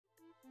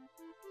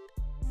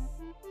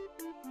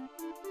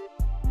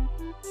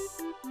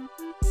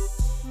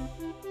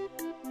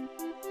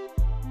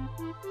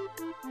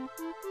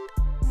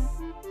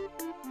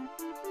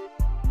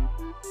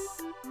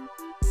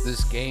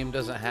This game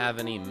doesn't have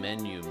any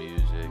menu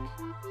music.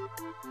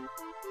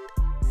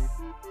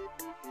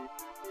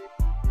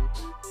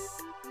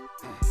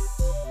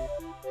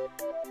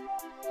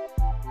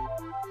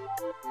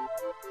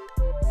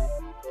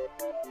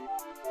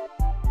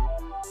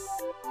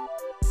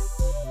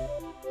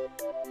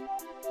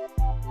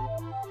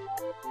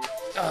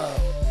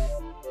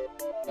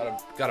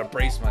 Gotta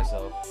brace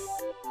myself.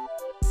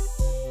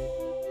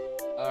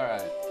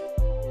 Alright.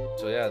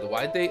 So yeah,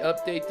 why'd they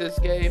update this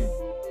game?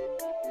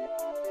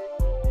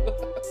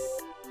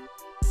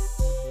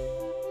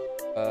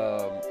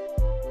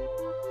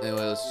 Anyway,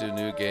 let's do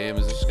new game.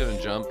 Is this gonna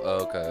jump?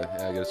 Oh, okay.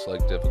 Yeah, I gotta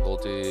select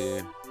difficulty.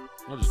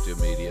 I'll just do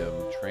medium.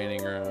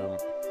 Training room.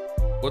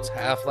 What's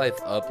Half-Life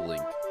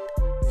Uplink?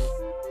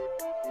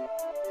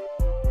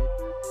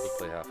 Let's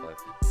play Half-Life.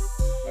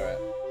 Alright.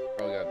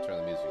 Probably gotta turn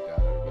the music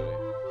down, everybody.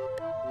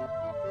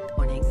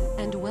 Morning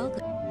and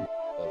welcome.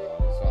 Hold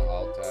on, it's not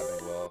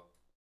alt-tabbing well.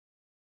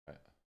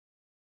 Alright.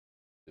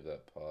 Leave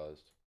that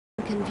paused.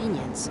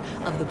 Convenience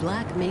of the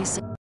Black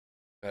Mesa.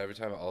 Every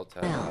time I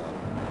alt-tab out.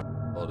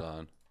 Hold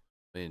on.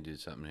 We need to do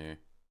something here.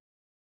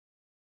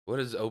 What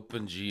does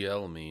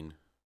OpenGL mean?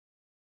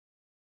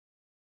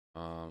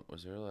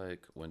 Was there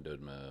like windowed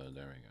mode?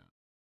 There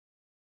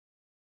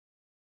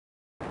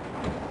we go.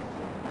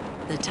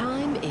 The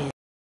time is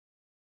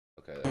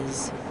Okay.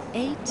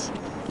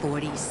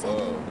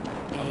 8:47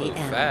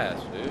 a.m.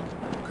 Fast, dude.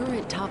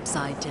 Current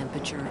topside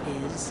temperature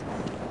is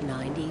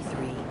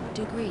 93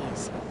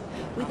 degrees,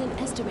 with an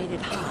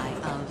estimated high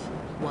of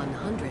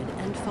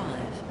 105.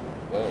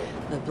 Whoa.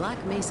 The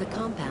Black Mesa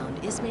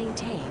compound is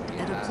maintained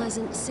at a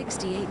pleasant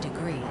 68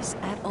 degrees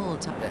at all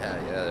times.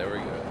 Yeah, there we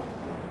go.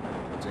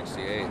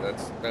 68.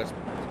 That's the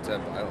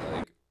temp I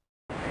like.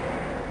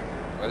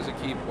 Why does it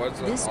keep? What's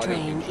the This audio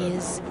train keep shutting?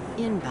 is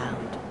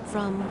inbound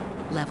from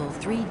Level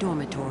 3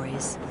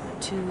 dormitories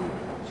to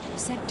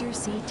Sector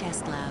C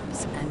test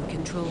labs and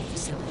control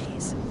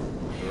facilities.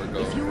 We're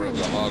going If your from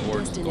the intended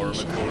Hogwarts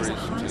destination is a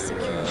high dormitories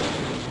security to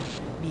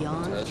area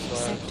beyond test labs.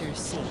 Sector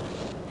C,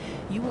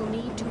 you will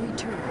need to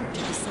return to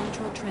the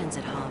central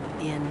transit hub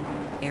in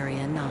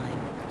Area 9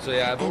 So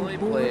yeah, I've only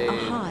and board played. a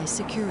high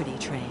security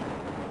train.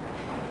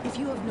 If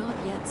you have not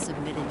yet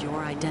submitted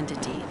your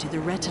identity to the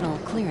retinal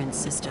clearance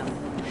system,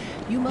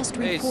 you must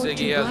Hey, report Siggy,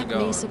 to how's it Black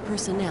going? Mesa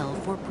personnel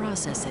for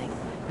processing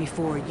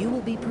before you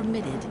will be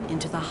permitted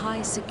into the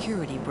high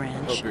security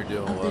branch Hope you're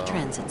doing of the well.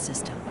 transit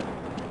system.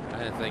 I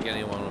didn't think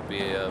anyone would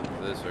be up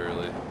this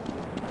early.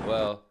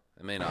 Well,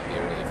 it may not be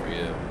early for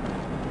you.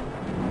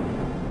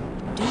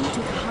 Due to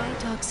the high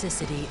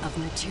toxicity of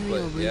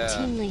material But, yeah.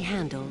 routinely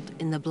handled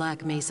in the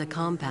Black Mesa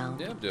compound,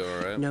 Yeah, I'm doing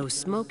alright. no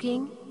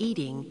smoking,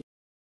 eating.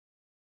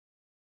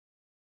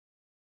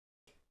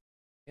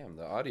 Damn,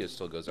 the audio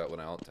still goes out when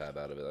I alt tab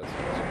out of it. That's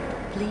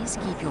awesome. Please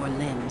keep your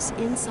limbs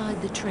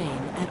inside the train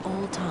at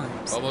all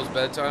times. Almost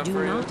bedtime Do for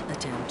you? not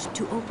attempt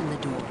to open the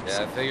doors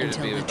Yeah, I figured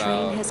it'd until be the train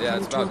about. has Yeah, come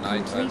it's to a about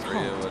nighttime complete for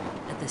you halt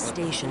at the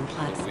station when we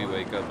platform.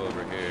 wake up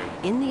over here.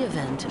 In the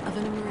event of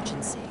an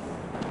emergency,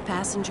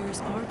 passengers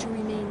are to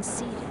remain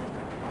seated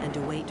and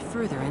await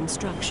further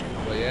instruction.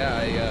 But yeah,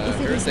 I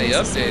If it heard is they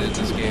necessary updated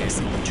this to game.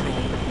 exit the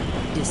train,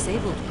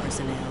 disabled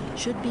personnel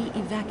should be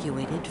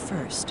evacuated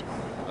first.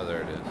 Oh,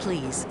 there it is.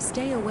 Please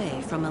stay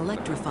away from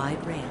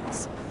electrified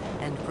rails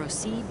and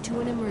proceed to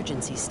an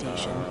emergency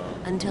station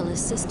until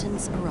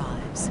assistance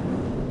arrives.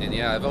 And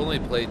yeah, I've only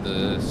played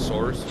the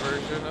Source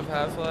version of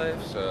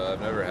Half-Life, so I've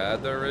never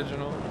had the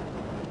original.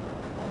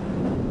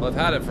 Well, I've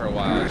had it for a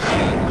while, I just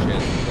haven't had the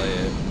chance to play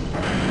it.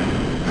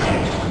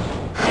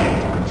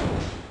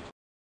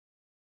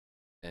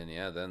 And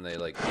yeah, then they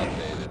like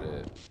updated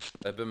it.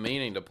 I've been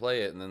meaning to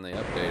play it, and then they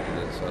updated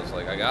it, so I was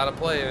like, I gotta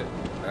play it.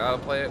 I gotta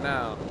play it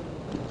now.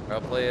 I'll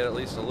play it at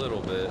least a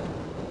little bit.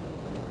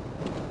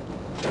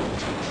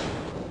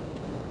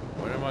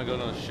 When am I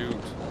gonna shoot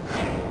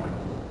people?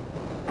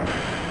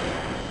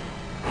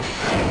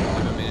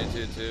 I've been meaning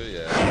to too,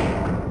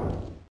 yeah.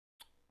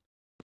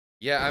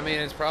 Yeah, I mean,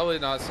 it's probably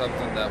not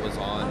something that was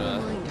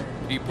on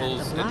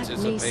people's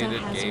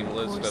anticipated game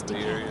list of the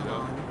year, you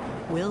know?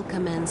 Will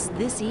commence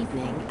this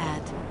evening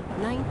at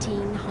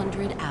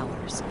 1900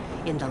 hours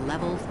in the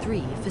Level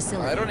 3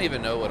 facility. I don't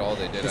even know what all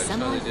they did. The I just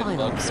know they did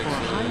bug semifinals for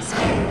high fixes.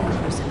 security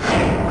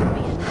personnel will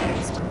be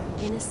announced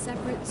in a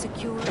separate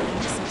secure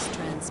access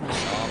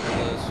transmission.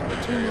 Anomalous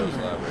materials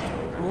Remember,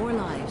 laboratory. more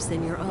lives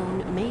than your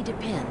own may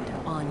depend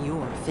on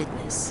your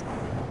fitness.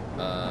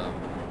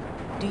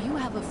 Do you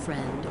have a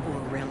friend or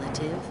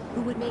relative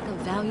who would make a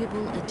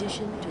valuable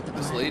addition to the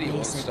This Black lady won't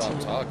Mesa stop team?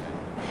 talking.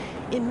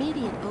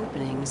 Immediate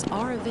openings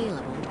are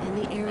available in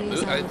the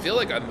areas I of feel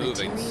like I'm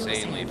moving materials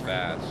insanely handling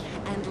fast.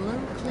 and low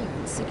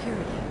clearance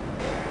security.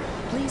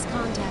 Please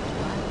contact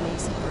Black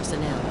Mesa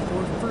personnel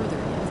for further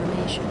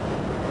information.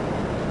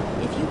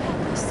 If you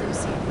have an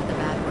associate with a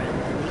background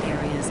in the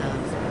areas of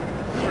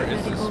Where is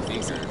this theoretical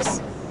speaker?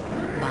 physics,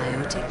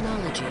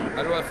 biotechnology,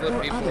 How do I flip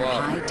or people other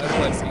off? high-tech How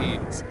do I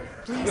disciplines,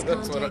 please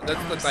That's what I- contact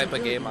that's the our type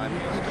of game I'm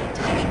civilian used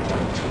to. representation.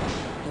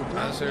 The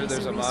Black I'm sure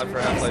there's Mesa a mod for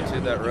Research Half-Life 2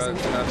 that Facility is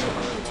runs an half equal of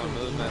one opportunity.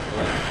 movement.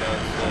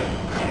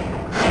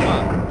 Come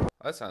on.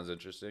 That sounds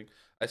interesting.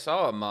 I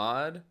saw a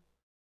mod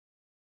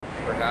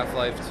for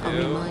Half-Life 2. A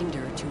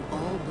reminder to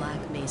all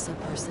Black Mesa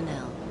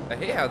personnel. I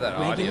hate how that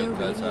audio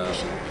Regular cuts out.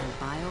 radiation and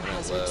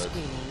biohazard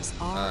screenings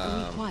are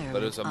a requirement.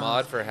 But it was a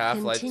mod for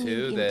Half-Life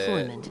 2 that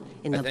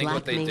in I the think Black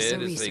what they Mesa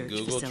did is they Research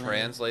Google Facility.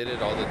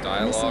 translated all the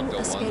dialogue to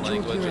one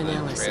language and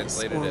then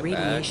translated or it back.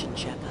 radiation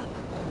checkup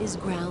is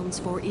grounds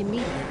for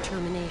immediate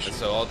termination. And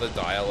so all the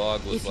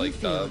dialogue was if you like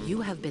feel dumb.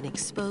 you have been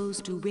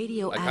exposed to I kind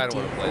radioactive of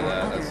want to play or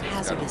that. other That seems kind of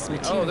hazardous funny.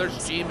 materials Oh,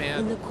 there's G-Man.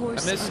 in the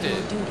course I missed of your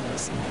it.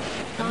 duties,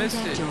 I missed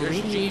contact it. your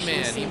There's radiation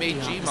G-Man. He made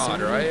safety Gmod,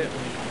 officer right?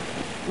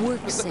 immediately.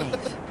 Work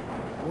safe.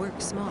 Work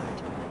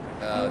smart.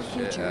 Oh, Your shit,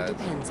 future ads.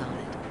 depends on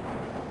it.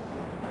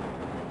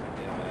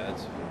 Damn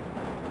ads.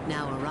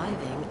 Now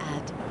arriving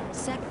at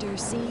Sector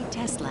C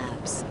test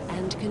labs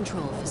and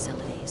control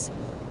facilities.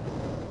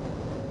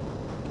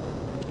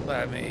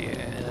 Let me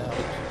out.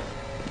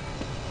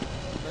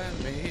 Let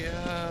me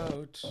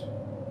out.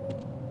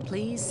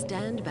 Please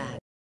stand back.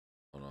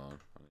 Hold on.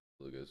 I need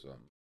to look at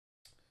something.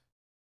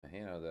 I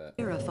hate how that.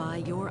 Verify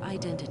your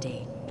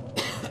identity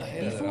I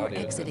hate how that before audio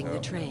cuts exiting the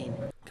out. train.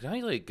 Can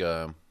I like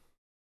yeah,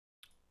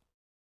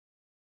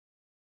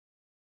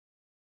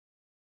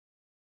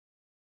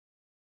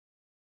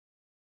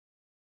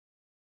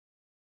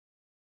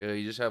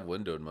 you just have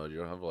windowed mode. You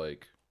don't have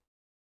like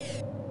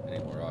any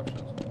more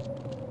options.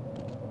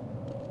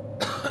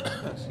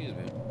 Excuse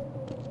me.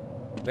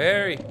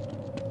 Barry!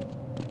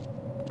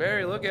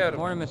 Barry, look at him.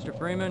 Morning, Mr.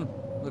 Freeman.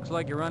 Looks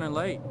like you're running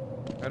late.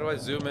 How do I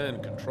zoom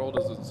in? Control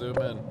doesn't zoom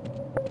in.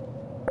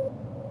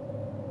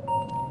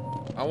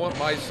 I want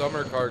my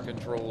summer car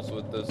controls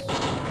with this.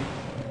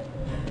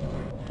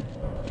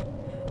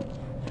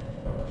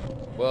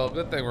 Well,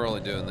 good thing we're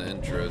only doing the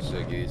intro,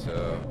 Siggy,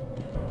 so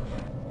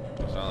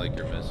it's not like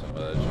you're missing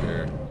much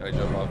here. Can I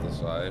jump off the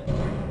side?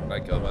 Can I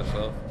kill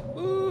myself?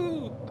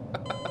 Woo!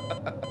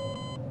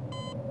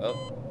 Oh.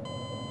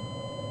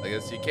 I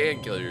guess you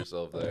can kill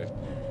yourself there.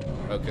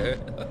 Okay.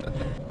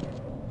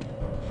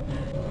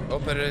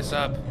 Open this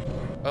up.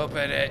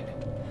 Open it.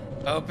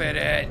 Open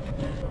it.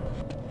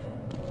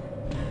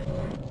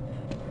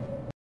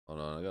 Hold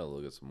on, I gotta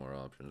look at some more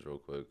options real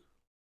quick.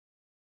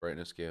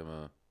 Brightness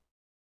gamma.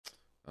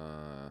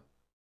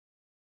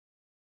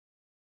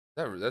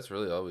 That's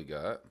really all we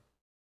got.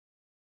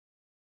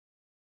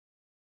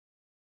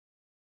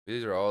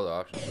 These are all the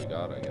options we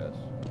got, I guess.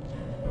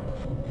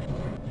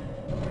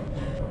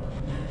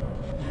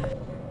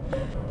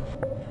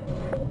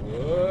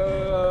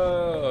 Whoa!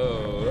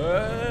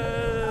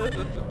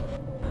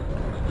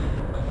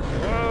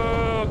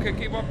 Whoa! Can't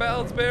keep my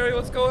balance, Barry.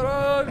 What's going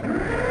on?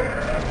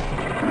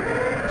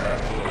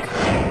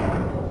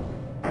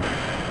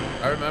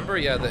 I remember,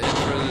 yeah, the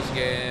intro of this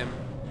game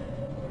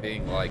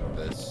being like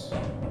this.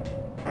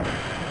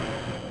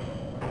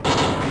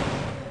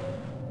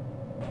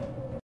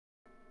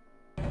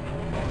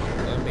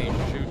 Let me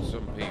shoot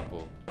some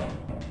people.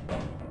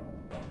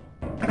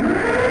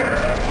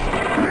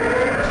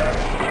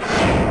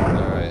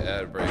 Alright,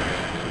 ad break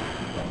ended.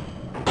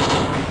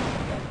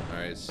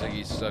 Alright,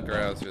 Siggy stuck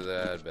around through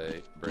the ad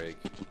break.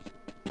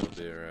 We'll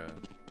be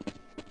around.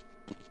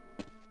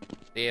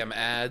 Damn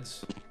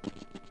ads.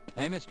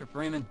 Hey, Mr.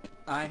 Freeman.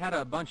 I had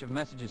a bunch of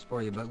messages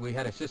for you, but we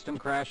had a system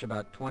crash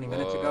about 20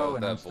 minutes ago,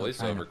 and I'm still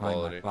trying to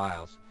find my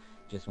files.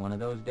 Just one of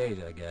those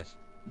days, I guess.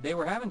 They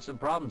were having some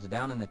problems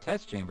down in the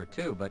test chamber,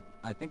 too, but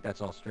I think that's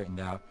all straightened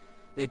out.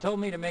 They told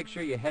me to make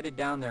sure you headed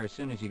down there as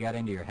soon as you got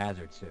into your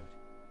hazard suit.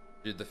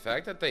 Dude, the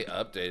fact that they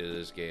updated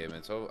this game,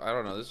 it's so, I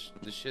don't know, this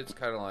shit's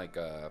kind of like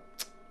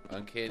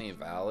Uncanny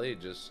Valley,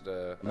 just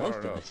I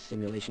don't know.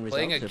 Simulation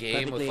Playing a results are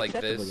game with perfectly like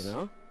acceptable, this, you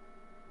know?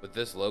 with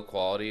this low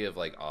quality of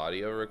like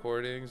audio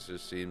recordings,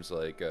 just seems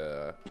like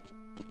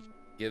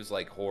gives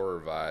like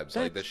horror vibes.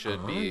 Like this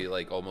should be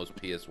like almost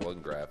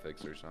PS1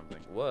 graphics or something.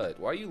 What?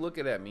 Why are you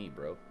looking at me,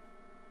 bro?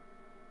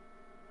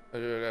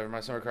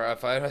 My summer car, I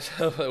find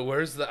myself.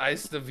 Where's the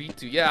ice to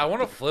V2? Yeah, I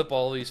want to flip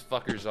all these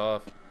fuckers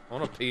off. I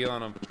want to pee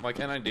on them. Why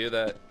can't I do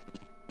that?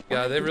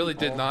 Yeah, they really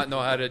did not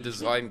know how to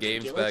design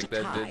games back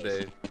then, did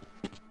they?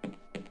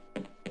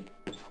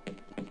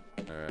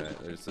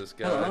 Alright, there's this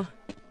guy. Hello.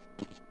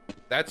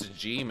 That's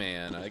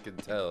G-Man, I can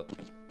tell.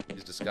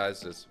 He's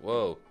disguised as...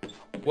 Whoa.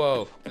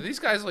 Whoa. Are these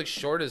guys like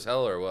short as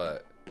hell or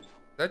what? Is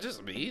that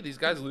just me? These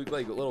guys look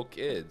like little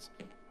kids.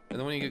 And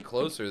then when you get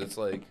closer, it's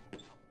like...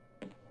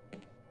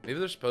 Maybe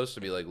they're supposed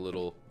to be like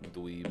little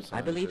dweebs.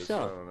 I believe so.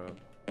 I don't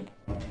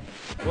know.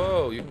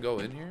 Whoa, you can go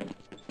in here?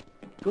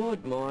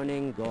 Good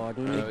morning,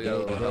 Gordon. We got a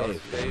little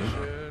health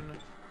station.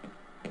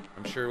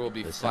 I'm sure we'll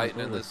be fighting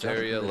in this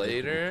area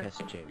later.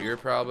 You're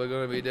probably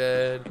gonna be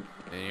dead,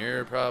 and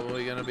you're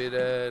probably gonna be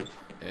dead,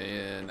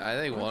 and I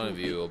think one of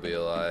you will be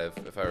alive,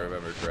 if I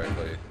remember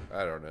correctly.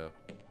 I don't know.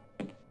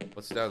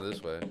 What's down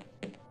this way?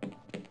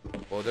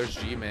 Well, there's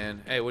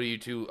G-Man. Hey, what are you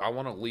two? I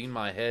want to lean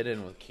my head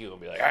in with Q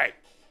and be like, hey,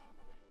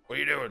 what are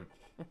you doing?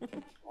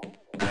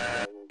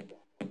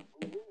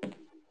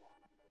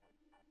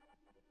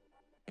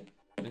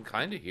 I can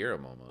kind of hear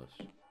him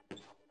almost.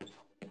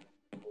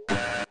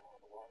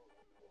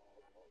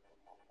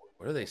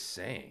 What are they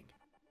saying?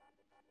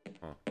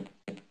 Huh.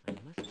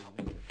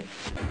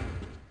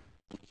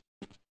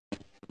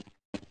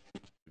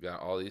 We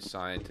got all these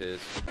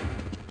scientists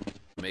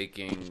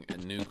making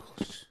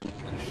nukes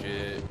and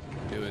shit,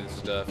 doing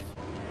stuff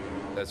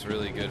that's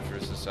really good for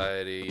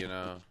society, you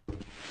know.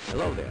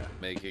 Hello there.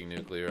 Making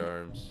nuclear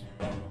arms.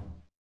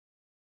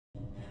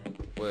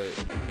 Wait,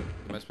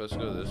 am I supposed to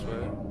go this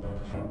way?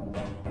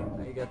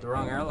 No, you got the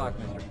wrong airlock,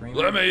 Mr.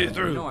 Freeman. Let me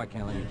through! You know I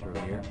can't let you through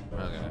here.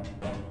 Okay.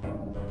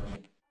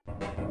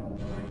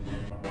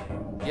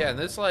 Yeah, and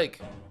this,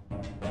 like...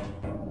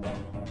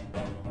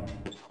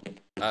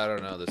 I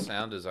don't know, the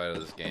sound design of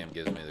this game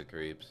gives me the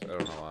creeps. I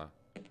don't know why.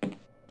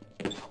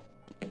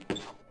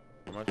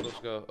 Am I supposed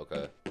to go?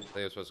 Okay. I think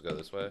I'm supposed to go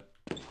this way.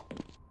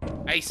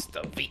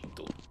 Esta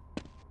Vito.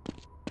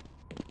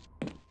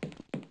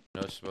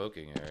 No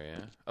smoking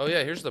area. Oh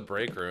yeah, here's the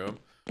break room.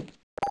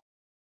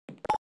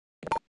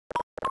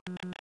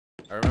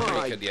 I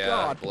remember you could,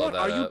 yeah, blow that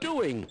up. What are you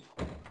doing?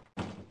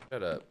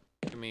 Shut up.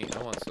 Give me,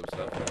 I want some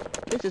stuff.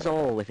 This is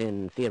all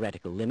within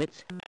theoretical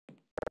limits.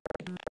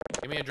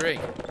 Give me a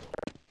drink.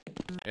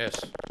 Yes,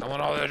 I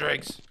want all the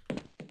drinks.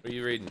 What are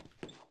you reading?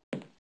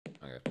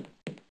 Okay.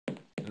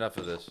 Enough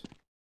of this.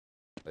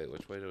 Wait,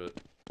 which way do it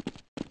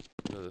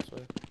go? This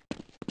way?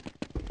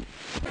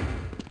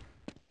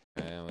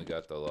 And we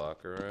got the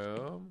locker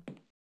room.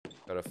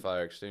 Got a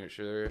fire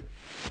extinguisher.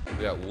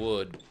 We got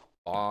wood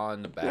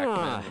on the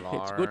back.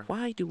 It's good.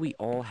 Why do we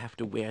all have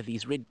to wear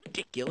these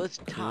ridiculous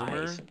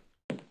ties?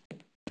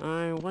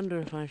 I wonder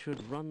if I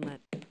should run that.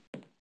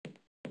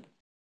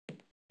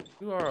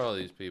 Who are all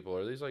these people?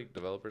 Are these like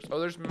developers? Oh,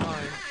 there's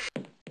mine.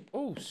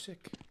 Oh,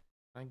 sick.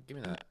 Give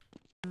me that.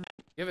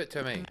 Give it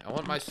to me. I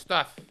want my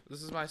stuff.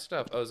 This is my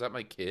stuff. Oh, is that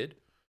my kid?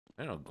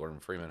 I didn't know Gordon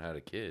Freeman had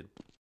a kid.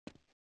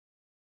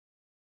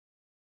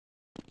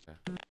 Okay.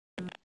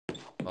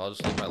 Well, I'll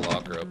just leave my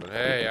locker open.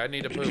 Hey, I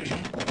need to poop.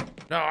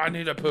 No, I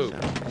need to poop.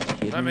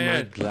 Let me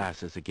in.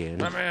 Glasses again.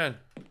 Let me in.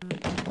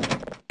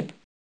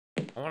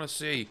 I want to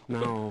see.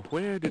 Now,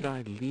 where did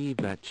I leave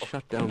that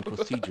shutdown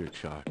procedure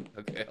chart?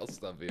 Okay, I'll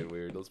stop being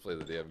weird. Let's play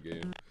the damn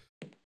game.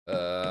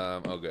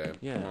 Okay.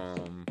 Yeah.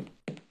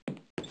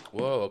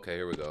 Whoa, okay,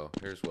 here we go.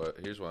 Here's what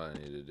I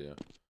need to do.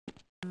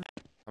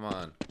 Come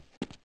on.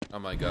 Oh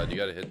my god, you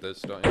gotta hit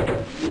this, don't you?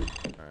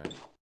 Alright.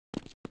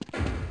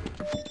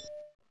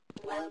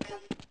 Welcome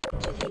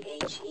to the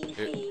HEV.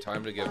 Here,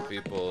 time to give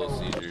people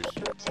seizures.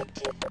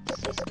 Protective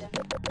system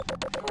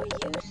for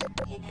use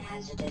in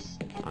hazardous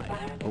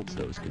environments. I hope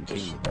those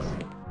continue.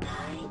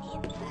 High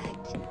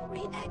impact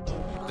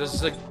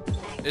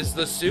reactive. Is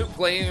the suit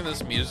playing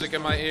this music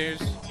in my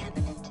ears?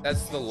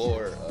 That's the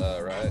lore,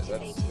 right?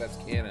 That's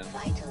canon.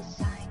 Vital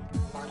sign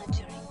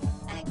monitoring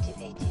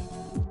activated.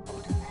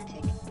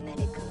 Automatic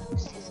medical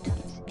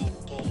systems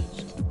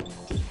engaged.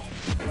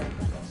 Defense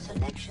weapon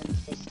selection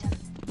system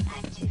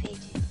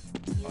activated.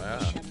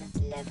 Munition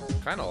level.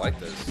 Kind of like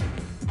this.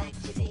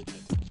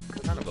 Activated.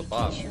 Kind of a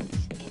bop.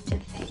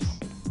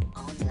 Interface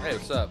online. Hey,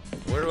 what's up?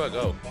 Where do I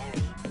go? Very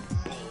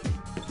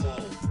safe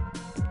day.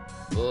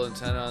 Little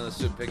antenna on the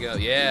suit picking up.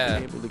 Yeah.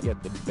 Able to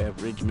get the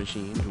beverage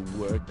machine to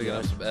work. Picking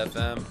up some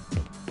FM.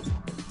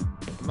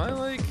 Am I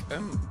like?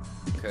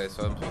 Okay,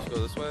 so I'm supposed to go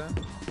this way.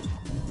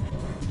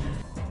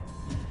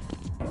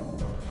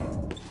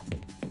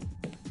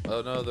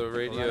 Oh no, the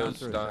radio's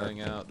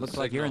dying out. Looks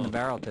like you're in the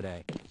barrel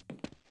today.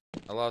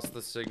 I lost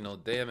the signal.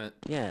 Damn it.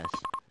 Yes.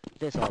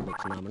 This all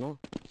looks nominal.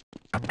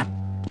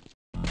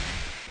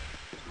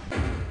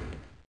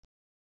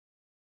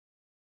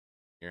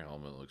 Your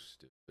helmet looks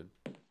stupid.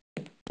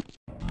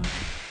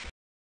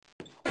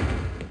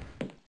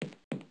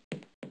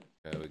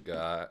 Okay, we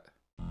got.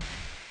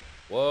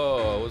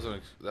 Whoa, I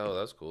wasn't. Oh,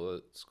 that's cool.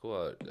 It's cool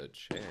how it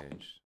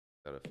changed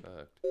that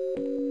effect.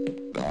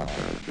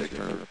 Dr.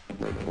 Vicker,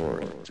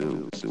 report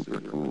to Super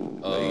Cool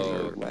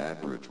Laser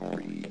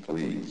Laboratory,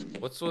 please.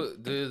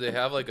 Do they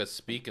have like a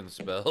speak and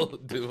spell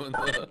doing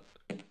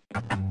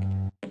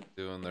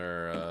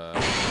their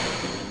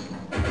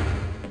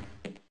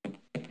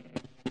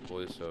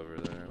voice over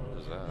there? What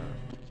is that?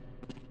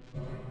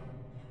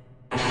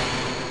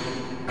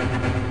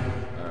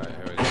 Alright,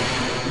 here we go.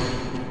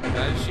 Can I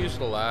just use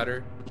the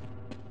ladder?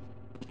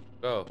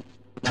 Go.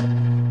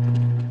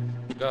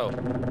 Go.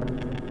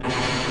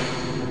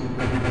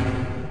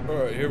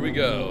 Alright, here we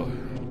go.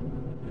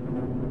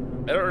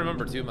 I don't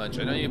remember too much.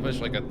 I know you push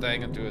like a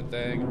thing into a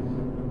thing,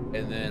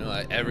 and then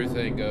like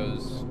everything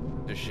goes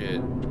to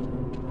shit.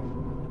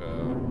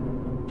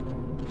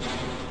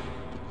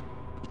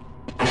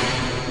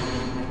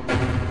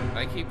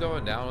 I keep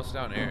going down. What's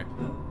down here?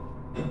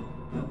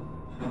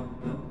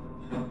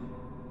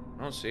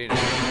 I don't see anything.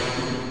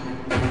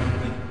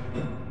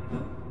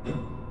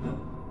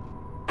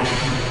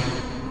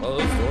 Oh,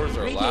 those doors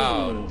are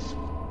loud.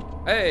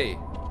 Hey!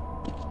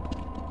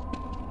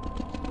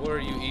 What are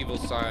you evil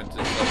scientists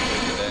up to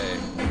today?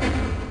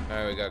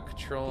 Alright, we got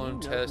control room,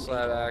 test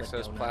lab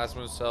access,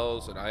 plasma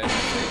cells, and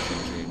ionization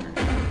chambers.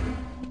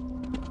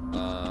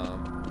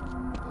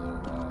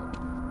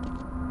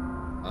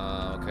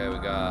 Okay, we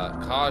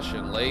got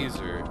caution,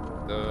 laser.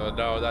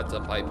 No, that's a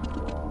pipe.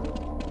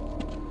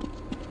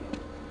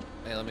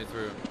 Hey, let me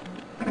through.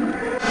 I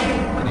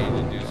need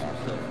to do some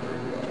stuff.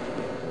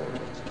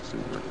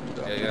 Super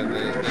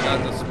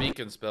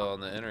speaking spell on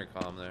the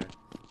intercom there.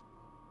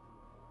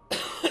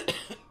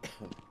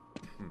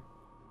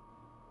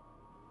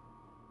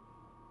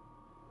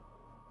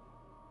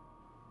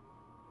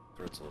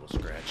 Throat's a little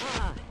scratchy.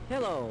 Ah,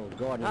 hello,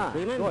 Gordon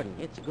Freeman. Gordon,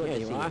 it's good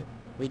to see you.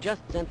 We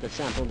just sent the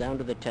sample down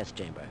to the test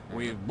chamber.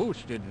 We've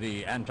boosted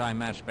the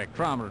anti-mass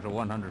spectrometer to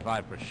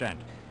 105%.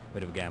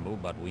 Bit of a gamble,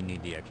 but we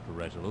need the extra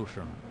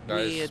resolution.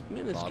 The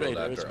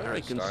administrator is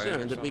very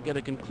concerned that we get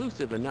a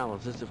conclusive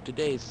analysis of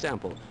today's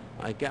sample.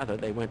 I gather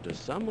they went to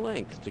some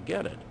lengths to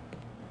get it.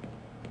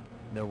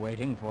 They're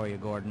waiting for you,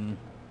 Gordon,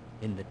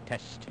 in the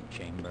test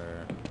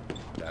chamber.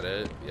 Got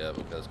it? Yeah,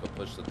 because go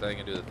push the thing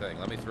and do the thing.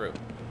 Let me through.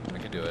 I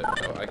can do it.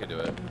 Oh, I can do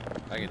it.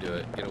 I can do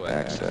it. Get away.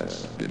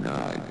 Access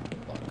denied.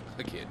 Fuck,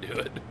 I can't do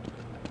it.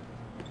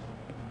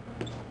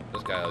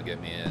 This guy will get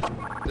me in.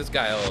 This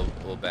guy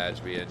will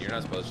badge me in. You're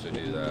not supposed to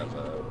do that,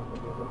 but...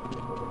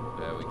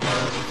 Yeah, we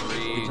got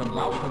 3... It's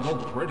about to go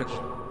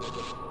critical.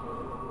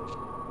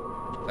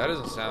 That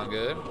doesn't sound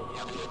good.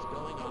 What's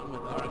going on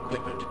with our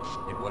equipment?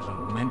 It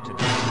wasn't meant to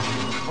be in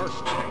the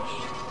first place.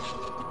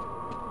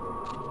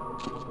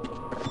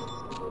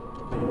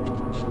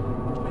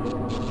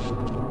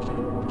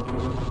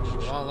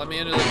 Come on, let me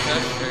into the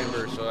test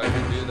chamber so I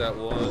can do that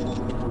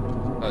one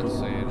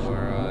cutscene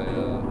where I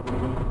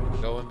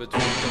go in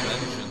between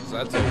dimensions.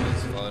 That's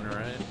always fun,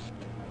 right?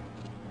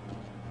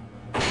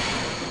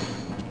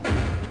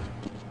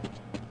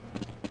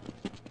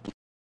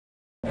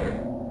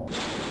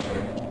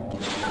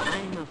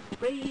 I'm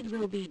afraid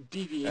we'll be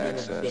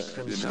deviating a bit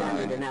from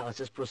standard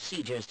analysis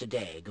procedures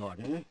today,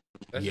 Gordon.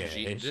 That's yes,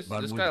 this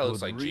but guy with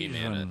looks good like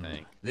G-Man, reason. I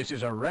think. This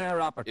is a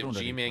rare opportunity.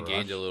 If G-Man for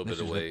gained us. a little bit of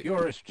This weight. is the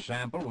purest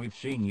sample we've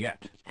seen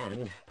yet.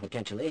 And,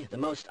 potentially, the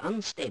most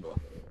unstable.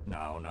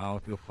 Now,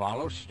 if you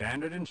follow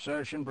standard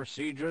insertion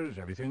procedures,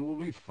 everything will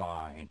be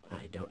fine.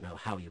 I don't know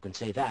how you can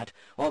say that,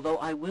 although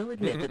I will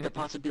admit that the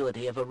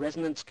possibility of a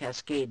resonance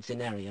cascade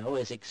scenario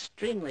is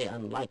extremely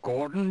unlikely.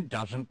 Gordon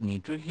doesn't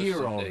need to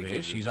hear all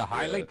ridiculous. this. He's a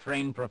highly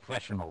trained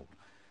professional.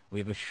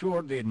 We've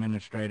assured the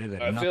administrator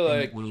that I feel nothing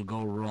like- will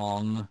go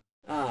wrong.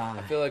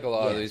 I feel like a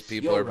lot of these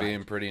people are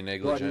being pretty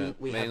Gordon, negligent,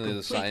 we have mainly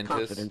the complete scientists.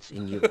 confidence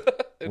in you.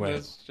 In Well,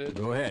 this shit.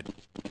 go ahead.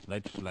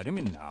 Let's let him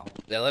in now.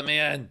 Yeah, let me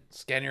in.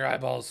 Scan your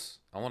eyeballs.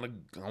 I want to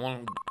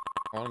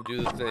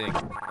do the thing.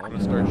 I want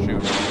to start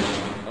shooting.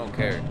 I don't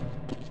care.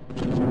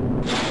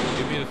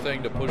 Give me the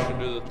thing to push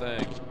into the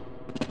thing.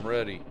 I'm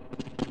ready.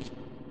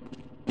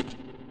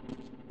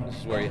 This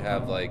is where you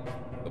have like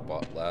the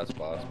last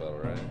boss battle,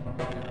 right?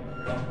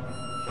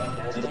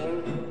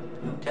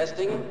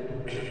 Testing.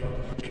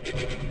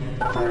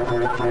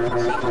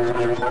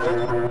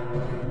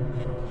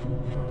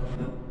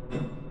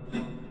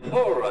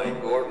 All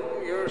right,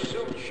 Gordon. Your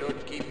suit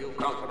should keep you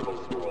comfortable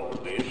through all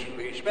this.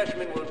 The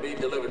specimen will be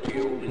delivered to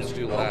you. Let's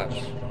do laps.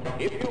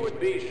 If you would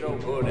be so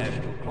good as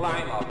to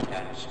climb up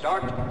and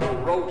start the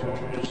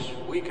rotors,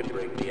 we can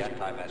bring the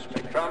anti-mass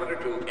spectrometer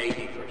to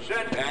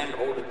 80% and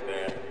hold it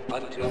there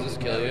until Does this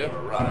kill you? we Can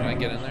arrive. I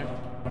get in there?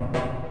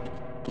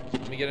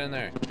 Let me get in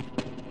there.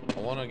 I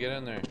want to get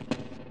in there.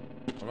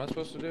 What am I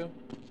supposed to do?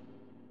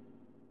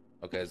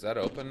 Okay, is that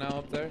open now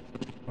up there?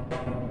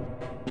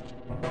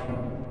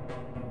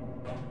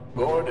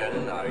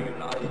 Gordon, are you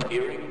not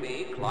hearing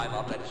me? Climb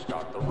up and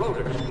start the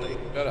rotors, please.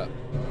 Shut up.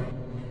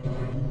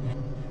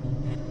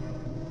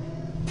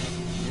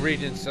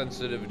 Reading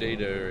sensitive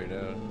data right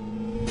now.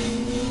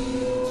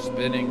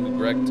 Spinning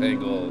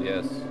rectangle,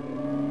 yes.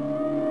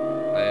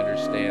 I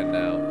understand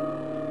now.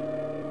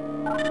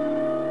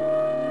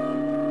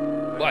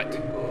 What?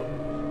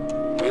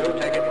 We'll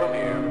take it from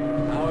here.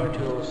 Power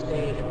to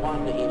stage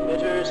 1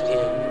 emitters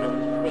in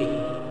 3,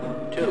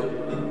 2,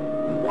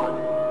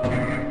 1.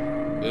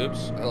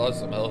 Oops, I lost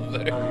some health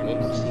there. I'm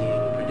Whoops.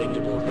 seeing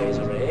predictable phase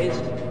arrays.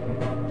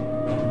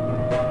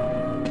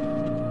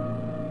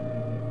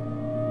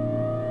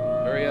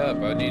 Hurry up,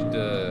 I need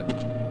to...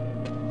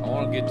 I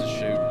want to get to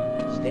shooting.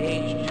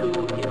 Stage 2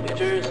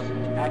 emitters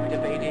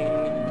activating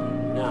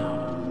now.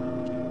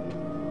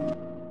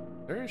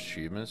 There are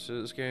achievements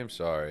to this game?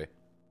 Sorry.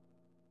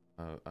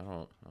 I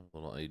have a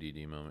little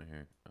ADD moment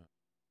here.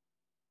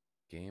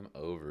 Game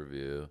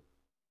overview.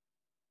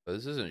 But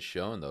this isn't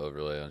showing the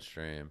overlay on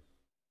stream.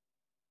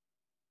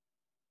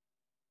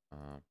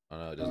 Oh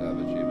no, it does have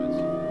achievements.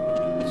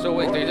 So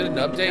wait, they did an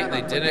update and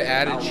they didn't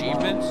add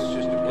achievements? Was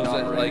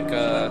it like,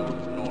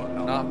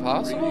 not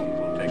possible?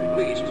 They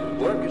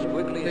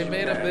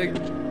made a big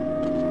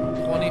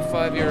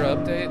 25-year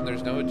update and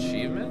there's no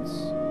achievements?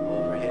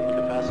 Overhead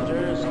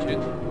capacitors to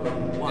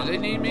Do they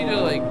need me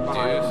to like do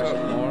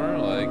something more?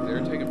 Like, they're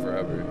taking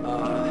forever.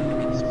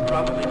 It's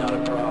probably not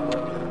a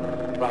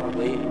problem.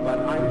 Probably, but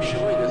I'm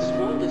showing a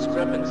small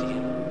discrepancy.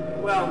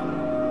 Well,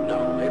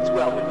 no, it's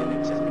well within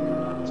acceptable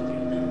bounds.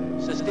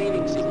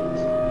 Sustaining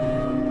sequence.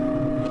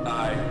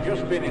 I've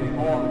just been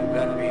informed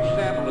that the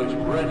sample is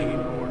ready,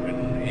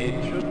 Gordon.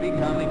 It should be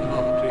coming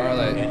up to you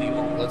Alright, any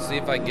moment. let's see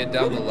if I can get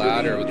down the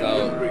ladder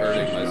without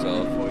hurting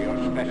myself. For your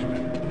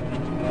specimen.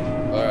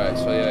 Alright,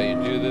 so yeah, you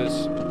do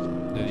this,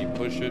 then you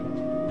push it.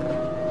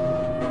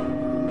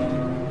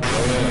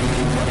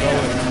 Go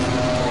in.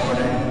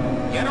 Gordon,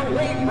 Get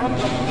away from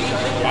the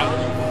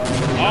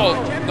Oh,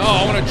 no,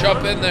 I want to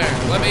jump in there.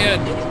 Let me in.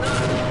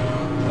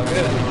 I'm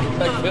in.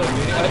 That killed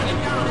me. I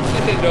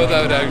didn't know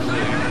that would actually...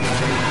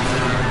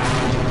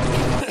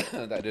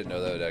 I didn't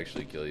know that would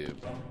actually kill you.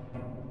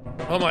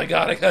 Oh my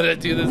god, I gotta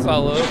do this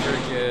all over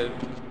again.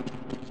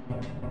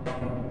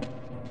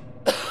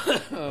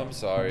 I'm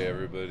sorry,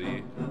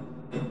 everybody.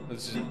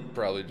 This is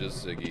probably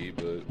just Siggy,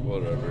 but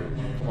whatever.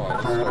 Come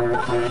on.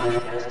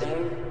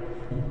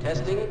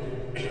 Testing.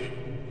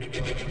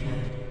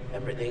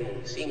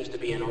 Everything seems to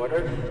be in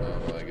order.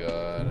 Oh my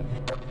god.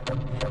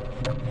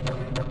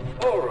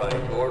 All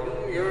right, Gordon.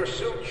 Your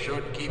suit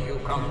should keep you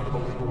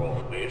comfortable through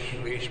all this.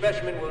 The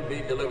specimen will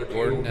be delivered to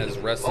you. Gordon has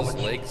restless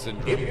leg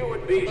syndrome. If you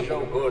would be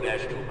so good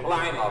as to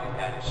climb up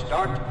and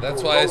start.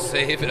 That's why I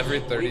save every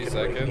 30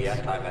 seconds.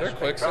 Is there a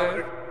quick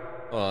save?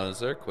 Hold on, is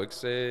there a quick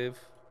save?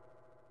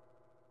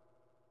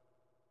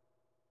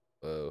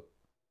 Whoa.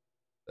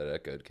 That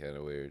echoed kind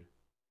of weird.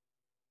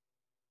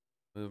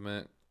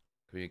 Movement,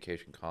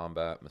 communication,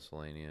 combat,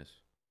 miscellaneous.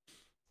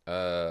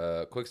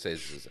 Quick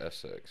saves is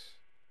F6.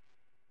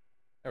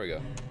 There we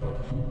go.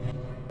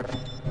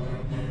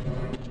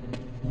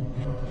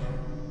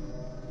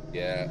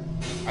 Yeah,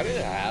 I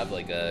didn't have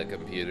like a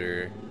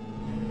computer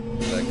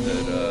that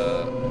could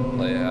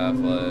play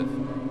Half-Life.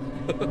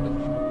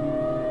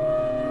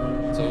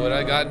 So when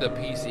I got into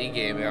PC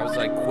gaming, I was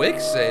like,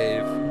 quick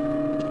save?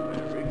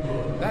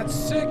 That's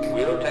sick.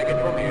 We'll take it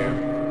from here.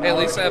 Hey, at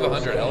least I have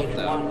 100 health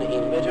now.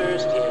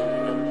 Emitters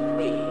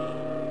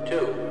in 3,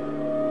 2,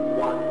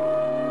 1.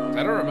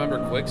 I don't remember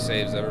quick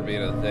saves ever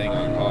being a thing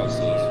on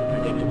consoles.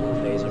 Predictable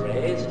phase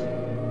arrays.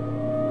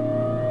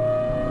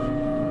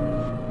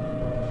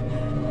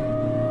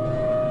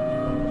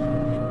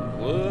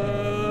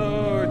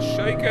 Whoa, it's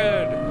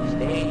shaking.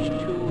 Stage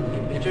 2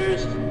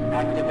 emitters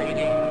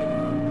activating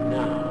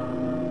now.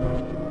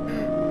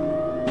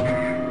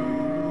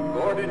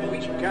 Gordon, we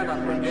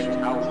cannot predict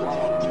how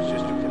long the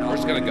system can. We're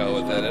just gonna go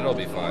with it. It'll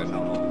be fine.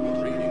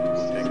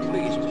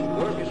 Please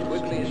work as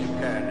quickly as you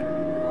can.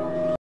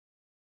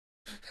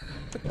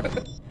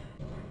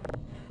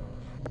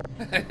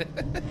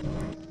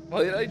 Why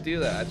did I do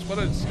that? I just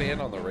want to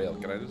stand on the rail.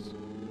 Can I just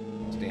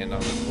stand on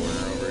the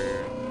corner over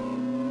here?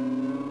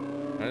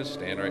 Can I just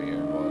stand right here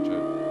and watch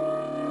it?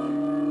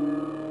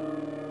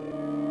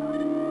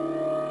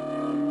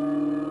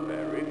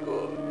 Very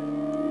good.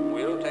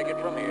 We'll take it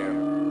from here.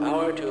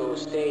 Power to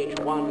stage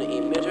 1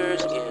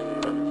 emitters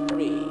in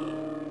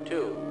 3,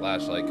 2.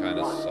 Flashlight kind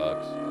of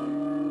sucks.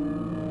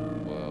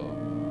 Whoa.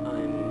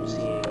 I'm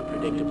seeing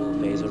predictable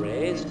phase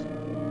arrays.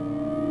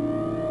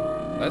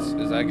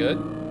 Is that good?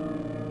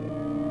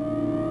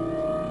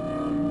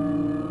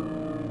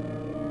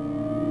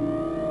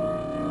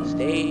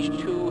 Stage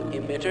 2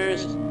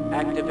 emitters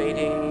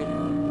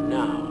activating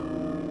now.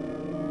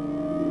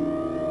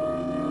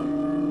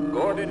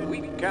 Gordon,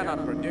 we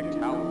cannot predict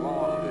how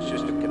long the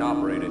system can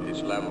operate at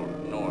this level,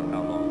 nor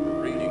how long the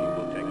reading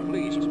will take.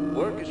 Please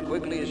work as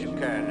quickly as you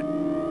can.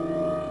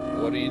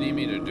 What do you need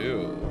me to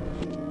do?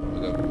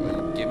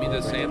 Give me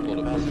the sample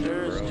to push it,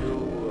 bro.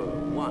 To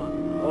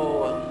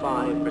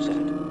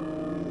 105%.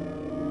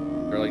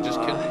 They're like, just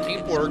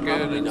keep working.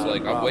 It's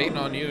like, I'm waiting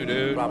on you,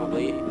 dude.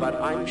 Probably, but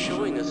I'm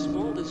showing a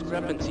small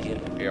discrepancy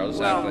in... Here, I'll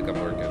just act like I'm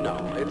working. No,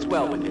 it's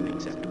well within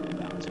acceptable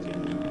bounds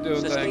again.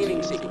 Doing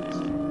Sustaining things. sequence.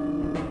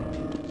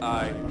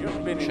 I've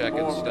just been Checking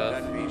informed stuff.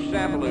 that the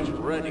sample is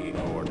ready,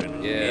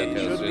 Gordon. Yeah, it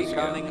okay, should be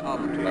coming up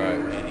to you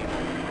Alright. any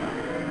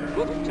moment.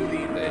 Look to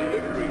the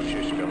delivery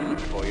system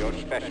for your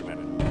specimen.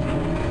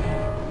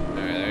 Alright,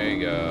 there you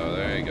go.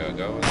 There you go.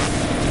 Go with it.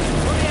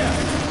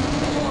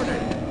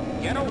 Gordon,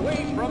 get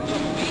away from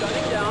the...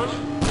 Shutting down.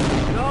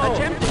 No.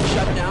 Attempting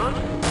shutdown.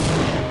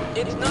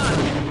 It's not.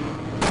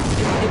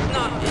 It's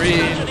not. It's Reed.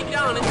 not shutting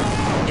down. It's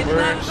We're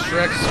not. in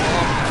Shrek's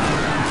swamp.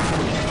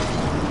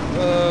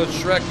 Oh,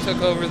 Shrek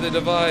took over the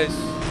device.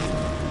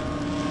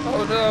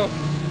 Oh no.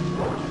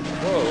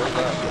 Whoa, what's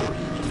that?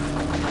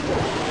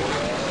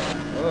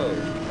 Whoa.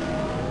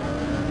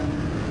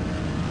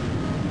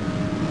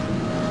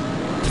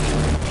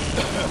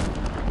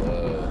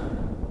 Whoa.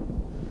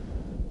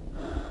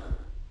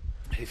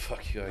 Hey,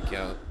 fuck you, I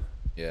count.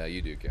 Yeah,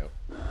 you do count.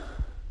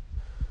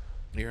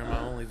 You're my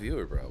only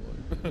viewer, probably.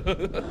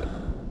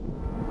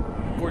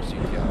 Of course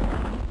you count.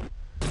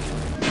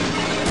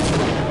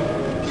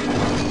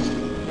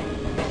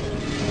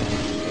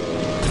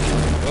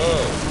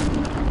 Whoa.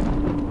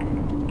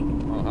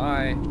 Oh,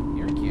 hi.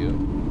 You're cute.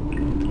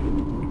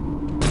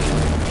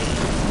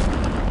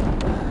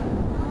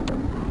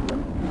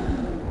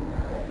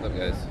 What's up,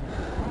 guys?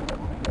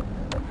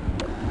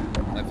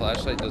 My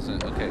flashlight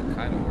doesn't... Okay, it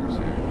kind of works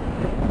here.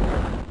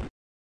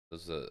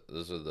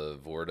 Those are the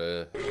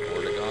Vortigons.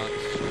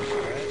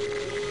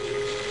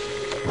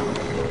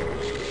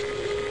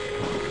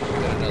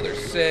 Got another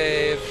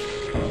save.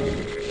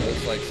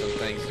 Looks like some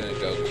things didn't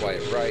go quite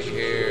right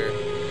here.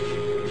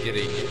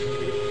 Getting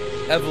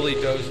heavily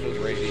dosed with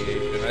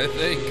radiation, I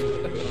think.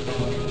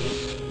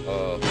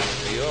 Oh,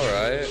 are you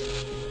alright?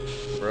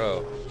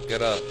 Bro,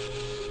 get up.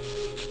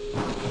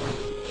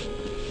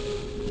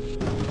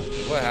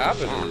 What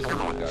happened to these two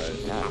guys?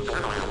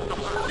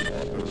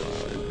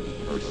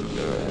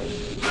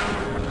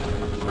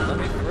 Let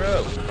me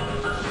through.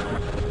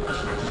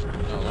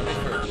 No, let me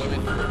through. Let me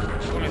through.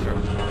 Let me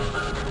through.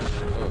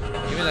 Oh,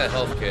 give me that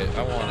health kit. I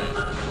want it.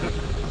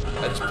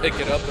 I just pick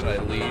it up and I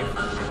leave.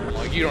 I'm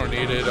like, you don't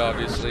need it,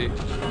 obviously.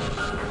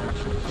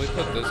 Can we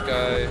put this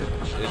guy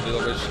into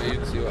the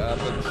machine, see what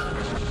happens?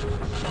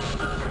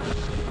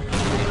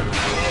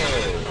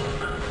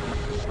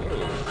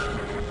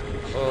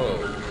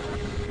 Oh.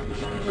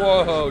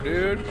 Whoa,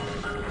 dude.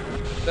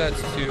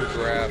 That's too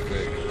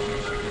graphic.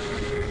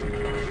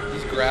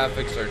 These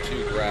graphics are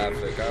too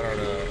graphic. I don't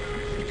know.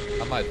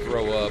 I might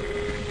throw up.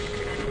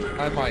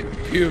 I might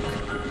puke.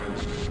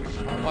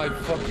 I might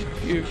fucking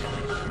puke.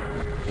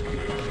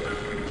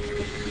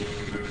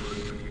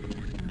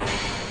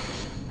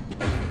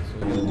 So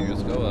what we're gonna do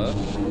is go up.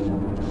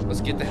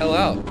 Let's get the hell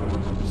out.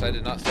 Because I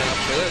did not sign up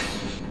for this.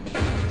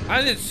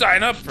 I didn't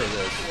sign up for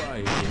this.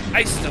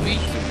 Nice to meet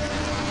you.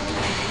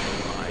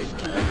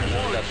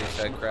 Got these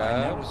head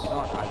crabs.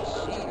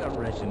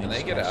 Can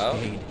they get out?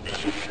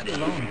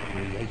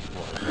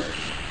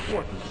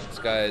 This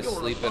guy is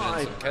sleeping in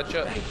some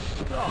ketchup.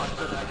 Thank God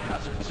for that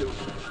hazard suit.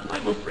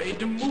 I'm afraid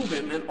to move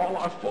him and all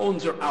our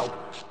phones are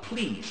out.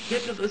 Please,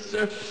 get to the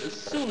surface as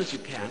soon as you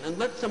can and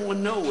let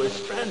someone know we're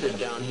stranded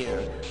down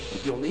here.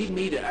 You'll need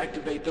me to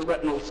activate the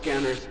retinal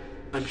scanners.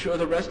 I'm sure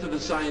the rest of the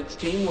science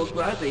team will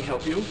gladly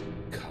help you.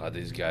 God,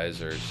 these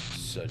guys are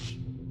such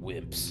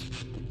wimps.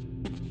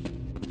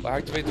 Well,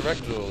 activate the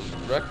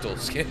rectal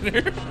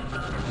scanner.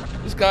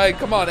 This guy,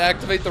 come on,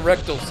 activate the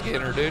rectal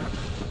scanner, dude.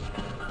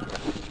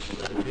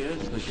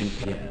 Here's the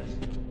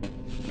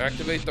GPS.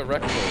 Activate the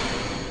rectal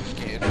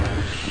scanner.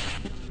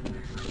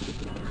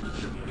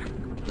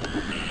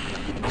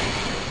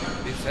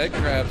 These head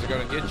crabs are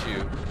gonna get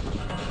you.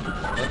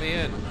 Let me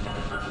in.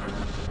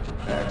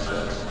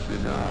 Access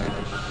denied.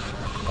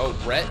 Oh,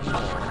 retinal. I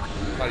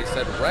thought he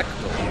said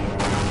rectal.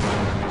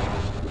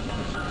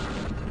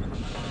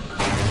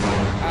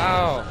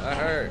 Ow, that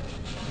hurt.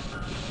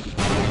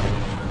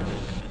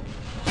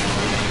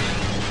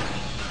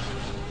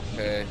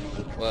 Okay,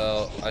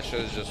 well, I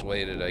should have just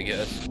waited, I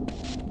guess.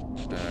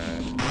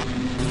 Alright.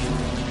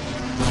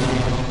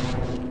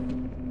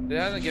 They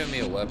hasn't given me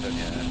a weapon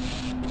yet.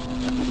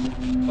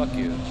 Fuck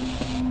you.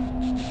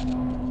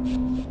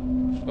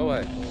 Go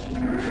away.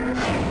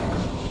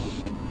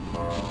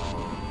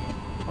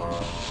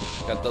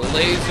 Got the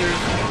lasers.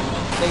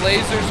 The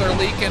lasers are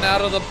leaking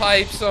out of the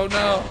pipes, oh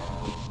no.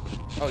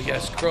 Oh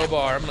yes,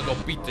 crowbar. I'm gonna go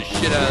beat the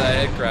shit out of that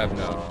head crab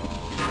now.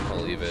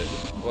 I'll leave it.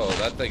 Whoa,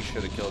 that thing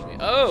should have killed me.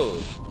 Oh!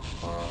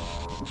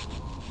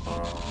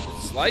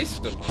 It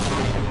sliced him.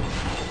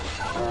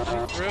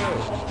 Through.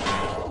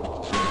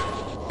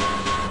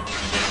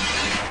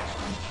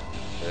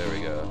 There we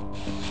go.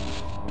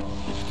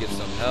 Get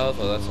some health.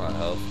 Oh, that's not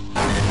health.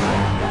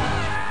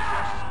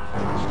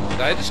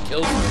 Did I just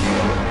kill someone?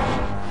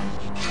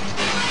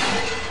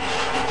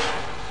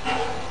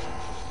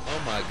 Oh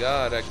my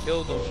god, I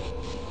killed them.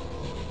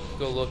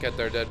 Go look at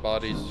their dead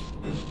bodies.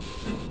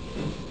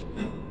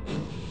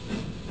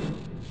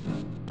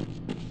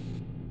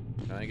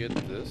 Can I get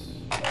this?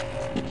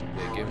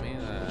 Yeah, give me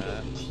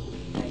that.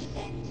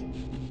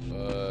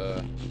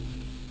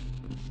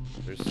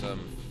 There's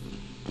some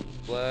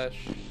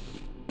flesh.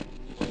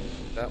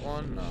 That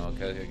one? No,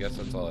 okay, I guess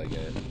that's all I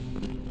get.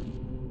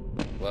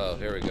 Well,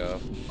 here we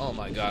go. Oh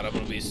my god, I'm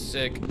gonna be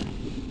sick.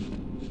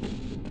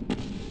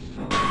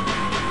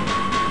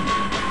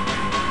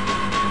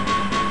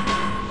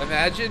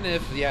 Imagine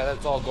if, yeah,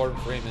 that's all Gordon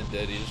Freeman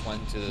did. He just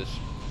went into this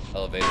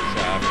elevator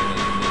shaft and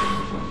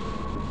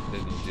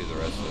then just didn't do the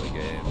rest of the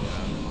game, you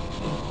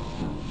know?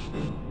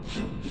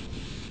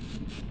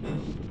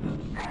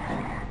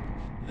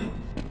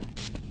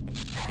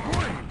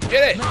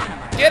 Get it!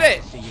 Get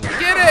it!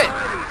 Get it!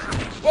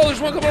 Whoa, there's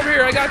one come over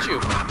here. I got you.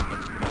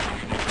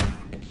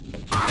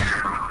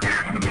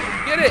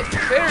 Get it!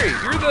 Barry,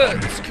 you're the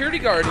security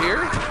guard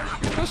here.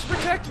 You're supposed to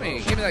protect me.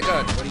 Give me that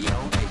gun. What do you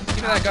own? Give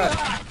me that gun.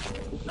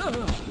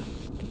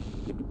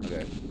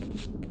 Okay.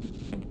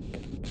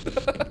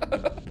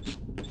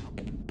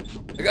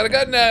 I got a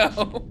gun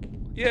now!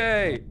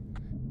 Yay!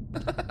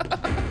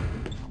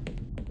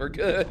 We're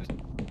good.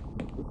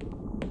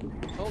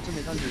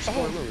 Ultimate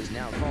underscore low is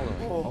now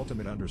following.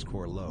 Ultimate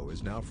underscore low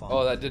is now following.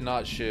 Oh, that did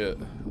not shoot.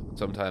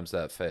 Sometimes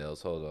that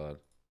fails. Hold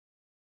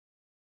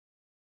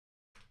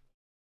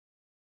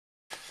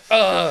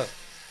on.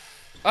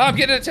 I'm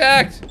getting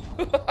attacked!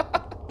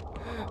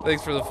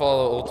 Thanks for the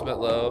follow, Ultimate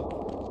Low.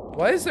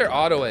 Why is there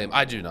auto aim?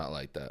 I do not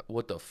like that.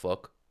 What the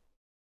fuck?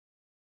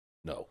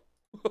 No.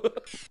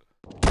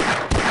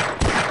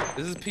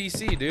 This is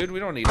PC, dude. We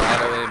don't need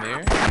auto aim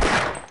here.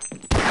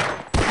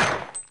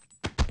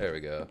 There we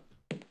go.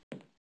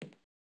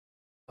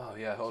 Oh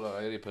yeah, hold on.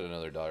 I gotta put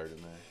another dart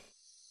in there.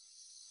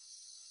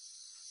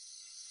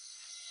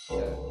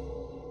 Yeah.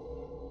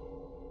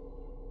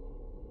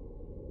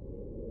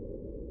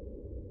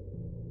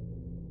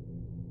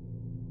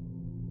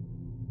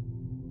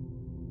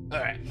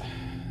 Alright.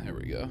 There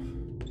we go.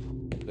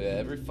 But yeah,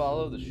 every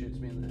follow that shoots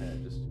me in the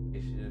head, just in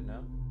case you didn't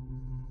know.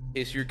 In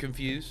case you're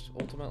confused,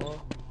 Ultimate Law.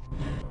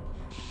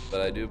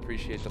 But I do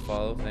appreciate the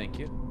follow, thank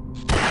you.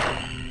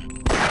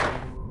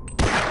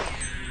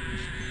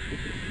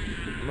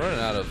 I'm running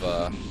out of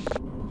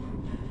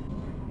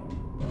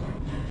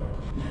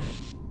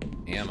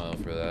ammo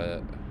for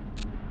that.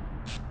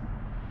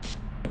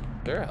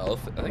 There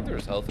health? I think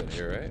there's health in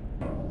here, right?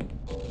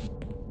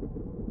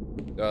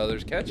 Oh,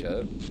 there's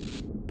ketchup.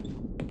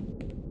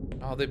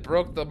 Oh, they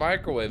broke the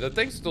microwave. The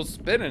thing's still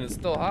spinning. It's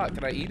still hot.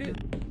 Can I eat it?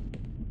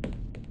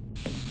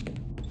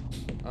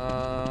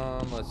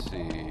 Let's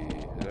see.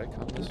 Did I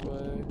come this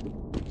way?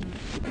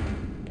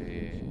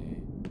 Hey.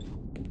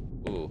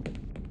 Ooh.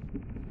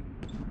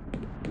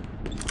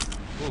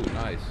 Ooh,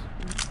 nice.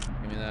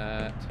 Give me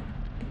that.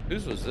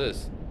 Whose was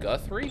this?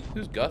 Guthrie?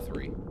 Who's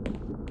Guthrie?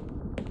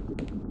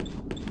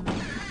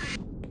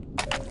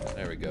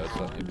 There we go.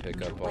 So let me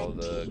pick up all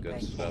the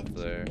good stuff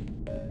there.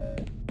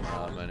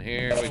 And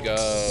here we go.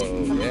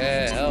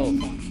 Yeah, health.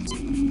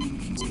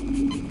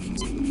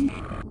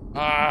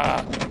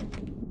 Ah!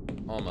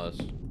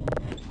 Almost.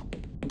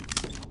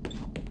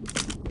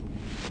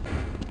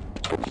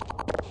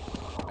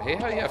 I hate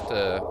how you have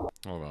to...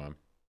 Hold on.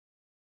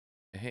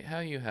 I hate how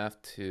you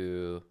have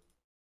to...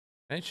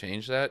 Can I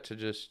change that to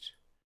just...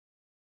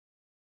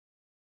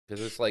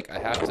 Because it's like, I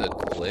have to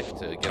click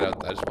to get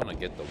out... I just want to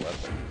get the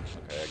weapon.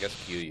 Okay, I guess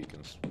Q you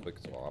can quick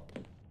swap.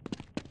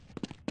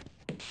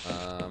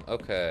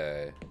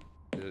 Okay.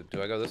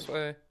 Do I go this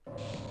way?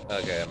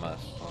 Okay, I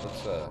must.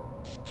 Let's,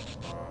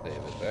 save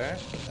it there.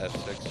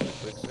 F6 to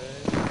quick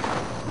save.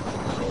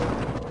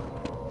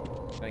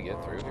 Can I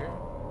get through here?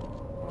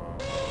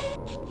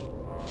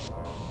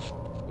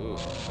 Ooh, I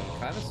can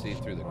kind of see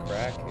through the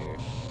crack here.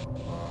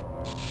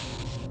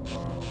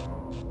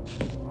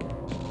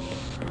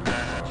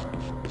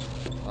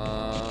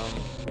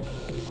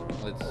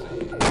 Let's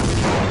see.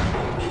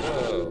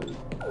 Whoa.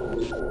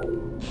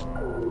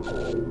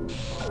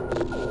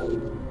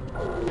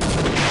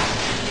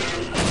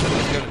 I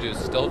was gonna do a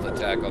stealth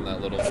attack on that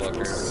little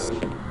fucker.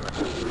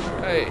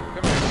 Hey,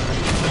 come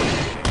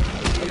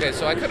here. Okay,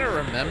 so I couldn't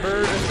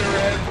remember if there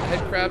were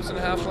head crabs in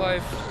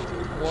Half-Life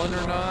 1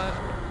 or not.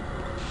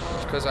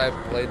 Because I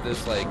played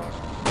this like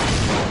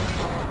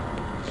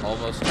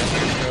almost 10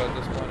 years ago at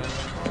this point.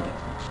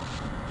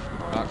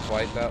 Not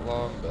quite that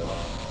long, but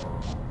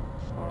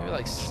maybe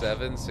like 6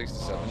 to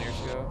 7 years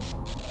ago.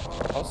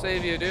 I'll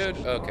save you, dude.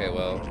 Okay,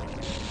 well.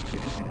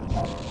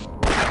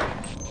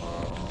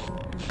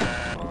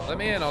 Let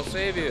me in, I'll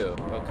save you.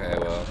 Okay,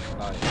 well,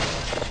 not yet.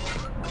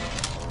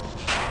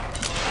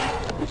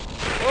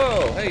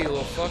 Whoa, hey, you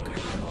little fucker.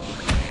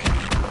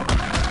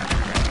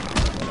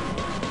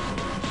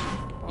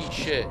 Eat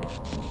shit.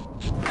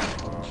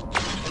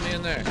 Let me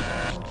in there.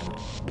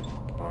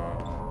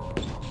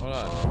 Hold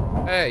on.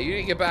 Hey, you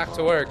need to get back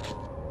to work.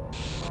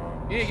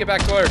 You need to get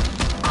back to work.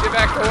 Get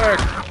back to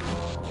work.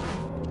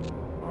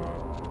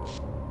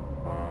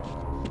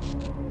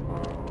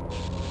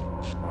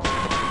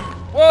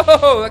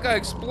 Whoa, that guy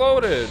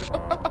exploded.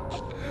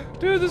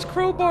 Dude, this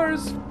crowbar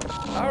is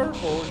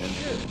powerful as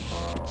shit.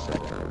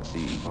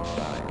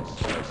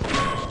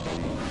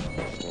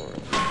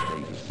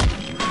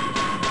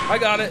 I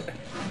got it.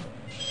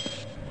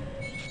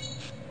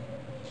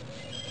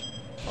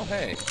 Oh,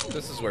 hey.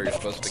 This is where you're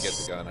supposed to get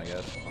the gun, I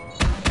guess.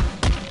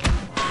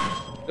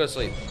 Go to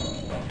sleep.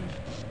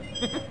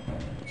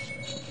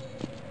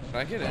 Can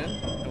I get in?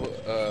 You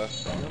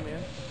let me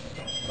in?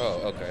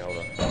 Oh, okay, hold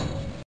on.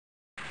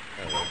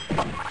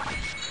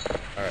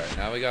 Alright,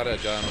 now we got a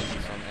gun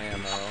with some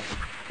ammo.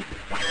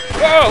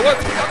 Whoa, what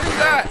the fuck is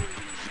that?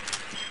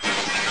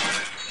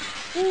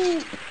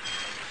 Woo!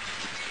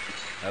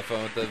 Have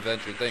fun with the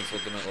adventure. Thanks,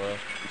 Ultimate Low.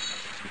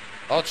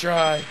 I'll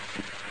try.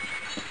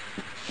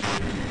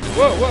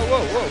 Whoa, whoa,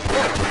 whoa, whoa,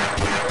 whoa.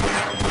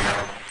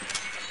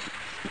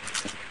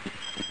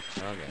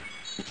 Okay.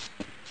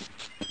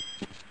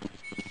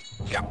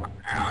 Come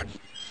on.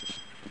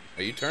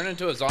 Are you turning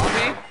into a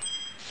zombie?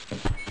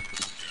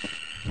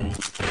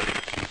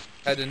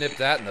 Had to nip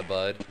that in the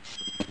bud.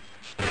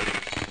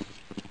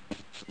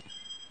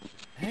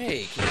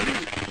 Hey,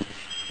 can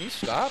you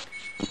stop?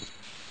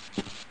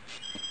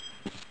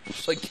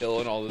 Just like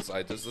killing all the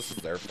scientists. This is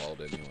their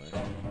fault anyway.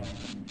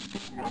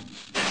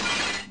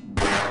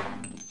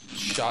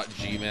 Shot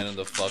G-Man in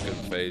the fucking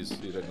face.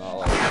 He did not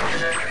like it.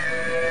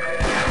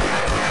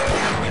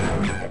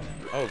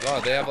 Oh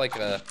god, they have like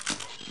a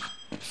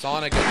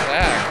sonic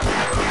attack.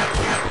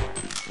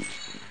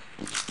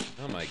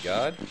 Oh my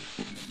god.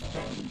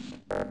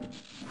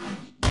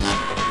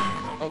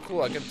 Oh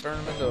cool, I can turn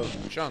them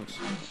into chunks.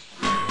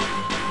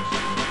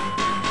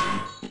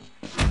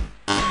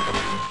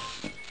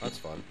 That's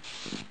fun.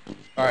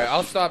 Alright,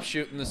 I'll stop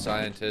shooting the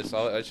scientists.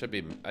 I should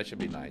be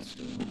nice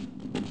to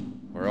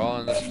them. We're all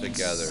in this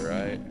together,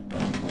 right?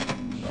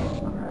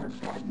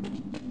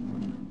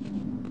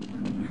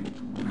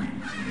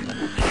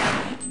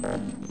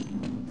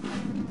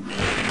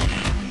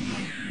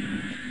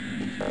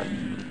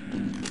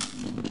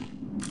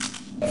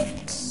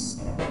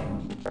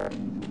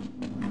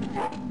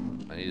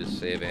 I need to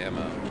save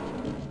ammo.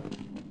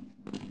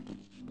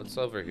 What's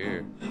over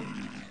here?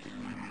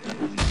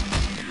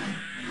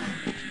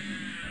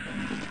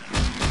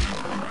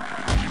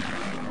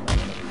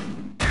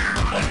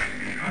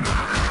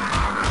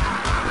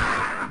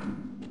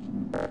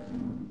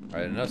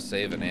 Alright, enough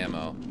saving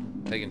ammo.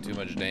 Taking too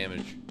much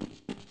damage.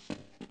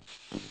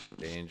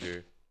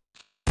 Danger.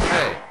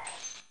 Hey!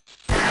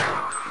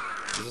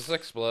 Does this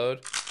explode?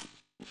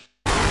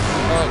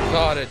 Oh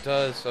god, it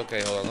does.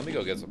 Okay, hold on. Let me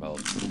go get some help.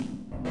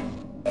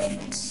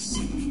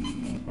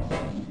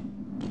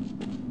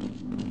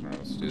 Alright,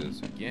 let's do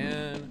this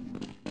again.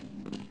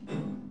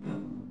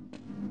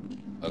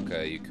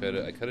 Okay,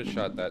 I could have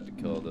shot that to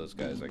kill those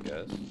guys, I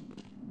guess.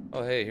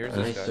 Oh, hey, here's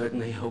this guy. I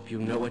certainly hope you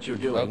know what you're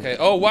doing. Okay.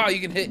 Oh, wow, you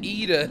can hit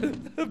E to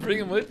bring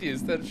him with you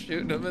instead of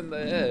shooting him in the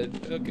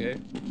head. Okay.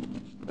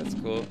 That's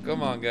cool.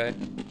 Come on, guy.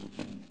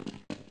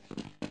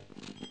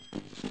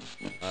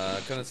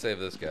 I couldn't save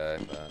this guy,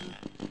 but...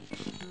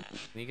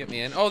 Can you get me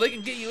in? Oh, they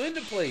can get you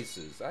into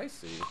places. I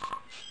see.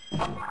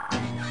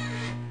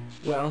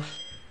 Well,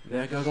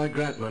 there goes our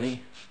grant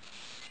money.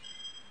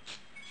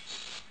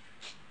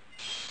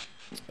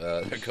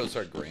 There goes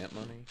our grant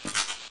money.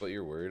 What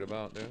you're worried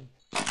about, dude?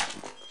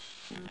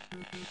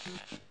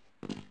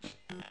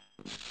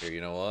 Here,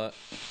 you know what?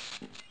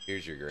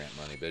 Here's your grant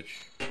money, bitch.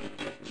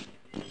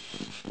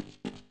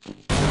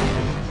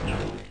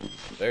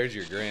 There's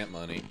your grant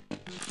money.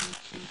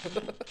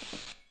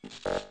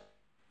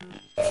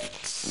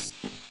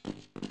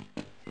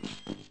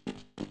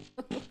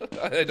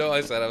 I know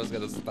I said I was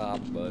gonna stop,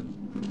 but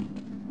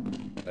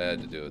I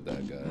had to do it with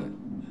that guy.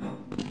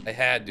 I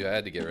had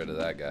to get rid of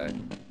that guy.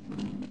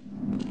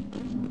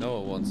 No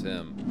one wants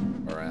him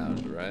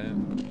around, right?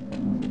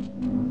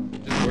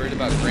 Just worried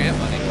about grant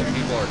money while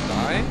people are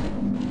dying?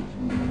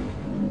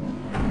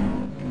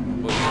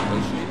 What,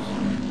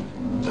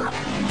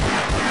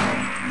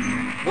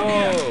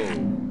 whoa!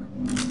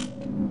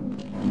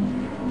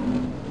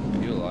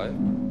 You alive?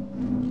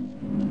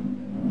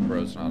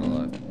 Bro's not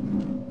alive.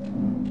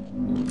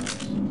 Ooh,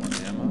 nice. More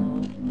ammo.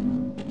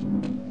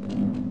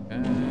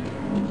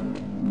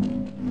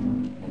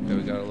 Okay,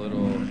 we got a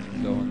little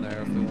going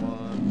there if we want.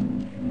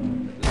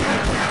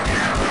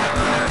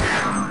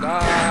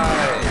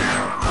 Die!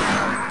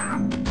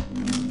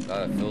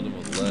 God, I filled him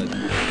with lead.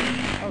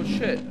 Oh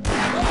shit!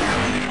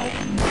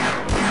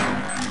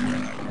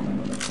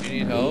 You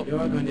need help?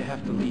 You're going to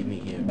have to leave me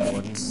here,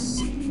 Gordon.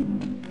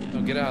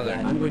 No, get out of there.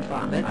 I'm going to...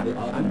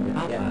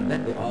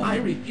 I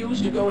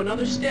refuse to go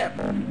another step.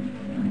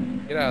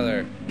 Get out of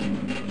there.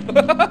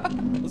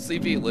 Let's see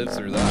if he lives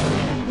through that.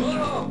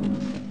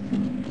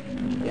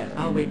 Yeah,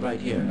 I'll wait right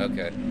here.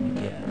 Okay.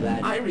 Yeah,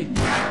 that... I refuse...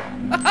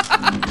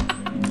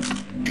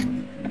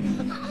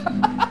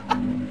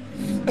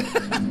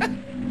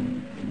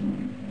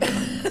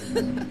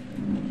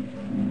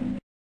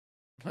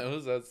 Why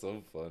was that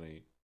so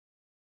funny?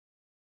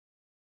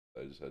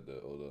 I just had to,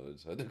 hold on, I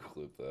just had to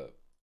clip that.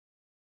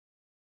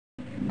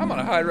 I'm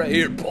gonna hide right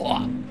here,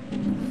 blah!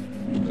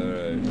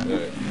 Alright,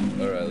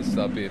 let's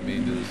stop being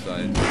mean to the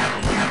scientists.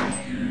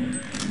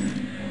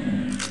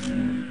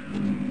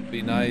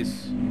 Be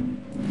nice.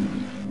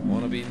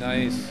 Wanna be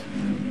nice.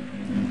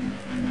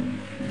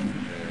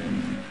 Okay.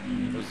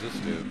 What's this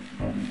do?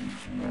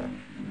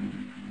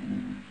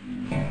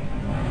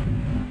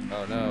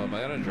 Oh no, am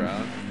I gonna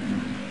drown?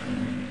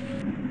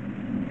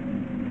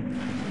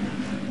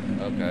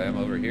 Okay, I'm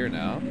over here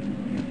now.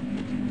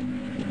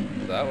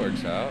 Well, that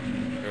works out.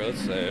 Here, let's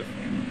save.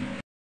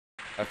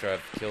 After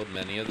I've killed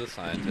many of the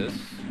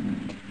scientists.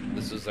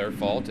 This is their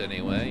fault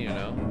anyway, you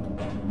know.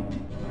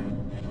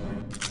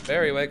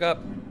 Barry, wake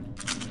up!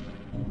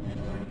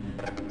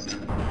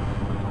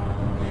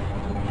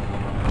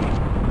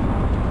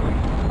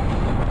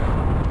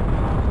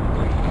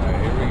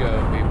 Alright, here we go,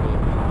 people.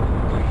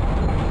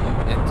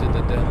 Into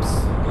the depths.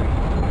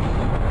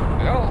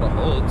 I got a lot of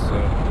bullets, so...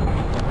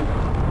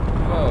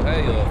 Whoa, hey,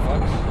 you little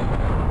fucks.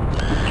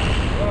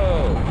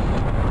 Whoa.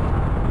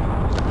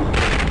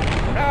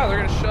 Ah, they're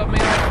gonna shove me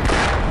off the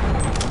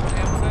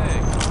damn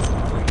thing.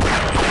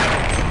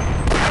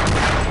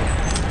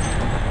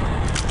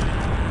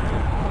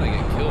 I'm gonna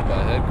get killed by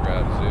head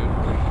crabs, dude.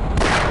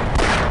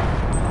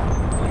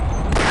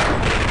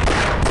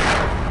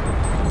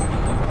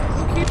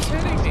 Who keeps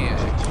hitting me?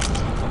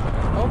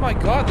 Oh my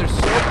god, there's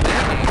so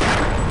many.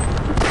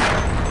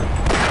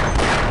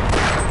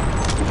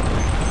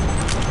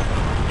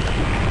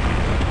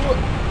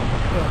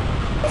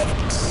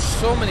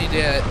 So many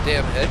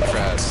damn head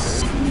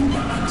crabs, dude.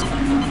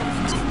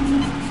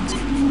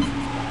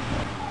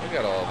 Look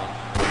at all of them.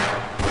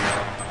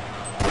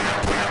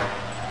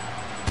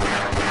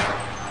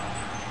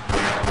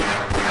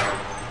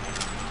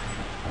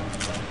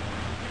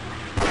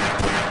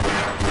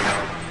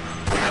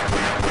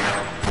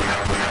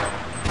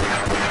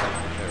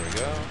 There we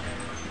go.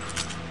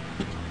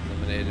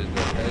 Eliminated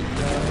the head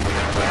crab.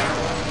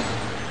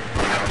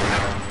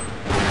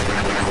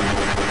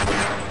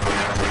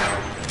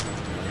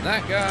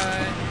 That guy.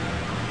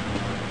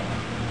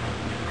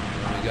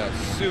 And we got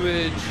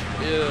sewage.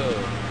 Ew.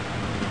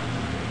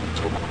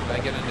 Can I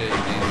get into these?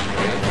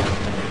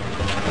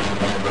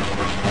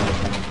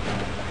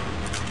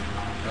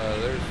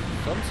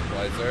 some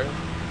supplies there.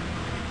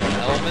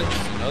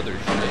 Helmets and other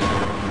shit.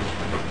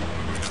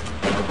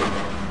 I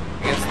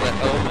guess the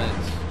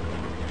helmets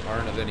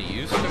aren't of any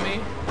use to me.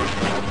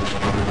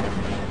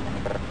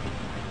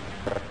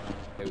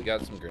 Hey, we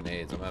got some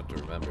grenades. I'm gonna have to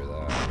remember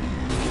that.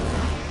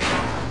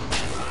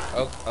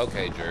 Oh,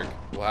 okay, jerk.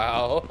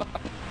 Wow.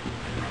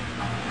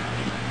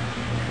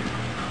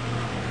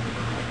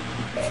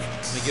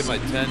 Let me get my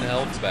 10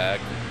 health back.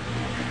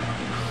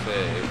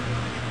 Save.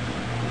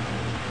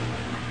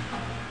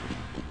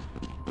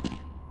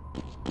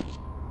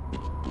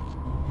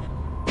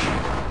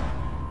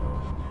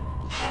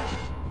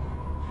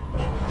 I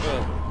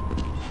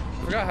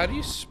forgot, how do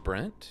you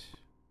sprint?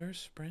 There's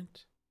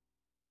sprint.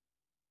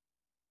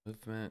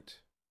 Movement.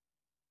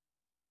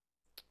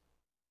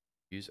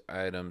 Use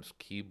items,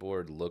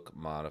 keyboard look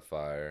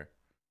modifier.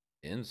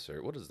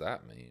 Insert, what does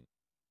that mean?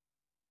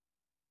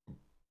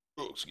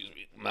 Oh, excuse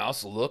me.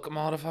 Mouse look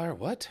modifier?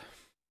 What?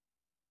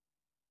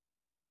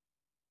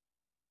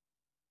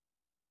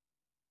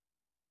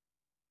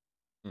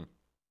 I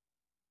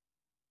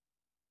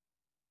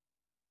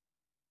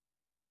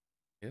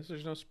guess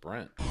there's no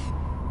sprint.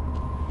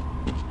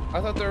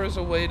 I thought there was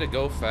a way to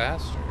go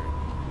faster.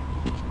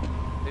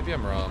 Maybe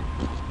I'm wrong.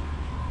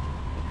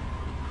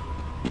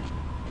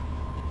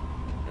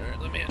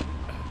 Alright, let me in. There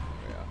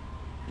we go.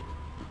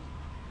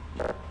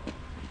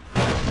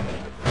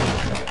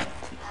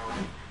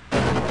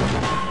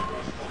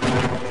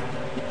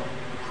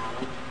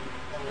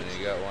 And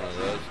you got one of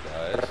those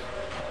guys.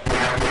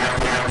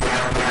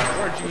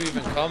 Where'd you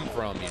even come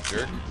from, you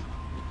jerk?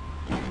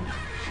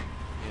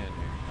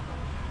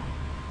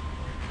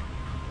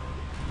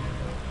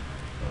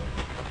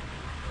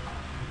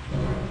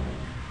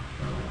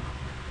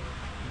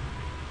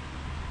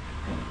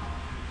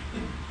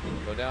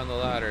 Go down the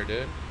ladder,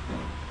 dude.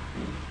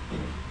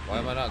 Why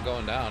am I not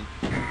going down?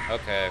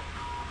 Okay.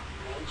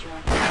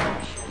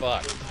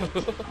 Fuck.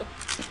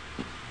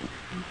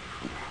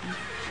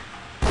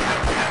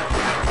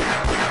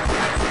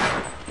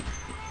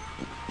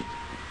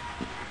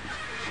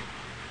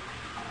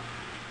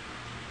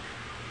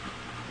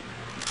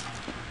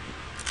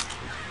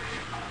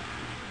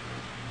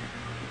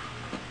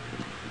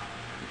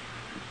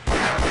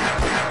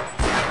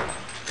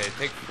 Okay,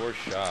 take 4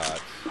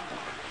 shots.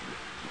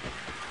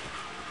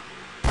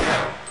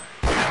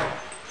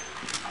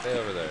 Stay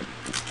over there.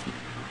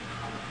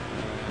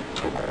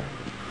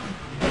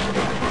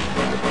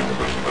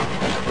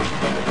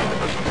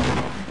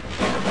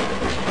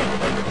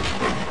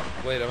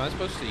 Wait, am I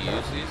supposed to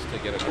use these to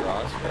get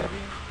across, maybe?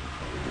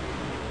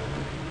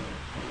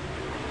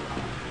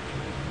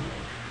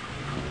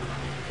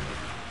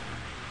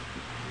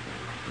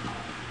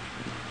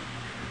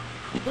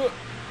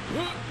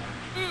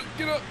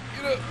 Get up,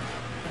 get up.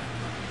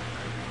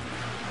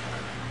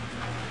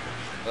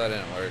 That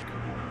didn't work.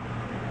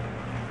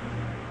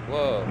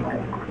 Whoa.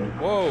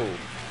 Whoa.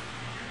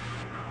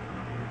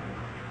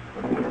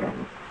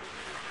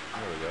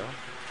 There we go.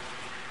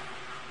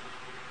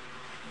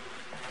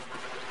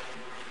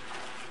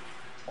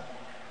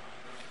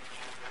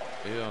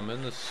 Ew, I'm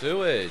in the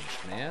sewage,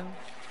 man.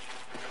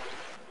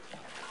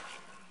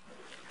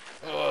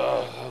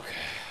 Oh, okay.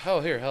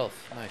 Oh, here, health.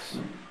 Nice.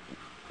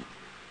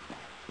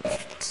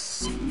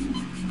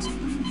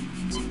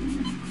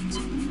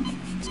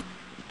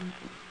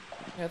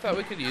 Yeah, I thought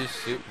we could use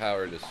suit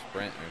power to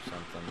sprint or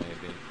something,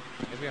 maybe.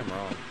 Maybe I'm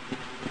wrong.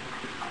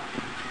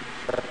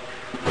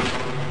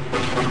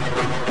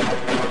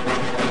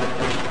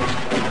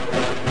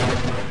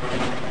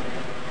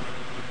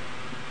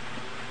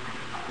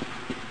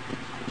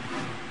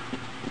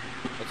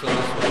 What's in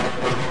this one?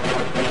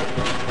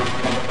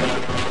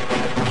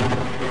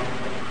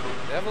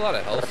 They have a lot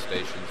of health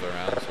stations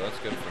around, so that's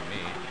good for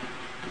me.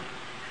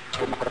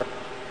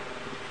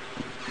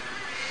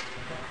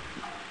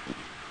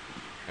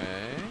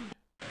 Okay.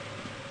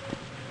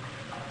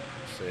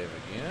 Save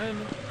again.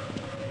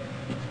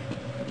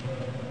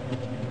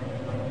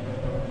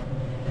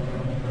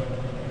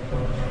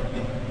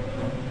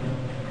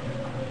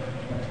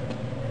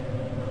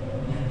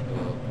 Go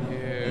up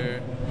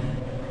here.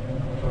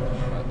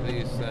 Got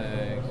these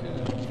things. You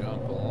just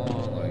jump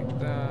along like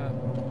that.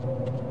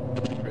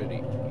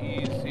 Pretty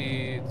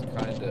easy. It's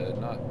kinda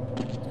not.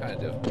 It's kinda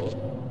difficult.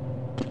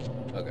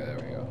 Okay, there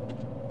we go.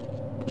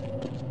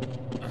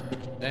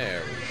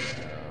 There we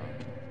go.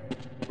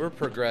 We're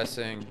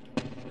progressing.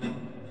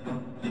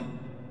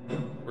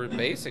 We're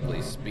basically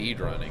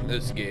speedrunning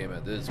this game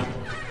at this point.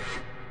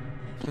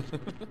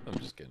 I'm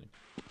just kidding.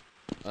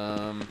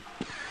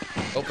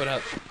 Open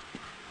up.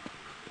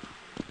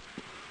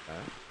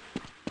 Okay.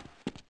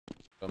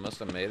 So I must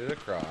have made it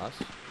across.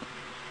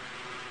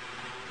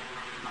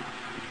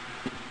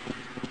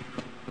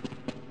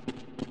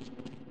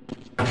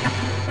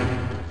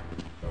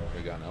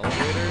 We got an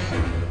elevator.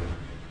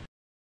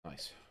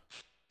 Nice.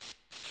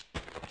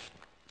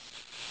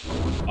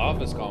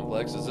 Office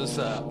complex. Is this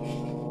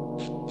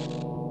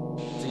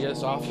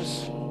CS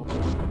office?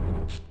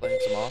 Playing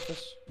some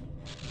office?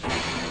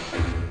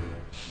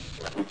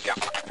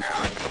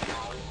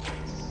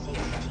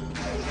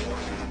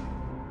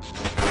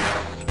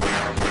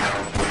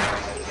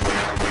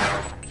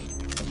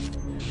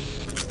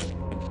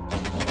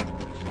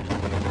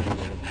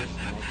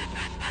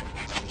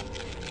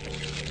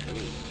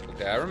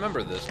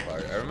 remember this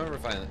part. I remember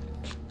finding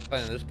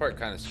this part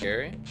kind of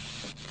scary.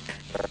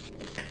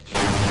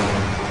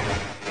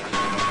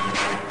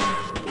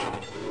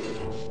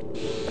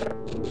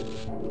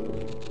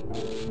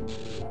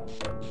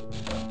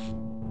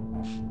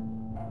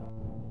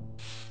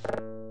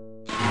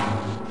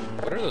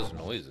 What are those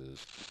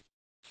noises?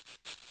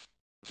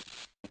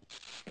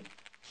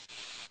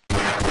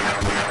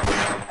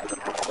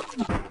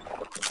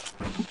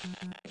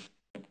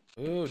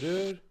 Ooh,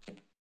 dude.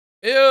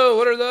 Ew,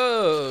 what are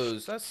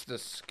those? That's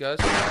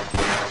disgusting.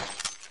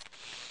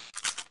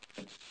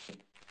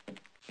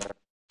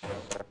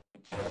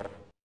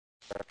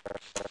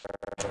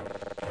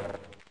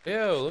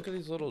 Ew, look at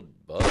these little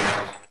bugs.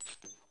 I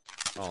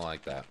don't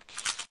like that.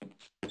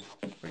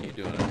 What are you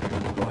doing up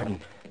here? Gordon,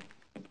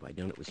 if I'd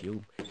known it was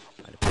you,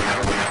 I'd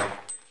have...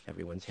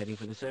 Everyone's heading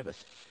for the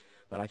surface.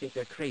 But I think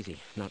they're crazy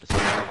not to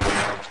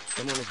stop.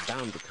 Someone is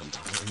bound to come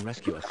by and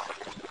rescue us.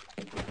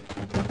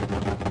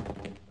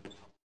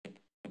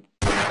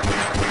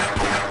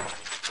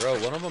 Bro,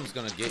 one of them's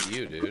gonna get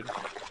you, dude.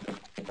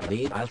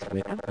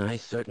 I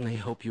certainly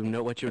hope you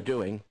know what you're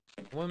doing.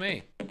 What,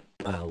 me?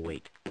 I'll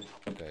wait.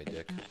 Okay,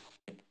 dick.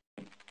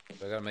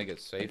 So I gotta make it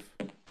safe.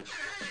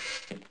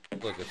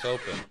 Look, it's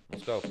open.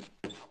 Let's go.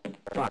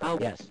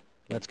 Yes,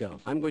 let's go.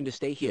 I'm going to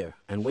stay here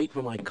and wait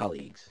for my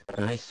colleagues.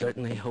 I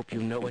certainly hope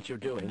you know what you're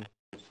doing.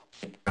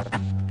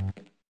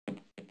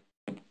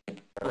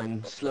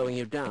 I'm slowing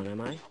you down,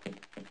 am I?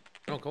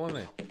 No, come with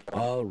me.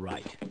 All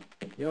right.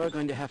 You're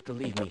going to have to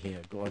leave me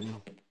here,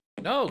 Gordon.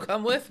 No,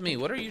 come with me.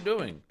 What are you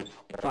doing?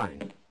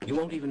 Fine. You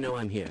won't even know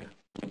I'm here.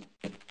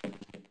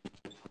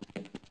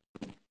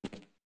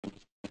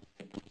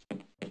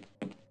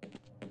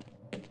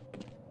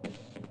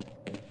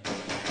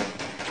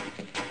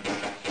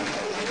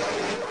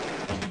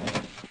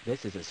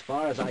 This is as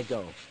far as I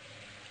go.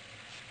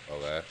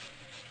 Okay.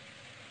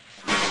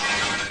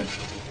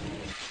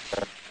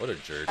 What a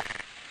jerk.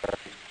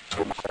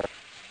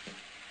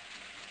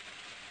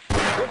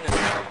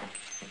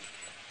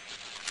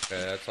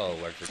 Okay, that's all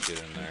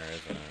electrocuted in there,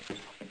 isn't it?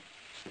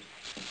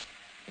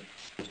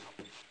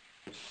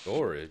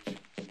 Storage?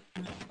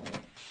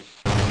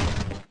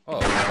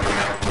 Oh.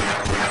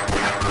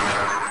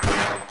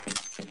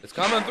 It's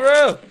coming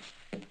through!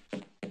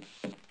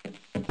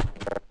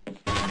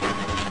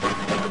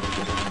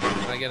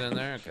 Can I get in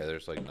there? Okay,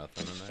 there's like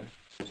nothing in there.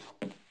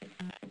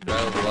 Should I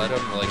let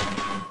him, like...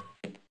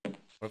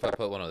 What if I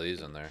put one of these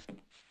in there?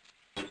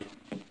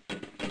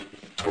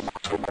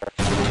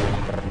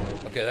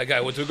 Okay, that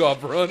guy took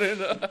off running.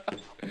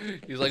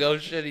 He's like, oh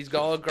shit, he's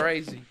going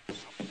crazy.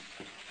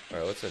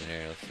 Alright, what's in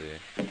here? Let's see.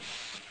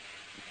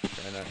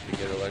 Try not to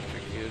get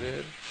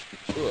electrocuted.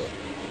 Ooh.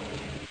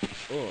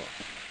 Ooh.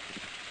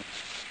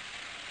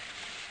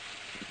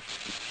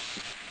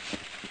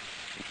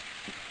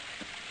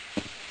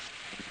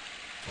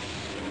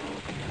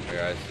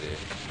 Here, I see.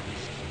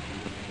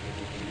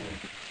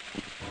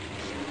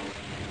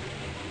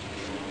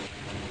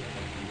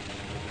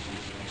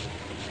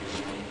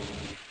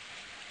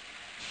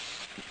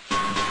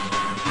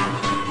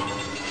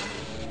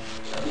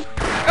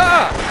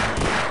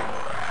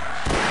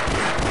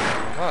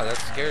 Oh, that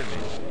scared me.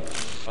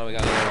 Oh, we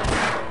got another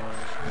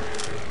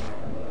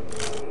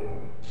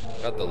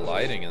one. God, the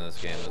lighting in this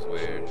game is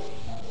weird.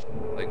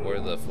 Like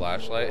where the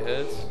flashlight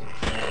hits.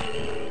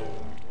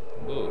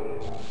 Ooh.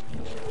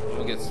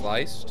 We'll get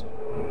sliced.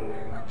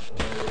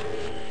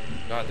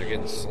 God, they're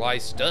getting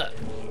sliced up.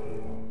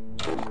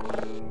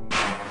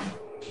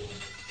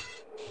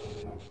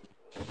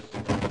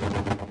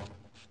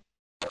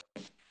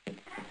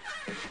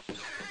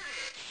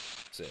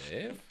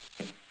 Save.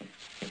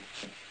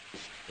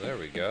 There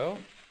we go.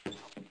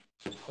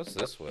 What's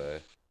this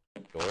way?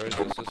 Storage?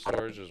 This is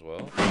storage as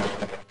well.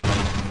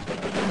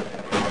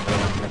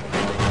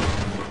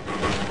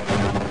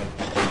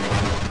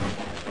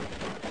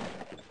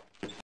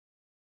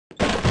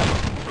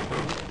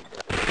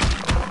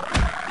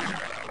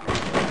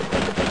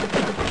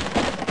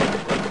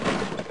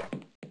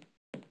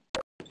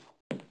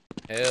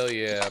 Hell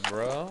yeah,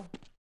 bro.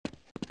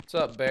 What's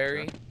up,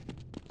 Barry?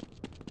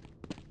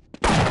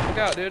 Look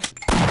out, dude.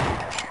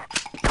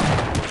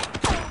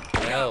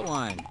 Got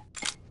one.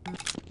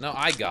 No,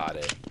 I got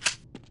it.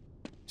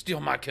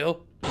 Steal my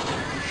kill.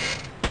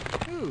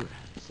 Ooh,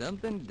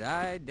 something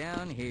died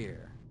down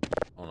here.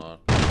 Hold on.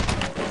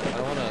 I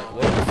don't wanna.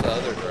 What was the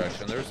other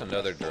direction? There's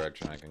another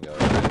direction I can go.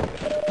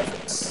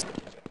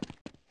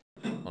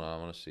 Hold on, I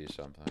wanna see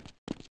something.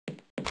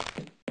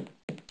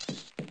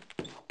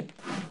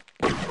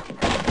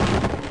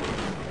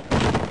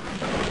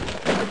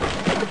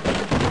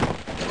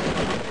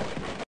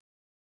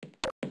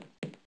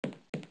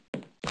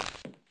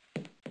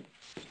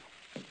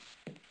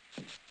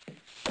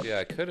 Yeah,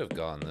 I could have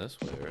gone this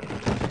way, right?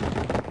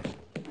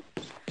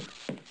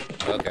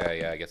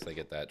 Okay, yeah, I guess they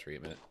get that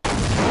treatment.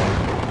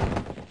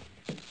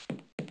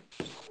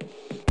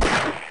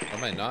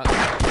 Am I not?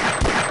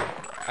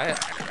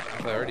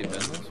 Have I already been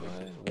this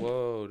way?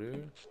 Whoa,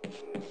 dude.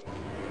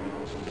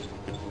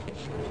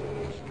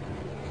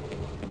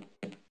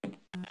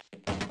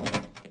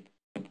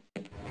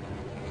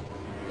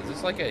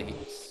 this like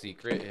a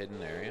secret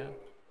hidden area?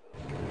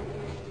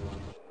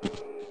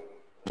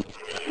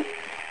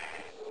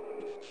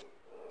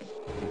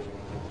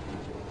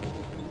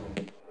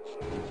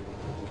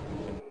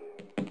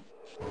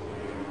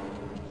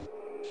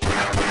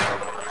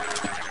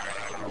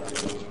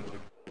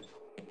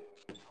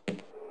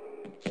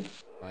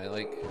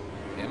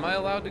 Am I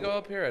allowed to go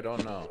up here? I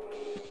don't know.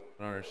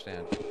 I don't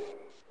understand.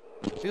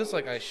 Feels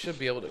like I should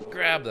be able to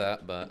grab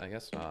that, but I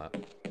guess not.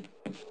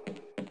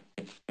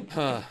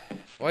 Huh.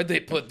 Why'd they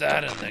put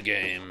that in the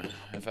game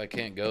if I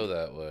can't go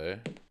that way?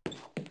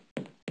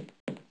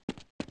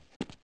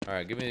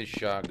 Alright, give me these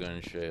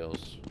shotgun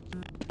shells.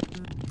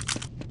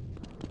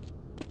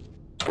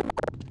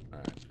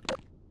 Alright.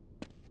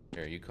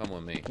 Here, you come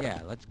with me. Yeah,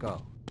 let's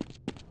go.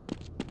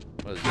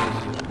 What is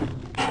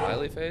this?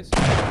 Smiley face?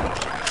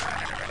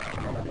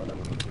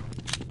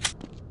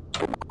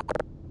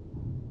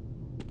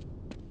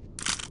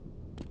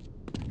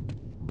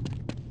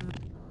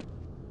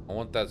 I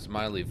want that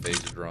smiley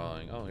face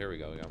drawing. Oh, here we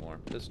go. We got more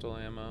pistol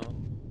ammo.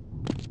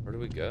 Where do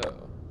we go?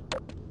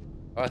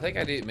 Oh, I think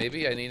I need.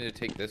 Maybe I need to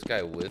take this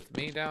guy with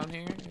me down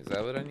here. Is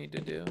that what I need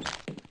to do?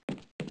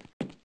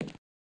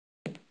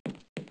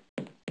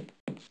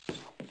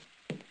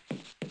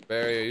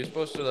 Barry, are you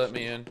supposed to let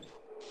me in?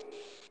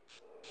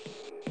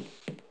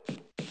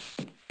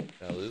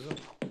 Did I lose him?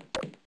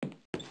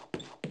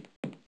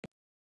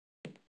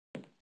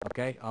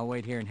 Okay, I'll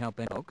wait here and help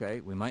in.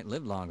 Okay, we might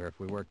live longer if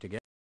we work together.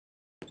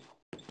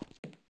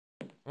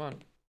 Come on.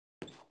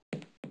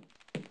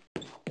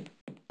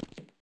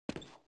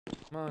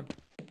 Come on.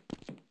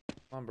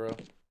 Come on, bro.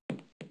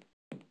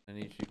 I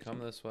need you to come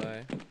this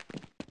way.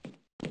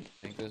 I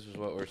think this is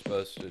what we're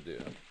supposed to do.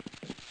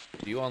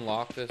 Do you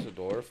unlock this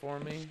door for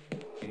me?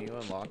 Can you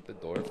unlock the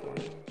door for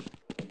me?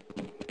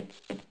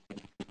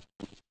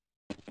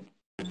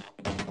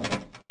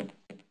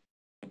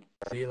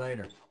 See you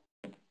later.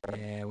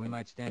 Yeah, we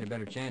might stand a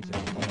better chance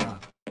if we team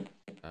up.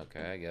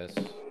 Okay, I guess.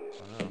 I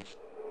don't know.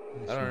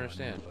 I don't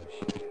understand.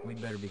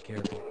 We'd better be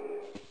careful.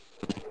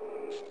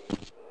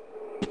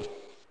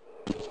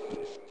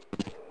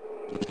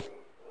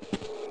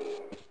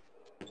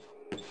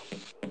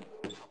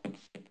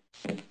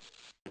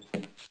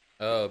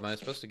 Oh, am I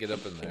supposed to get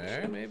up in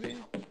there, maybe?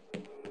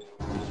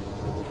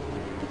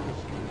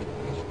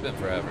 It's been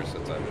forever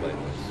since I've played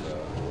this, so...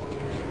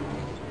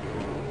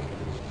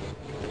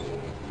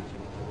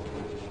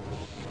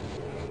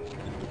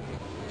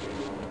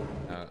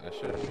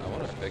 I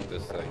want to pick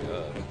this thing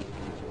up.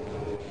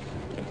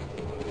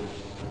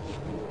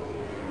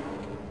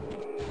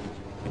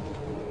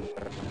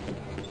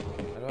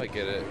 How do I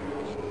get it?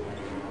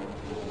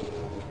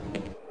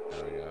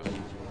 There we go.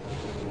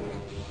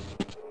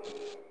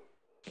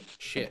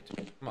 Shit.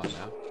 Come on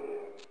now.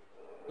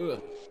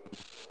 Ugh.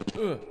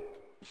 Ugh.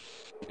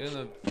 Get in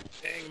the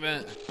dang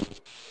vent.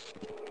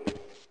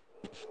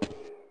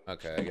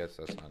 Okay, I guess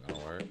that's not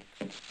gonna work.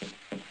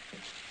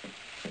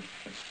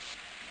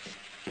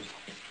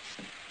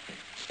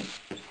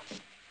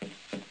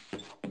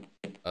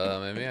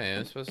 Maybe I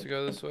am supposed to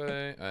go this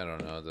way? I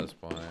don't know at this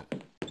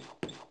point.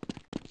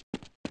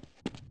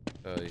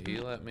 So he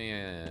let me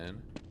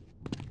in.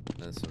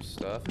 Then some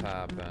stuff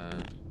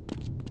happened.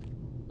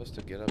 Supposed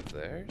to get up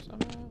there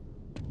somehow?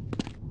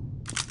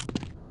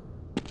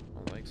 I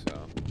don't think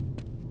so.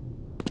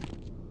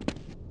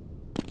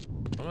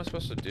 What am I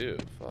supposed to do?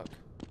 Fuck.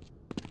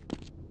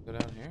 Go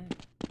down here?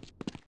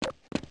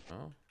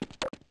 No?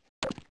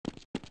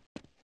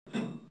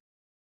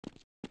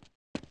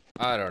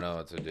 I don't know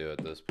what to do at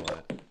this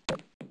point.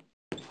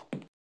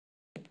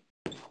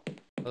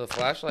 Well, the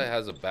flashlight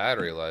has a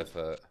battery life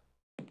that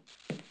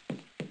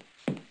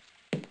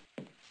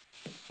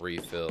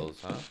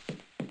refills, huh?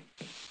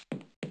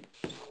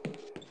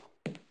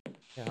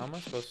 Yeah, how am I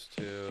supposed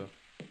to...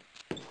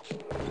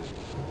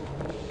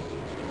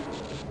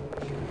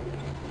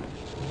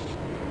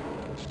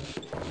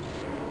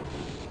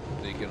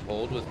 So you can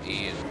hold with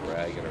E and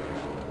drag it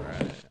around,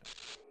 right?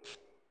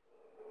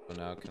 So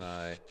now can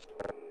I...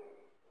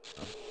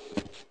 Oh.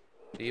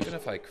 Even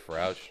if I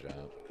crouch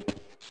jump,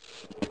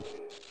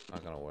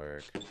 not gonna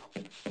work.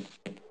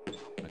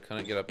 I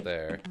couldn't get up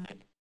there.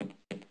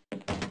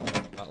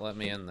 Not let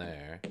me in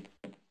there.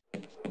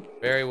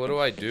 Barry, what do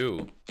I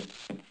do? Is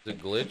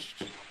it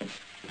glitched?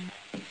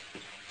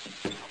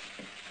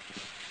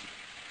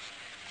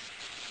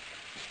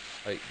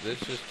 Like, this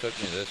just took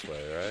me this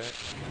way, right?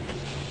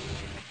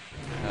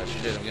 Oh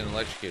shit, I'm getting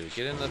electrocuted.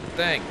 Get in the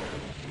thing!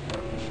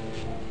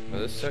 Oh,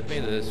 this took me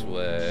this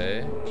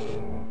way.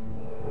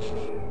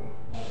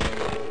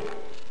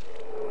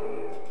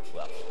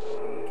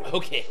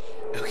 Okay,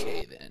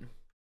 okay then.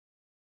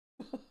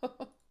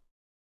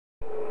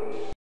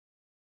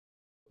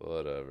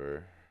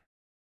 Whatever.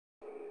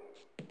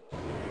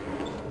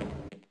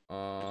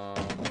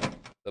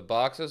 The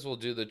boxes will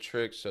do the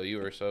trick, so you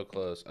were so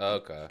close.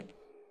 Okay.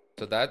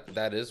 So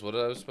that is what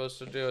I was supposed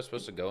to do? I was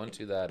supposed to go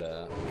into that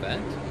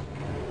vent?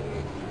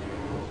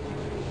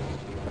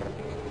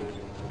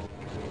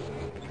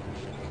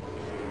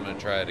 I'm gonna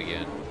try it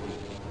again.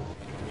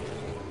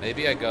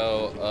 Maybe I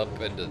go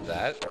up into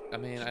that. I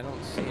mean, I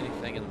don't see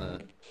anything in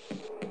the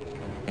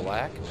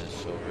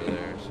blackness over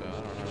there, so I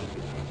don't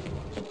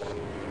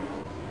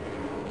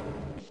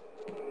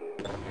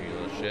know. Here, you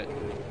little shit.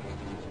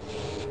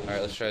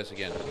 Alright, let's try this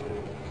again.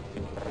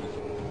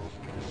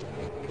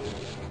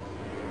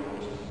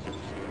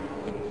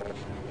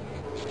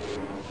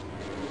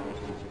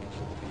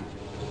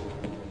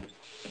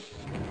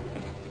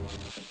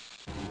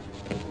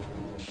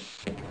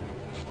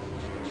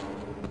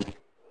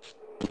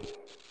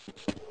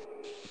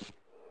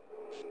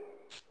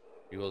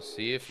 You will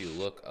see if you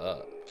look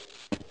up.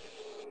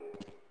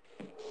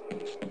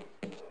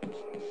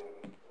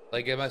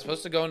 Like, am I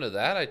supposed to go into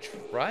that? I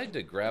tried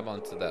to grab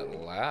onto that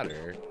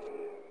ladder.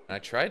 And I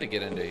tried to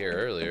get into here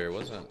earlier. It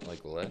wasn't,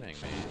 like, letting me.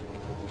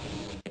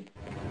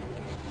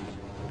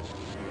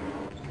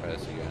 Try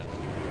this again.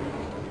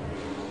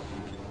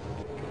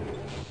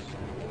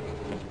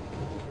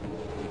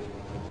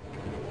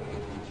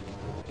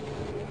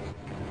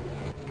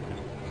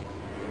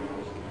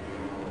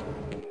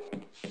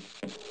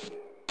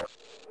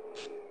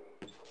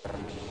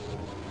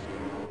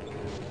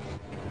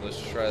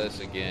 Let's try this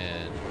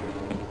again.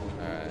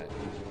 Alright.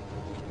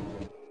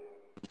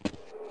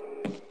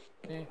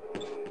 Am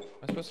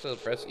I supposed to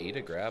press E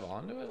to grab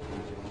onto it?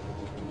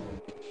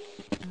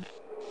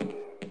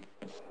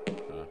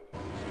 Huh.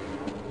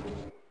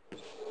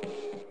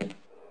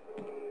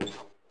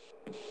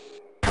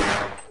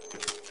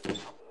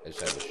 I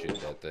just have to shoot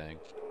that thing.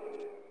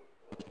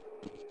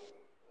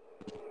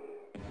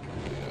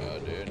 Oh,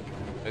 dude.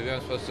 Maybe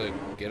I'm supposed to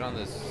get on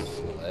this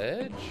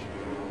ledge?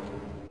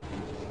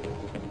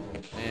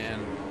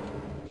 Man,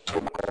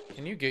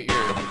 can you get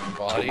your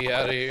body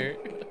out of here?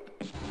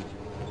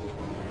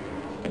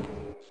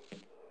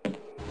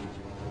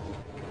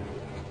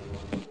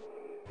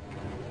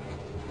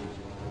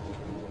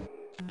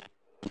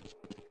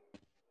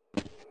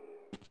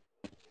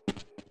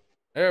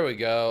 There we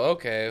go.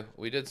 Okay,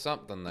 we did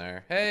something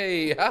there.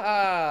 Hey,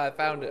 haha, I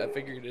found it. I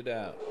figured it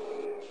out.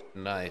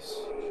 Nice.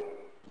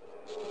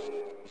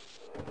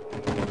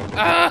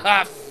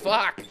 Ah,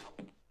 fuck.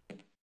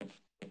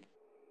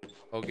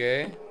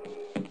 Okay.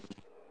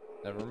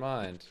 Never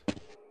mind.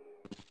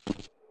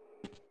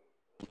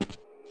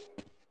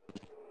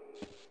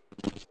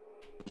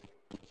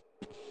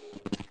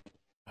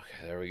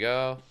 Okay, there we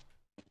go.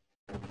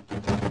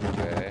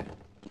 Okay.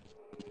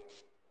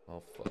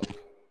 Oh, fuck.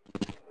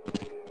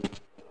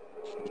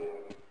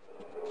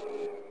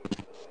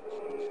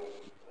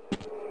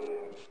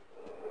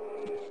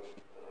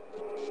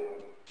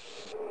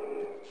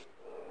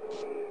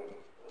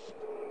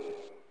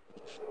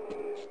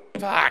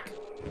 Fuck!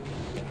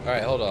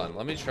 Alright, hold on.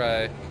 Let me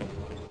try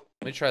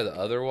the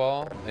other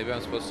wall. Maybe I'm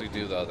supposed to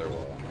do the other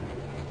wall.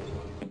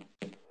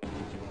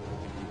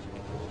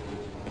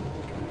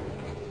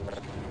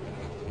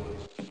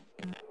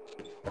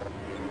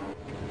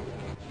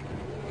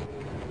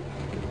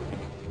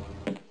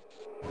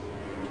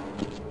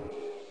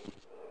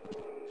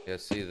 Yeah,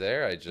 see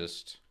there, I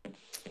just...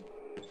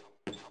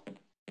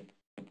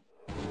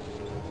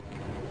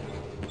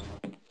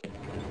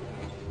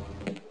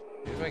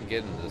 Maybe if I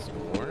get in this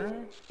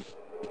corner?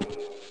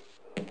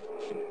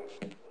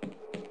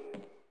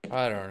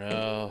 I don't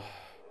know.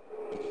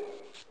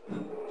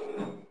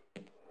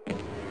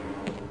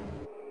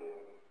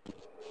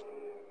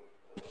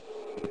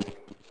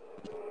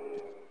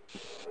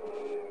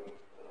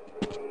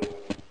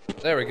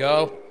 There we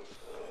go.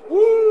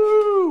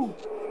 Woo!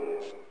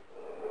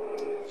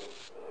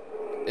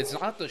 It's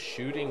not the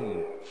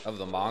shooting of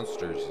the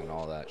monsters and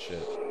all that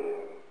shit.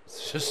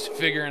 It's just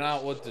figuring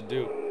out what to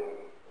do.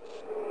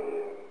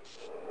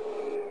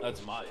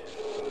 That's my issue.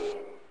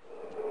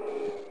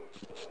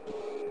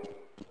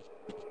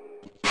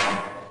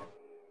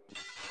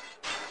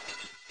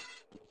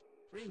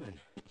 Freeman.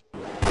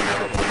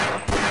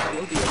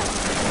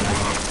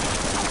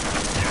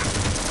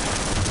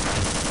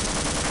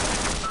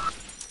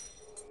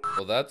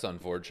 Well, that's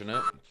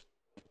unfortunate.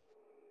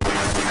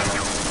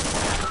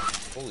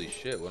 Holy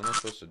shit, what am I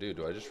supposed to do?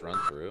 Do I just run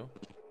through?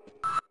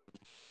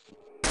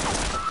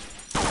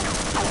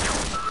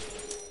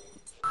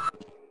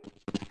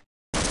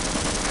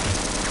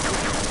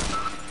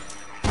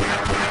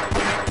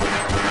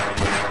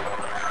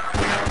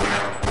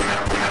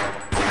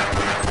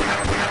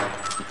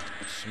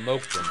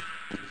 Smoked him.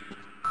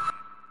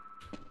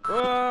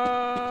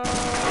 Whoa!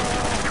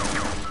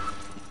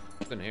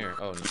 What's in here?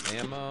 Oh,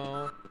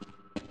 ammo.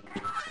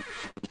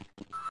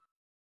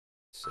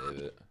 Save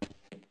it.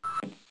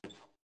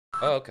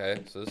 Oh,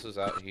 okay. So this is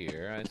out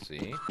here. I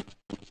see.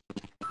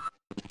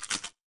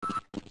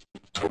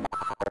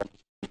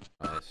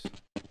 Nice.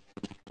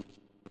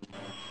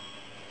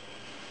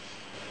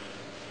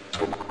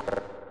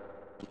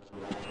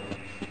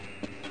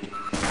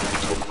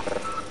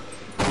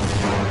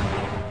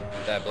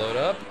 Did that blow it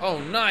up? Oh,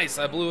 nice!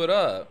 I blew it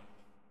up.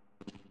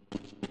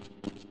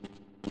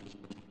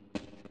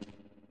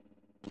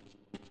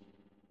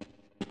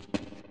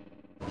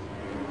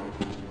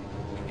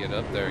 Get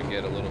up there and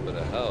get a little bit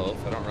of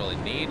health. I don't really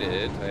need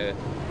it, but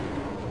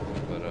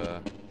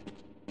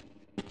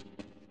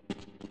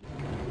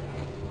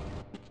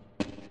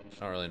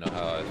I don't really know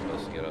how I was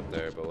supposed to get up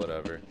there, but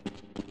whatever.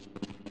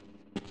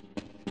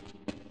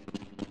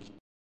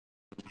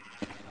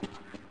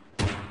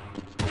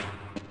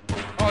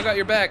 Oh, I got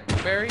your back,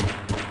 Barry.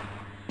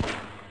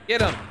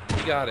 Get him.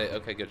 You got it.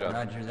 Okay, good job.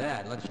 Roger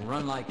that. Let's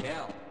run like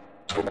hell.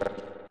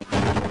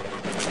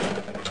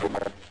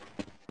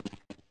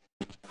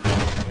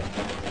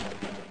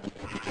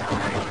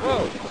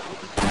 Whoa.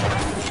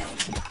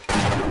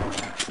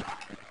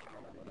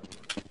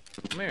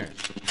 Come here.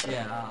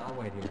 Yeah, I'll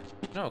wait here.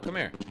 No, come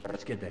here.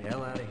 Let's get the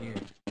hell out of here.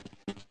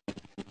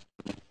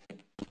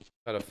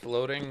 Got a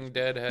floating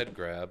dead head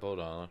grab. Hold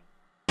on.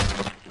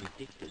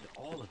 Predicted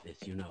all of this,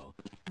 you know.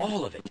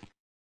 All of it.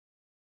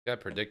 I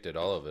predicted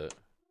all of it.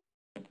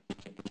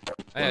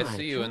 Hey, I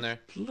see you in there.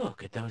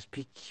 Look at those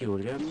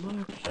peculiar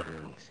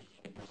markings.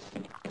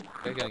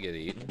 Are gonna get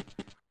eaten?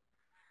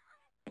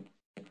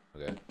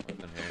 Okay,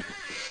 what's in here?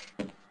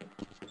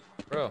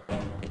 Bro,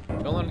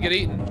 don't let him get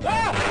eaten.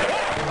 About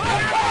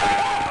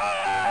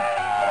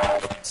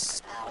 70%.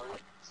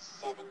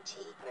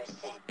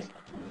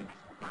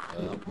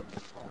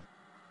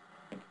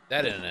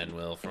 That didn't end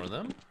well for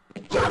them.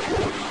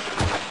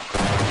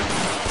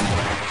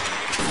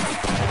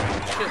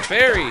 Shit,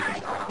 Barry!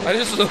 I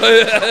just...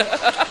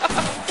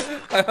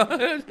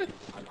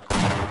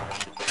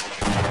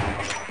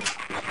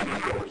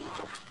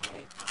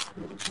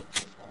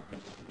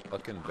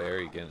 Fucking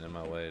Barry getting in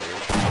my way, dude.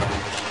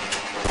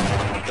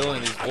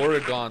 Killing these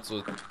Oregons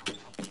with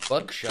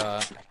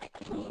buckshot.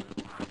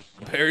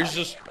 Barry's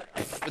just...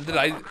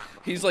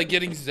 He's like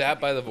getting zapped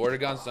by the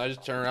Vortigons, so I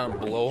just turn around and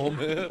blow him.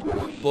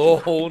 Blow a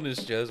hole in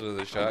his chest with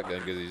a shotgun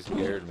because he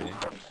scared me.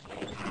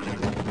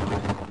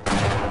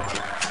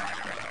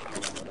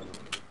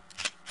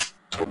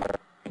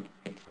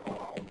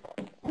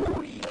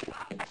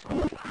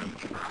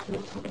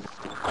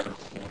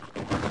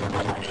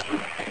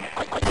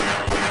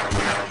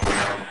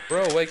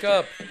 Bro, wake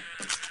up!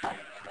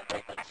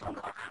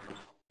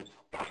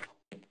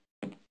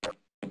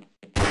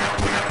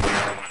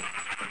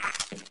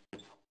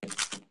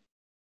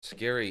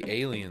 Scary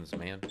aliens,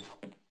 man.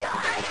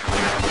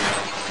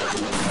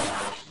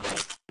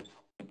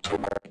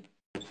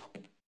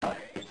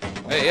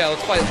 Hey, yeah,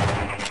 let's fight.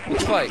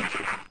 Let's fight.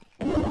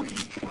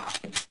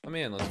 Come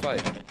in, let's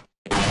fight.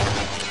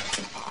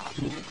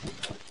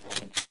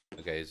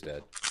 Okay, he's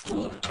dead.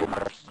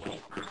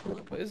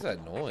 What is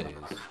that noise?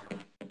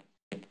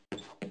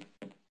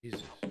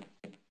 Jesus.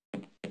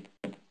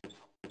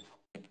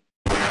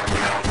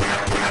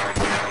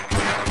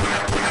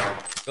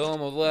 Fill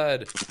him with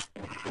lead.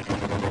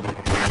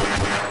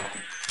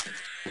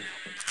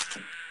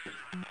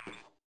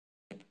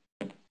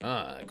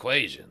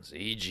 Equations,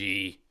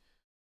 e.g.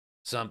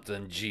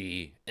 something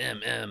G,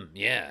 M,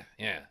 yeah,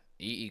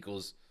 E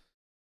equals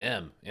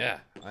M, yeah,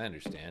 I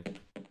understand.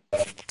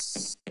 Okay,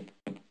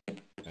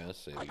 let's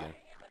save again.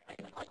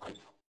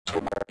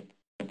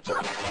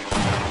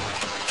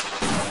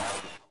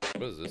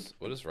 What is this?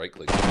 What is right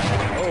click?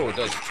 Oh, it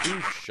does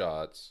 2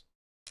 shots.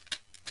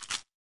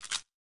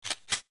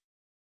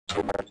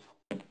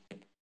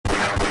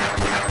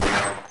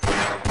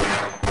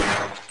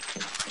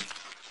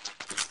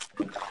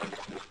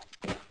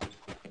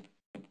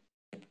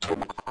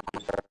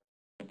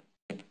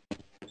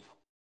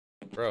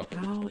 Bro.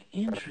 How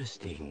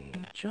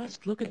interesting.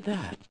 Just look at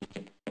that.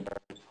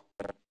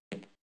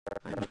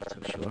 I'm not so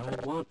sure I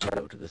want to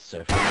go to the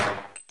surface.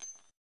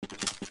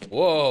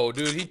 Whoa,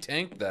 dude, he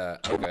tanked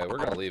that. Okay, we're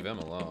gonna leave him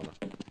alone.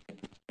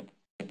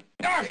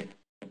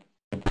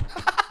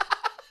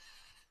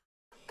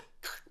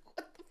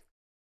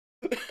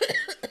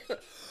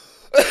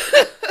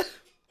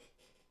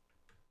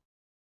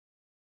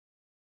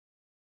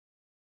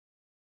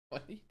 Why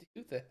do you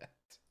do that?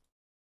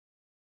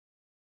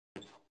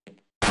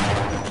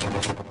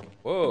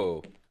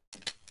 Whoa.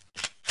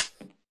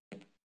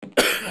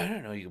 I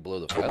didn't know you could blow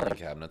the filing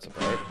cabinets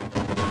apart.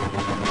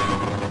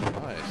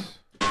 Nice.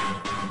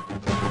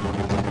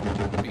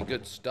 Could be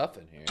good stuff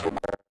in here.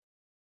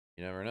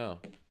 You never know.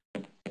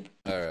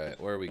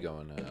 Alright, where are we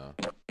going now?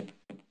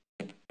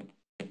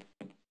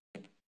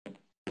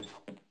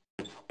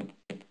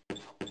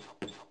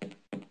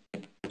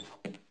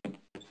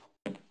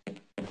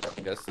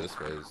 I guess this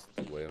way is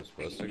the way I'm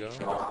supposed to go.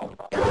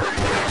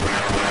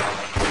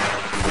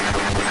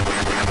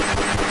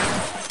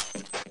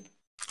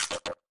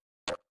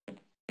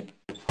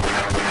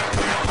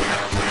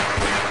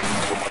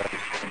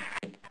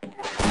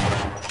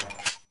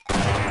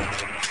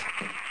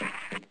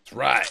 That's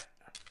right.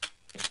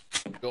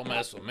 Don't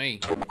mess with me.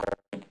 Dude,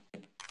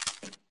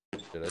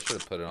 I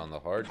should have put it on the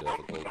hard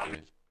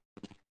difficulty.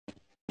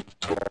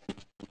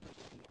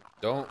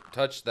 Don't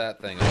touch that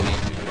thing. I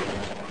need you.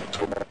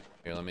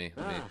 Here, let me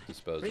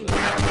dispose of it. I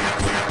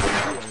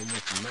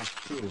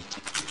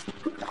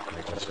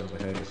just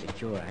overheard a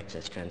secure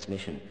access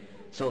transmission.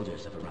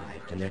 Soldiers have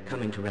arrived, and they're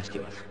coming to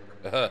rescue us.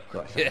 Of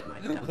course, Yeah,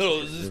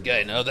 little does this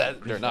guy know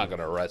that they're not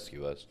gonna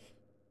rescue us.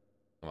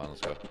 Come on,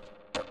 let's go.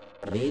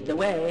 Lead the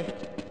way.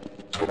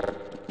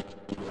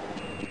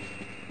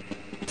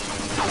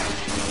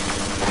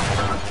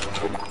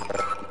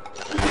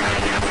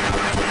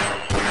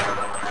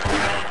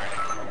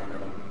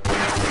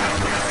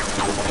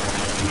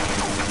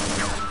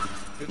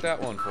 take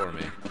that one for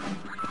me.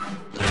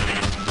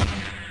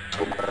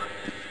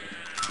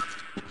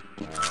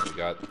 Alright, we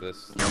got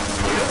this. I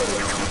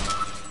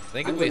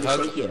think if we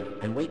hug... Stay here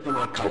and wait for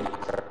my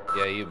colleagues.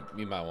 Yeah,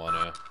 you might want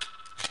to.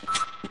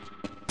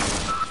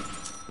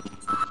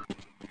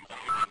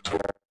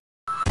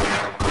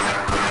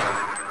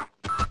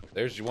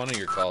 There's one of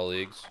your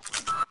colleagues.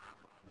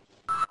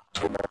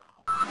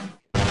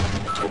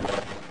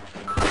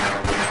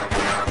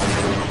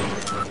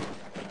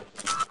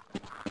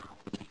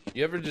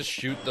 You ever just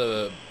shoot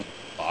the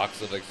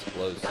box of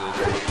explosives and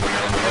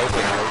hope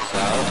it works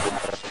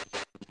out?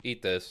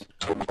 Eat this.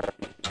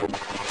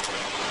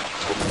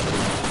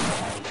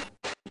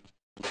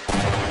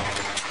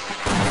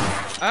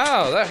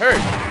 Ow, that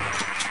hurt,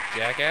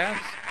 jackass.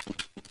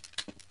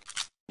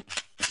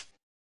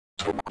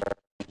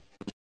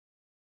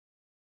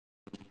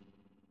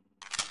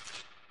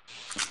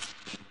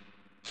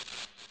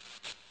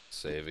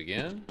 Save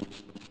again.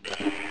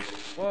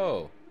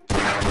 Whoa.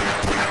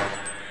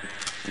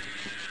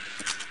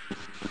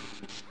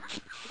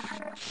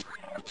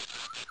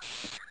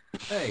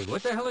 Hey,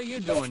 what the hell are you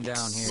doing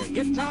down here?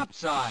 Get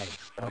topside.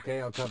 Okay,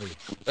 I'll cover you.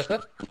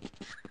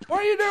 What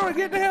are you doing?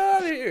 Get the hell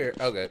out of here.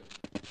 Okay.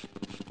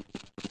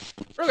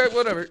 Okay,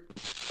 whatever.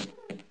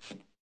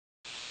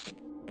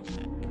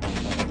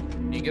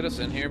 Can you get us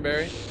in here,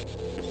 Barry?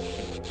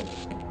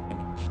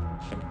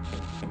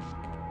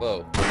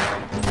 Whoa.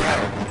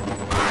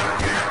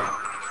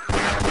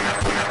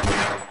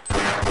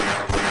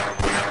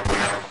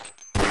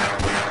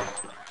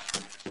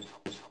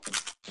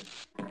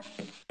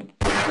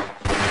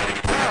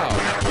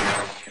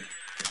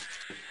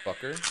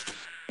 Fucker.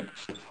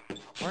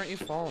 Why aren't you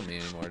following me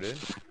anymore, dude?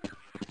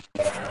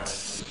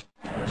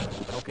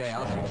 Okay,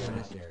 I'll secure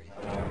this area.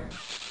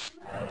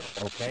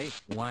 Okay,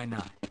 why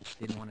not?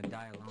 Didn't want to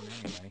die alone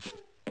anyway.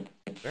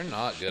 They're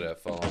not good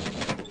at following me.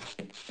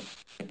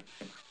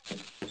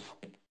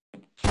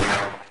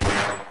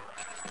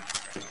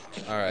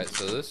 Alright,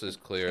 so this is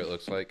clear, it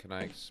looks like. Can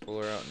I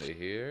explore out into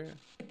here?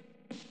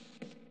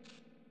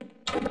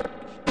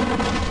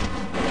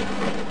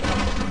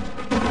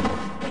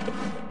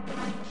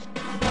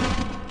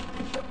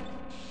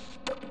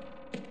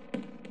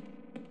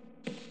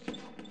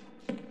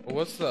 Well,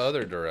 what's the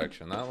other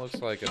direction? That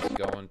looks like it's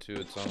going to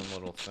its own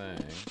little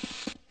thing.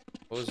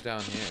 What was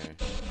down here?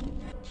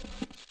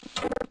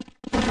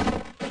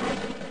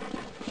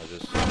 Oh,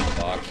 just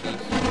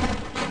boxes.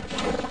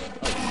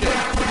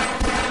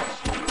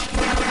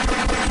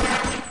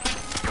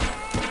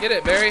 Get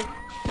it, Barry.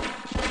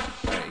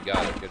 Alright, you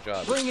got it. Good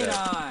job. Bring it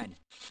on.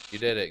 You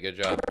did it. Good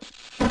job.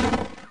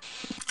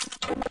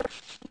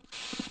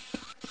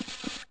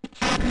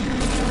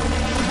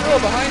 Oh,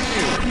 behind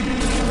you.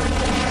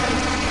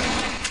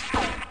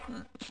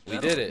 We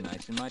did it.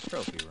 Nice in my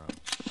trophy room.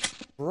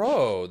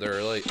 Bro,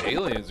 they're like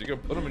aliens. You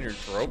gonna put them in your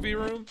trophy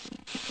room?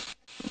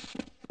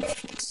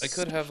 I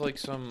could have like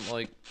some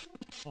I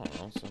don't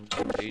know, some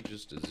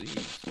contagious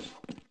disease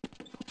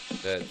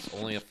that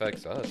only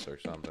affects us or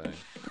something.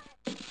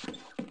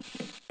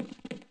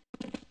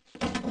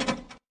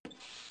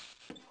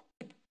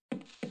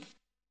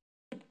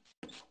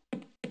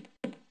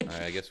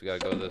 Alright, I guess we gotta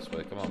go this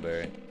way. Come on,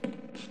 Barry.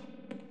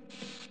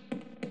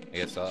 I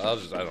guess I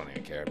don't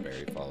even care if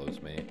Barry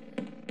follows me.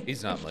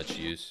 He's not much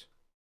use.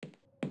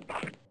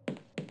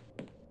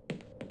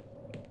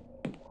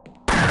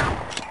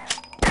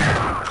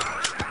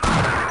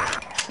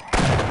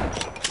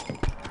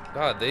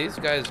 God, these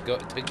guys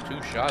take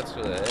 2 shots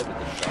to the head with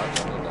the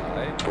shotgun to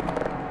die.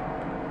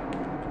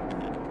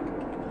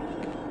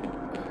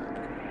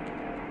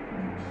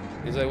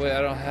 He's like, wait,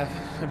 I don't have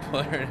a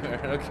player anymore.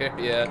 I don't care.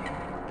 Yeah.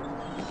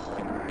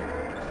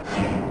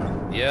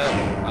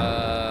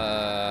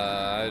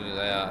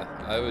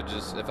 I would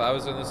just, if I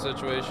was in this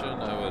situation,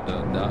 I would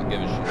not give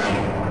a shit.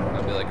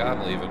 I'd be like, I'm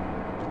leaving.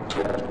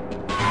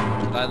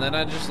 And then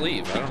I'd just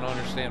leave. I don't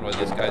understand why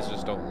these guys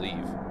just don't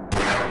leave.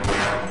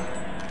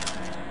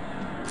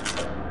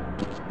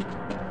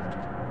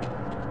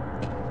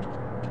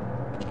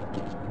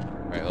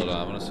 Alright, hold on.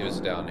 I want to see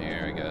what's down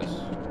here, I guess.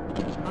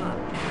 Ah,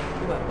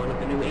 you have one of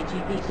the new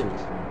ATP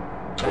suits.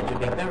 That should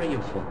be very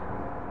useful.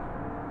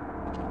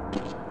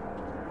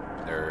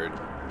 Nerd.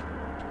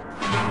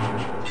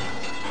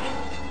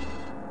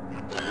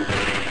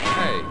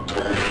 Hey.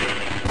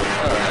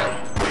 Alright.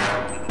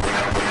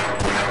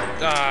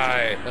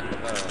 Die!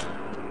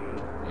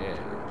 Yeah.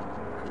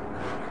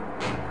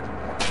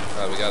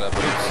 Oh, we got a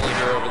boot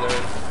slinger over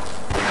there.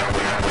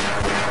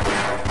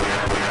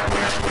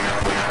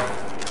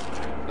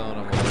 Filling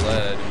him with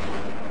lead.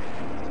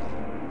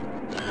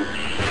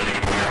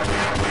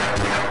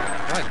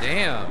 God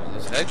damn,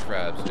 those head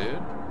crabs,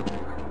 dude.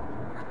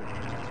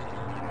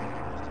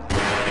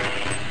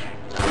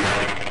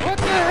 What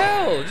the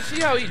hell? Did you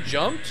see how he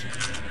jumped?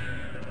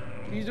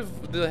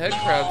 The head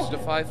crabs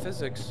defy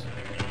physics.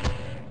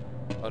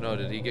 Oh no,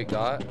 did he get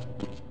got?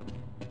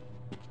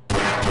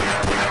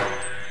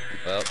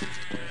 Well,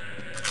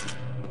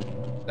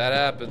 that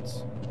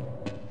happens.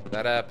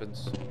 That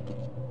happens.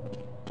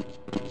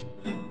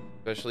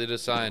 Especially to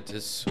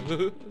scientists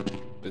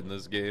in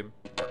this game.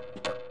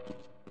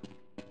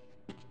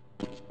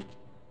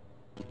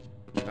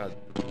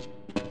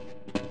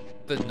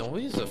 the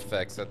noise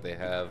effects that they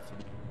have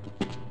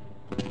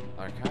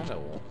are kind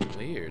of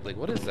weird. Like,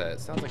 what is that? It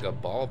sounds like a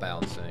ball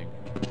bouncing.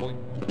 Boing,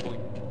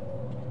 boing.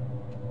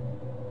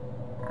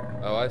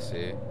 Oh, I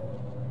see.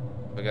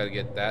 We gotta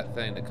get that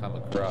thing to come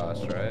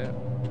across, right?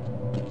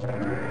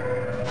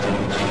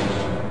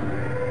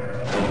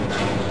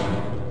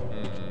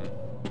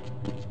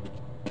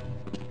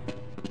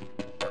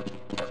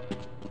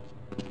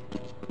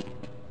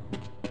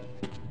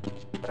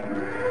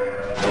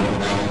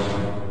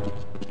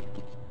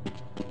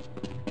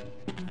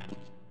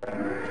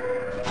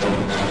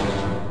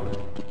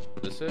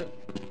 This it?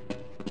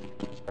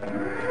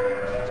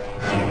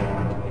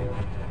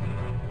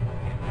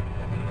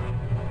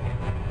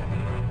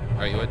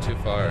 Alright, you went too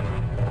far.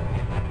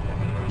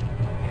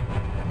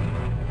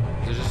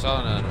 Is it just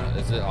on a,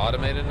 is it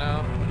automated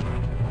now?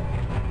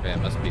 Okay,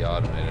 it must be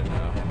automated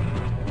now.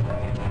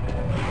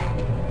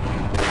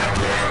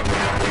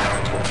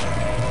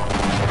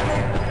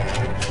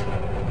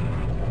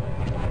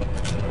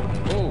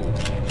 Oh!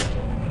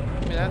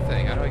 Give me that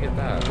thing, how do I get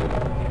that?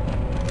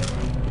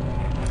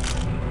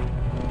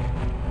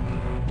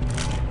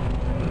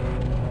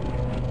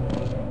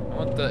 I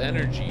want the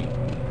energy.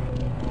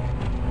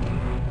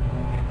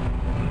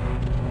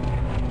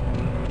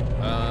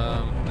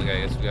 Okay,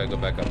 I guess we gotta go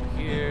back up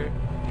here.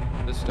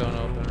 This don't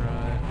open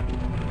right.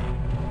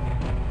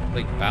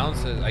 Like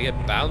bounces, I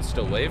get bounced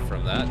away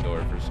from that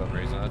door for some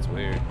reason. That's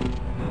weird.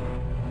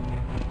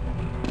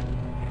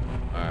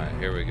 Alright,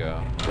 here we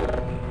go.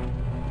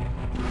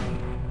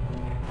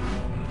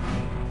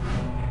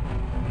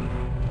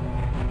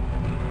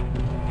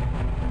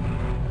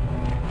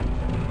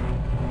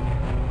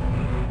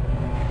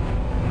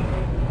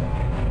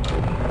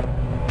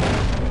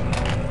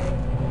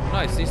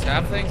 Nice, these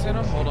have things in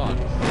them? Hold on.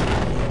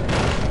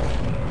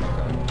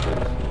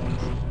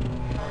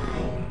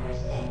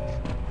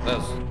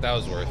 That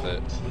was worth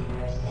it.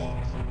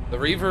 The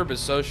reverb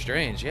is so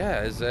strange.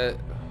 Yeah, is that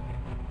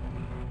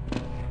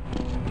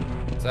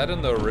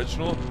in the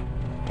original?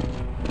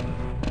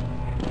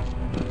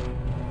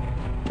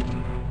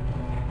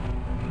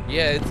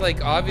 Yeah, it's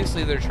like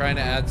obviously they're trying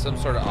to add some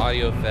sort of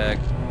audio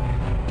effect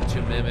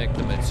to mimic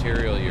the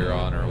material you're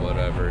on or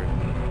whatever.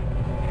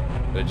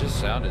 But it just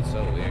sounded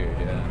so weird,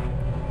 yeah.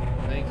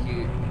 Thank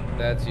you.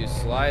 That's you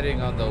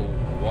sliding on the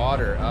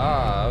water.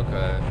 Ah,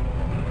 okay.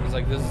 It's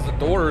like this is the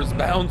door is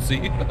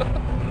bouncy.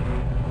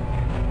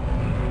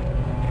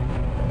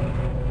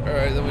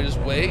 Alright, then we just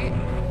wait.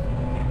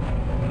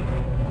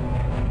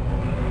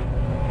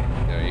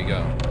 There you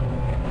go.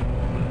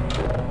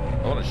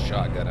 I want a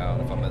shotgun out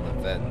if I'm in the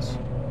vents.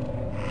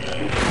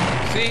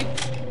 See?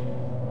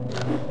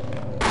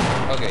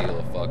 Okay, you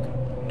little fuck.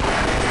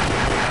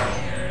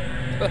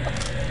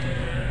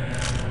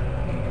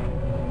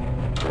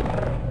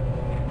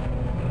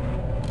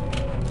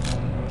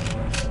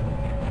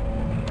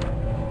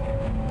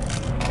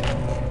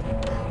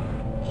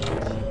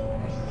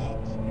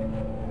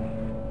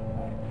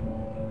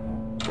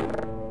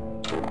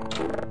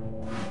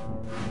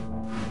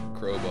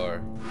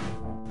 Crowbar.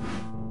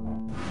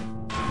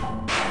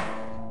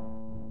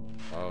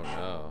 Oh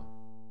no.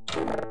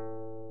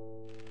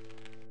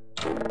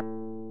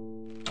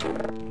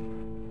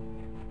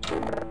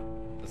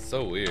 That's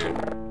so weird.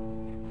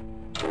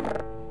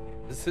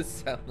 Does this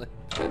sound like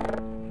that?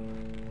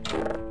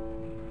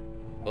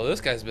 Well, this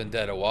guy's been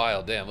dead a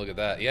while. Damn, look at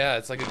that. Yeah,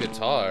 it's like a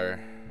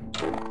guitar.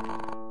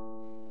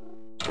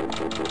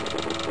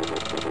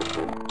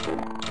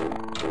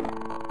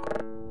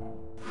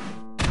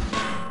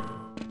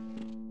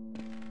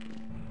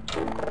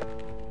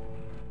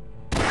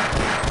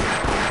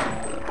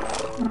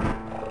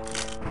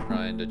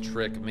 Trying to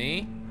trick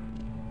me.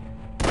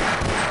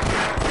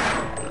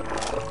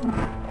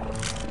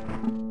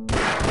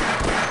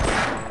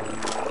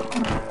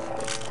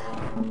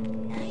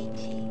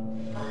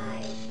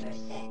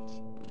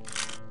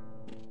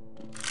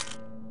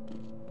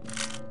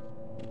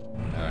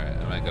 Alright,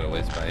 I'm not gonna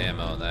waste my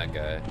ammo on that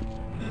guy.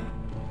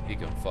 He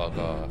can fuck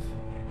off.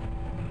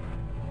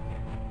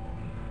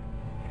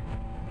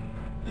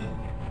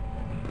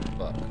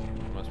 Fuck. What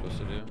am I supposed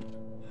to do?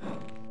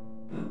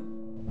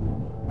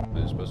 Am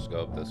I supposed to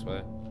go up this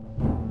way?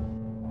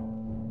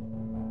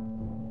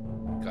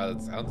 God,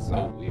 that sounds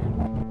so weird.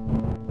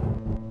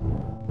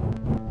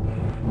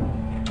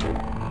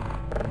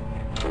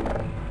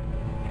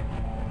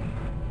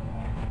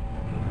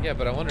 Yeah,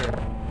 but I wonder...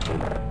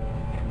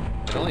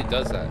 It only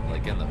does that,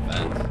 like, in the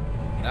vent.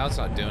 Now it's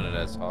not doing it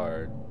as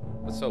hard.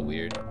 That's so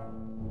weird. I'm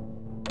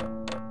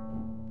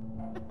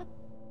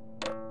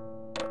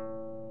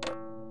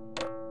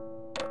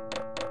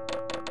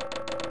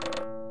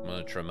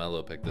gonna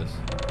tremolo pick this.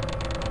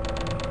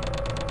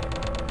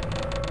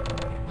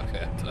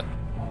 Okay, I'm done.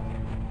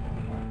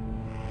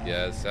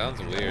 Yeah, it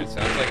sounds weird. It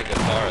sounds like a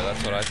guitar.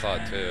 That's what I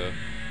thought, too.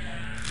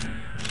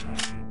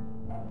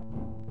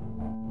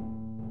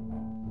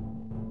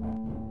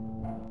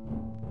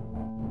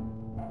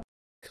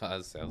 God,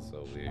 it sounds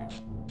so weird.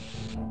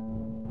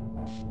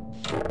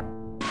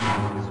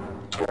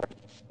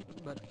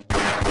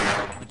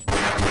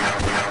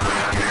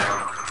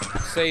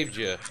 Saved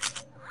you.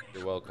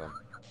 You're welcome.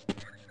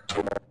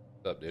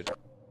 What's up, dude?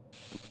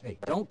 Hey,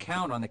 don't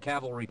count on the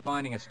cavalry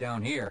finding us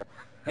down here.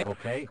 Hey,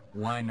 okay,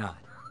 why not?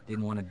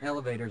 Didn't want to.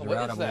 Elevators are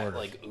out of order.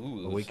 Like,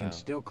 ooh, but we can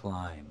still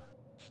climb.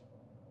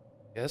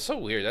 Yeah, that's so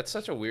weird. That's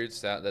such a weird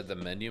sound that the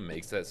menu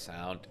makes that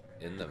sound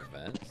in the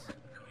vents.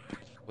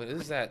 What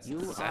is that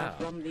You sound? are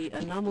from the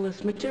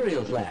Anomalous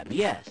Materials Lab.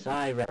 Yes,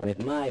 I reckon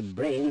with my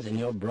brains and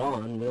your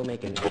brawn, we'll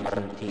make an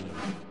excellent team.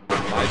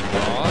 My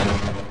brawn?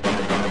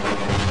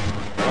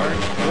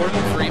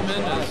 Gordon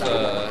Freeman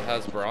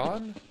has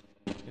brawn?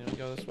 You know,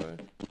 go this way.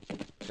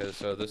 Okay,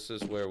 so this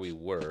is where we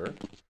were.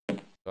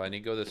 So I need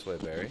to go this way,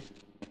 Barry.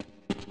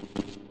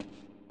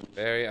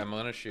 Barry, I'm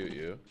gonna shoot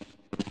you.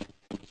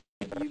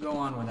 You go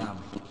on without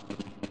me.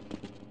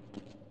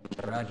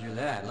 Roger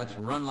that. Let's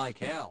run like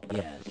hell.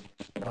 Yes.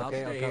 I'll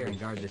stay here and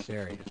guard this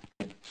area.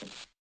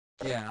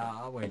 Yeah,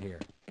 I'll wait here.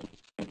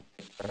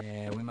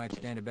 Yeah, we might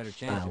stand a better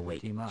chance if we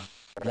team up.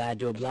 Glad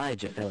to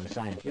oblige you, fellow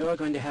scientist. You're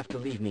going to have to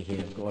leave me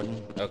here,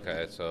 Gordon.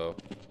 Okay, so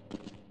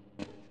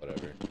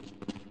whatever.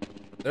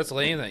 That's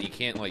lame that you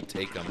can't like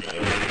take them. You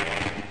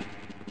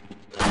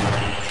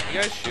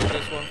guys shoot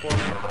this one for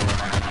me?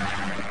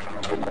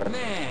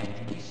 Man,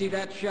 did you see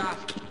that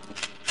shot?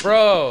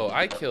 Bro,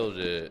 I killed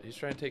it. He's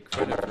trying to take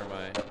credit for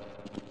my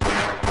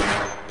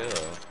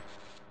kill.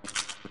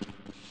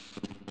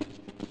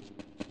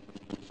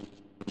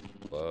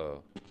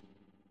 Whoa.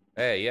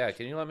 Hey, yeah,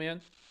 can you let me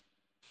in?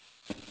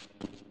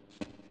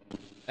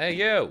 Hey,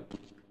 you!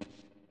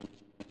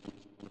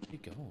 Where you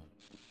going?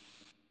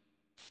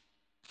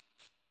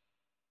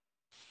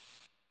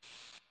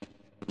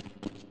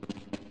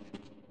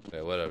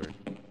 Okay, whatever.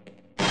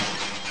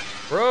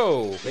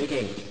 Bro!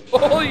 Speaking.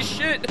 Holy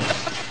shit!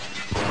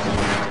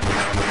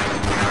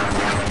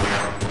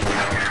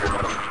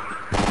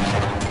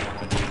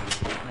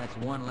 That's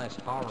one less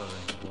horror in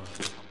the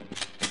world.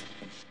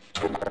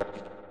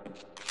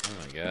 Oh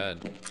my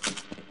god.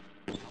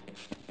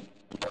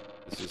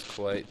 This is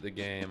quite the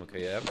game.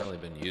 Okay, I haven't really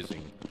been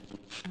using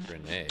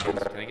grenades.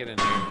 Can I get in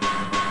here?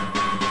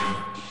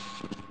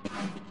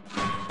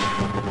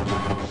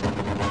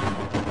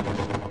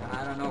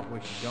 I don't know if we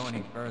should go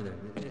any further.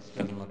 This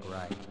doesn't look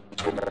right.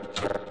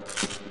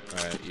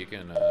 Alright, you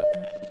can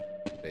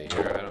stay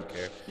here. I don't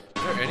care. Is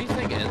there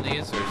anything in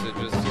these, or is it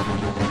just... I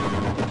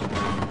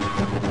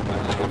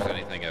don't think there's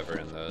anything ever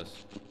in those.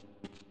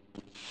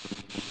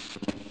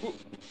 Ooh.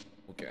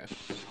 Okay.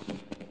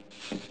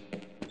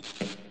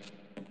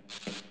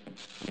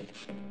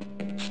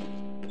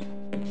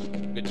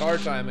 Guitar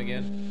time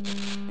again.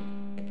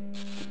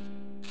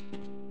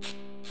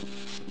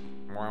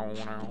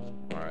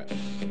 Alright.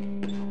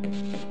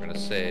 We're gonna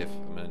save.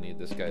 I'm gonna need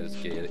this guy to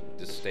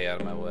stay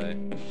out of my way.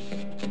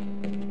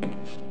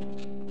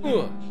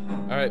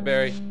 Alright,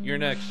 Barry, you're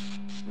next.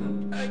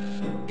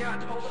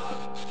 God, hold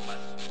on.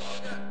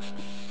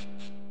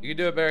 You can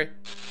do it, Barry.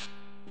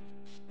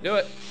 Do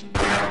it.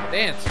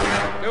 Dance.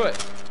 Do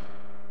it.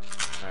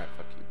 Alright,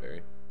 fuck you,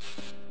 Barry.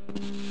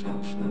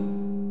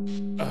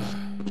 Ugh.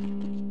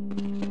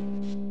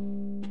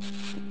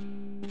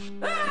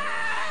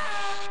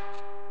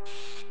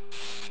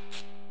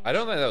 I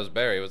don't think that was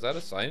Barry. Was that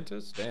a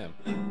scientist? Damn.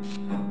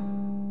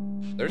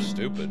 They're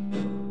stupid.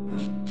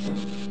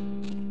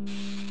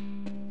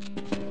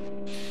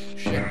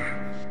 Shit.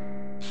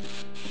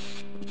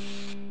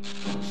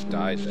 Just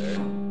died there.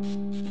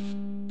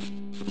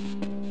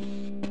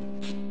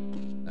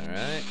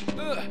 Alright.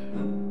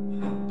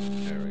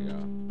 There we go.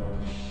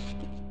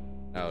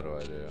 Now what do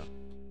I do?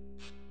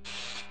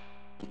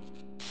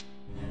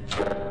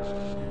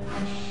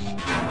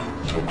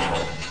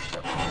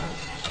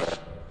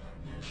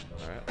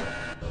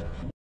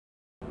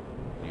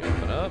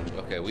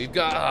 Okay, we've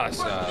got us.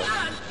 For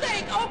God's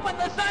sake, open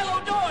the silo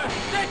door!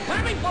 They're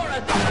coming for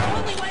us! It's our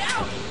only way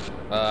out!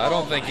 I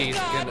don't think he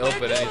can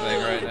open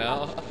anything right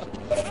now.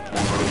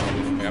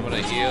 Here, I'm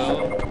gonna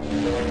heal.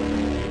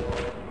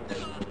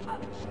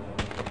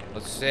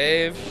 Let's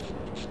save.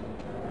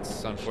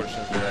 It's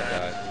unfortunate for that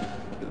guy.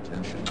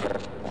 Attention.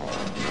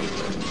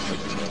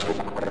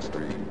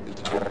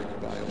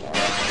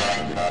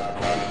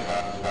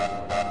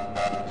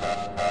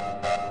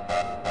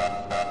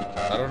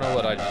 I don't know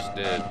what I just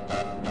did.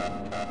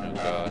 Oh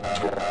god.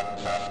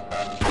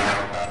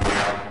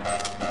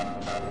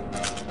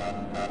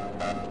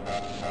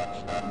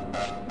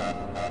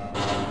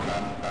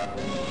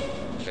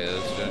 Okay,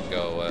 this didn't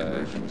go away.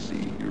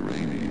 Emergency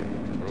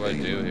uranium. What do I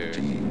do here?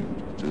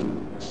 To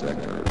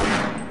sector.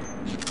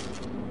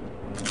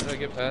 How do I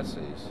get past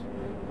these?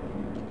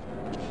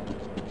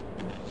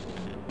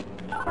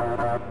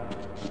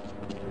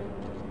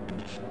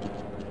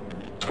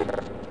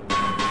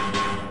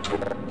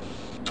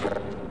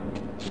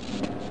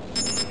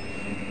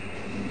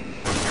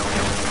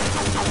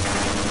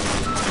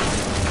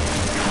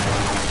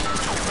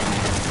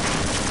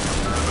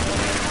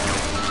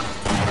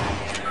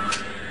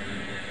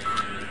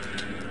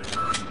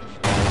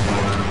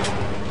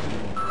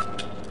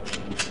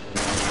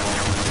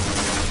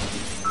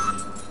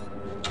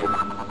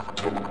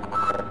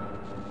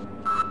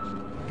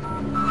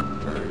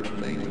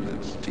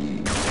 Maintenance team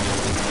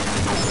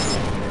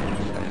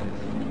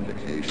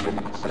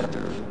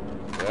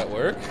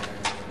work?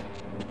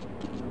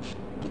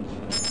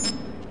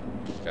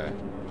 Okay.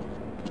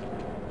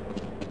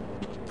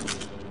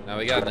 Now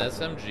we got an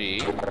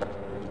SMG.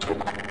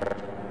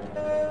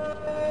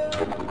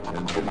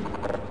 Attention.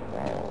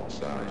 All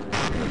signs.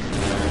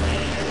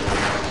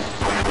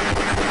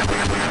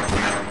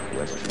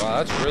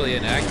 Wow, that's really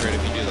inaccurate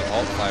if you do the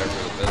alt fire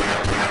for the pistol.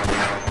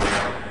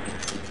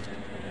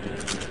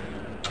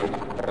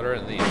 What are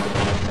these?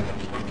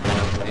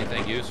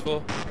 Anything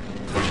useful?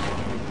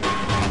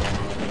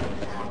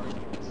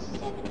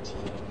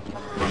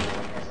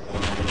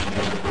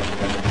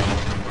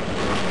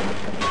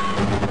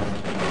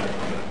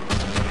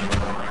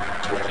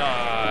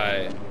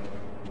 Die.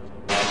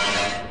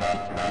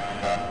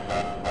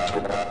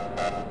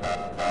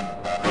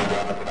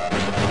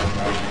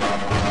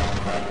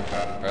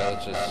 Alright,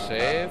 let's just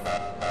save.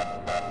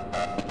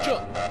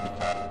 Jump! I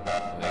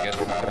guess,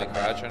 can we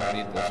crouch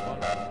underneath this one?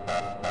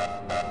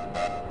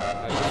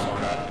 I just saw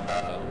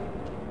that.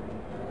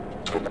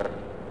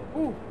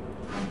 Ooh.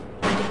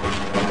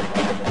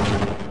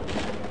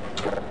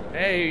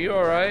 Hey, you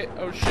alright?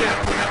 Oh shit.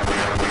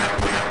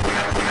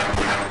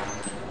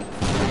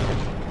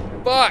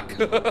 Fuck!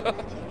 I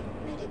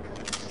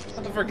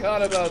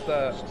forgot about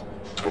that.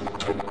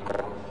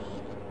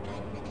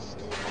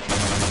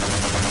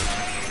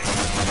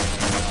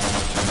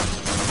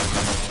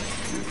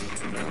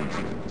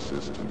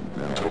 System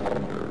now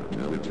under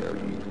military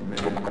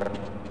command.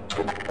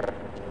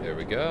 There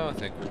we go. I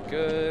think we're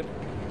good. I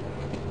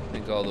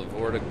think all the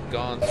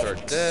Vortigons are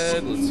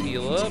dead. Let's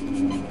heal up.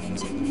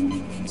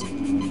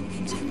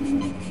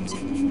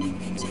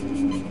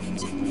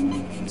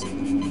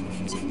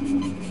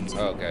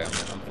 Okay,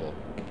 I'm full.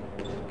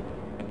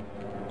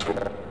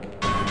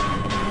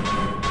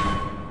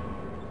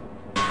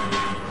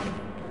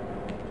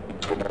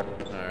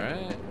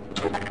 Alright.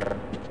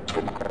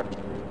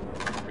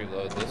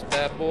 Reload this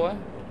bad boy.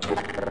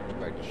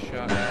 Back to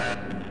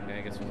shotgun. Okay,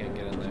 I guess we can't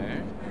get in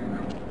there.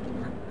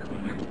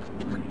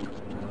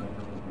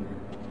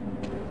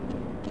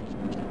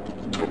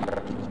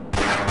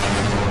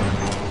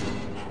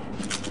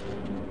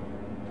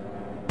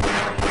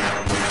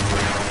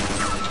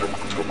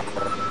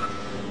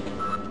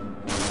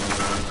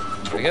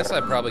 I guess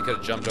I probably could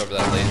have jumped over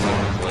that laser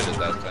and avoided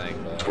that thing,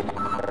 but...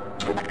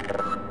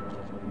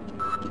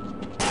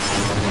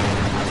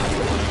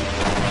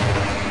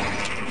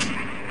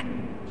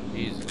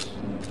 Jesus.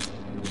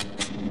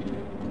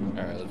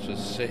 Alright, let's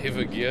just save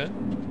again.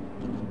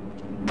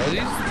 Are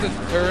these the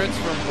turrets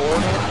from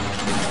Portal?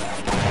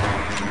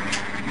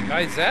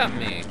 Guy zapped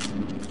me.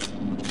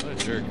 What a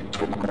jerk.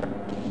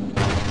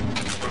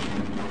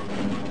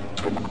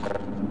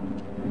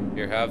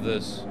 Here, have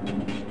this.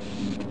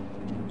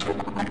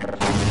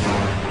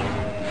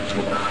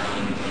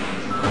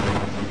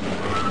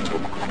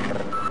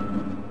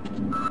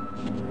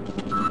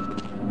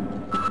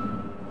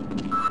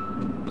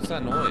 What's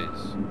that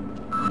noise?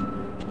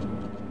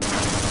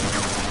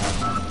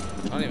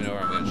 I don't even know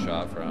where I'm getting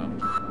shot from.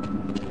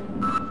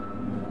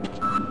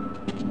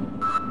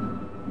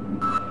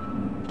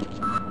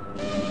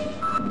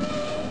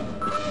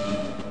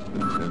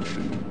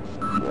 Attention.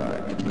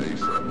 Black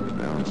Mesa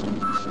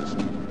announcement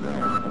system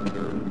now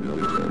under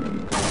military.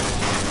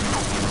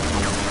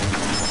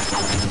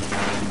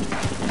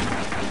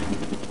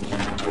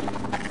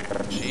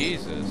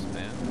 Jesus,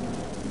 man.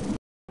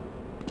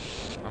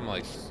 I'm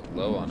like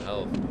low on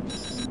health.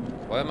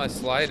 Why am I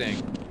sliding?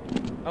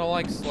 I don't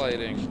like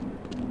sliding.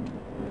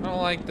 I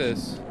don't like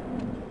this.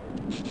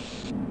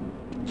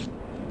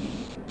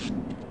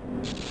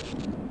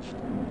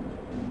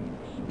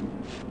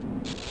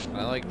 Can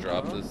I like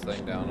drop this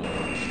thing down?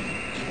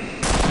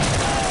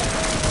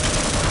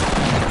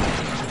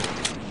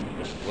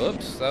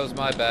 Whoops, that was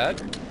my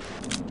bad.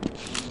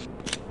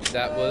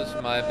 That was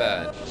my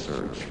bad.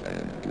 Search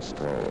and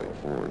destroy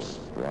Force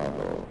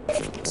Bravo.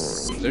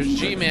 Support. There's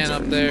G-Man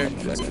up there.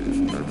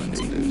 Objective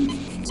terminated.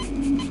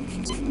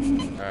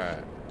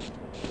 Alright.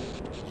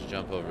 Let's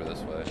jump over this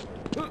way.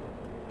 And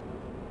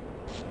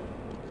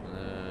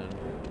then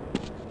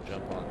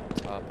jump on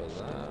top of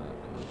that.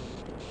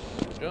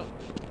 Jump.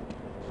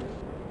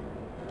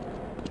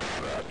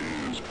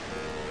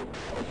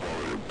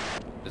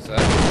 Is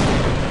that...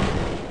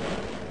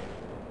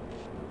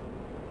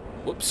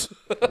 Whoops.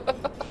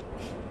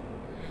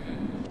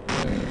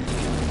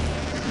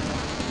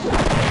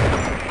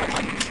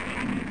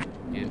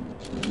 Yeah.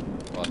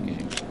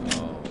 Fucking.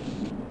 Oh.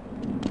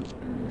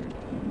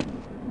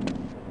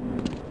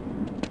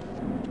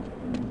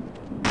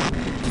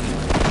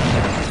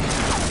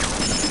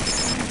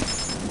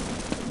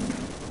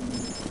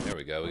 There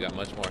we go. We got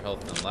much more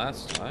health than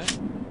last time.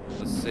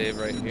 Let's save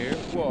right here.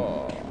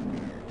 Whoa.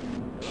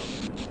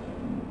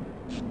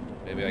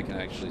 Maybe I can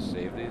actually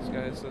save these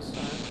guys this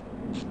time.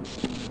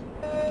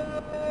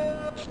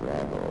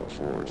 Bravo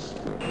Force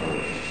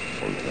report.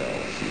 Hotel.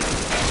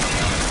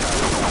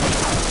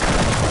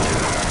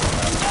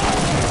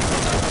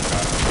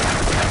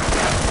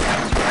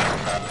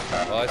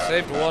 Well, I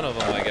saved one of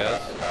them, I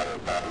guess.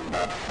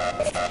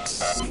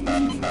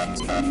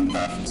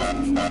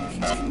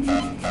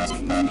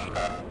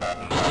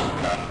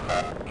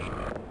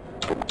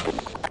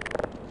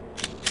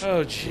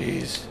 Oh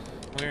jeez,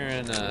 we're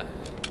in a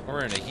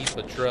heap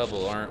of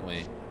trouble, aren't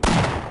we? All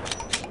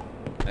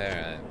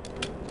right.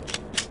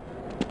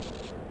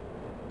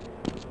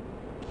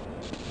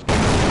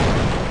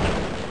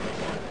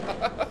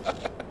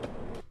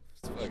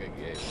 It's fucking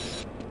gay.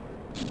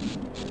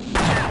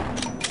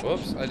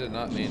 Whoops, I did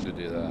not mean to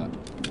do that.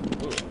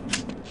 Ooh.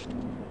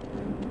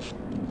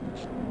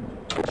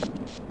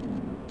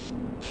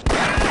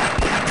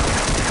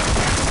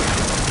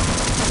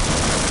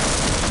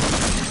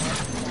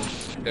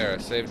 There, I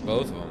saved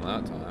both of them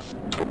that time.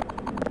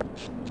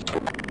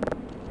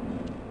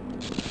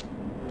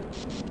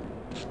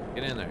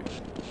 Get in there.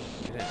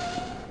 Get in.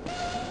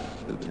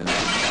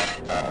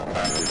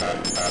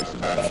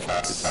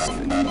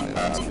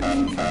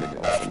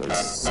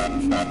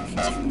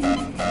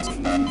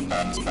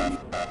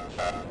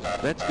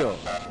 Let's go.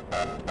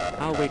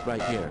 I'll wait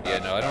right here. Yeah,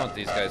 no, I don't want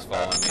these guys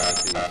following me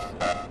with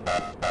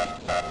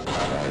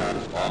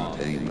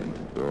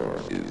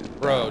these.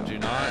 Bro, do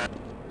not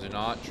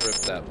trip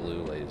that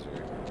blue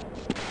laser.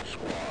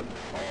 Squad,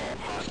 all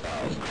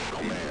hostiles,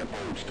 command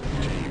post,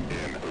 team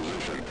in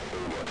position.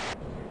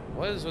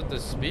 What is with the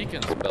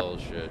speaking spell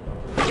shit?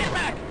 Get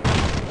back!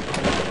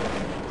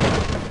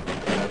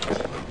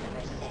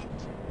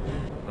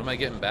 What am I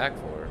getting back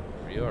for?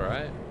 Are you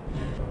alright?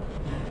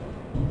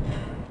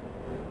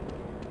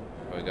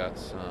 We got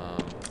some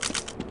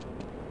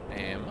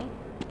ammo.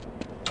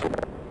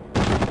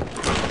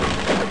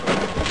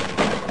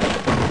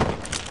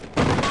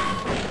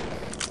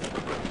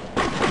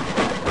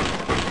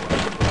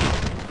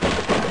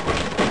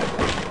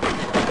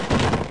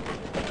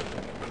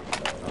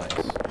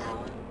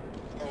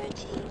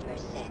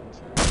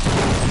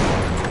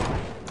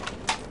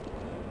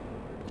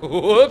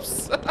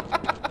 Whoops!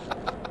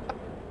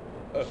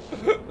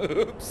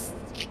 Oops.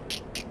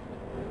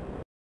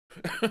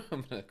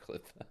 I'm gonna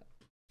clip that.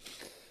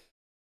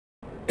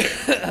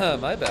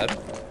 My bad.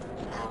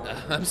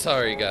 I'm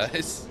sorry,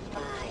 guys.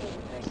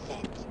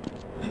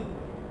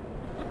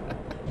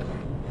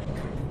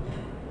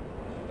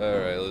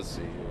 Alright, let's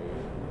see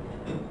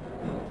here.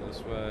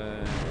 This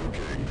way.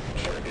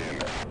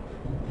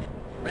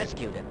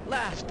 Rescued at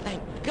last.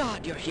 Thank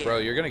God you're here. Bro,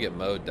 you're gonna get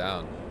mowed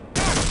down.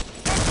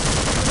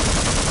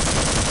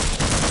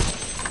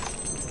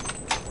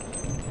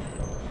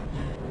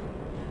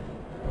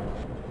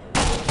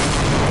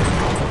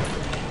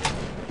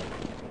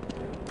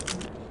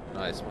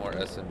 Nice, more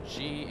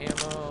SMG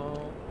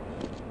ammo.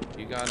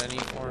 You got any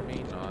for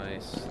me?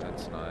 Nice,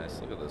 that's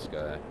nice. Look at this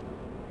guy.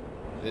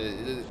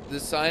 The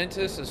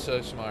scientist is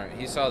so smart.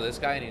 He saw this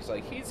guy and he's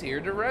like, he's here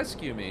to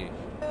rescue me.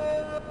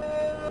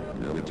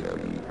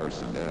 Military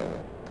personnel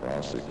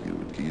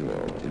prosecute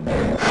Kilo in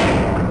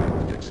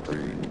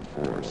extreme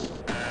force.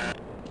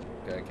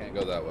 Okay, I can't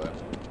go that way.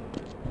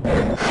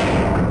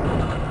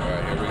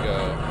 Alright, here we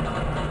go.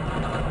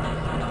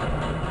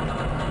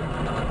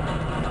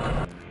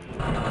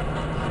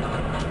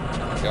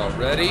 Y'all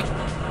ready?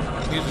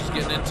 Music's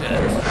getting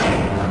intense.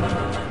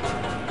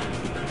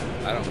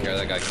 I don't care,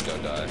 that guy can go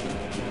die.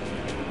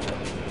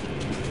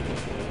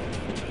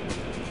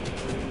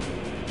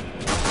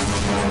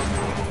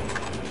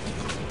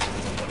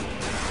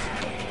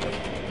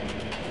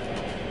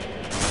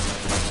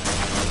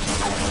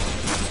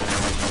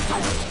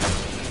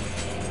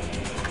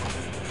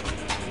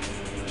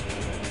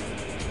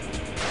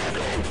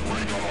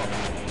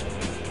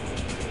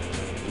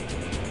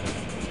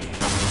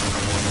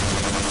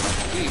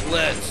 Eat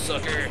lead,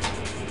 sucker.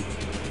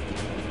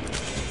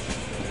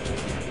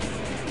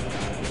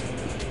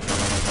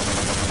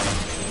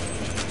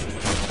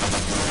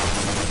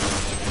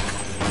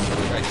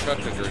 I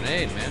chucked a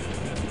grenade, man.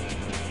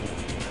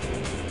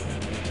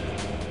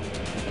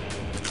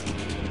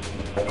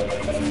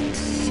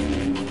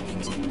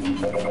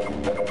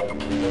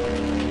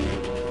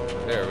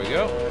 There we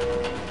go.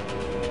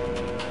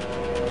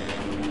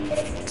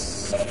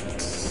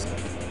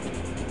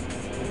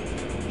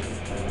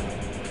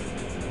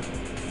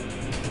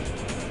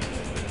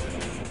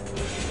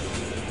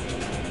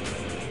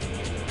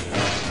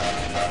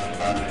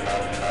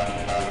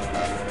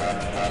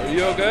 Are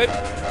you all good?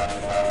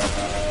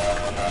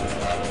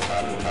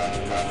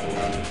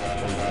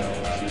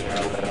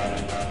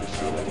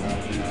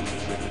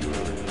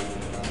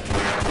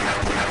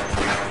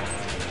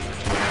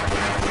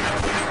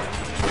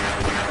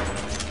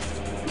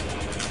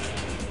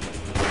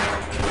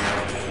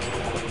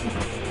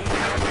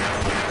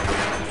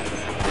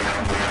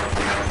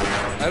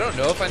 I don't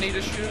know if I need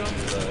to shoot him,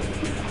 but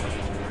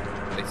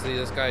I see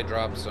this guy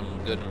dropped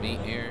some good meat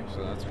here,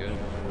 so that's good.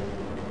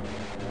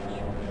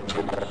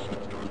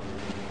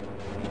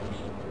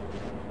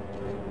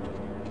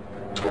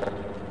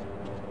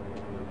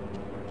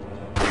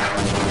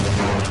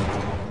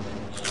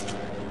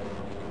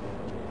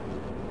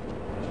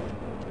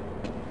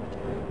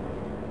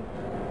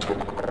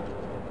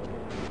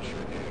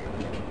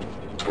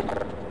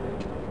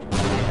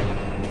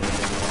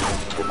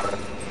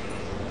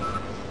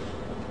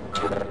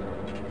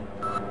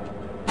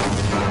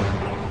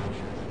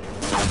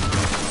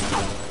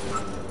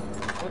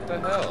 What the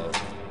hell?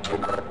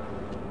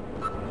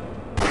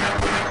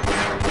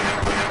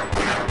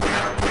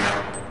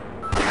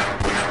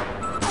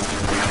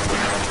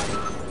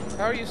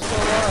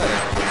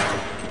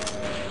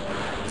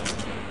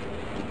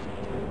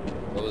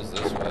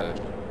 way.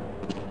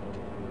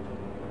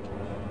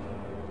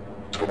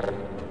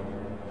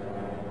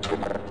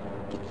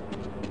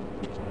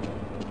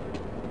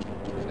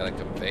 Got a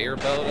conveyor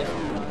belt or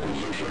something?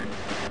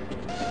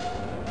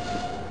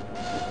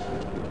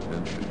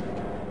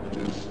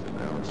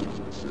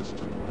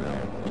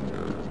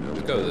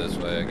 Let's go this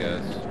way, I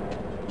guess.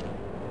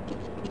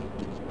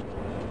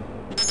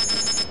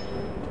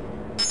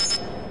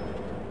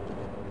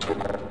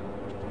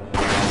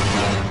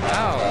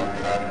 Ow!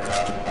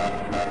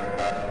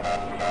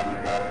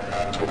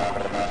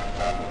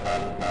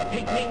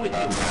 Take me with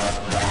you.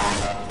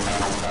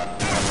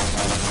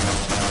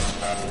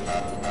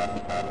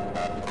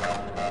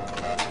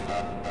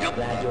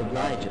 Glad to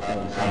oblige,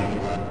 fellow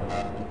scientist.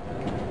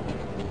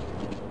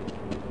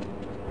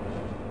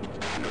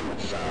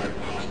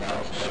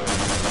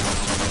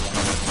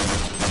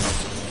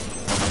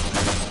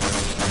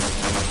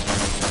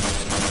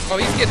 Oh,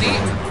 he's getting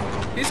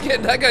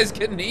eaten. That guy's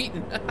getting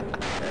eaten.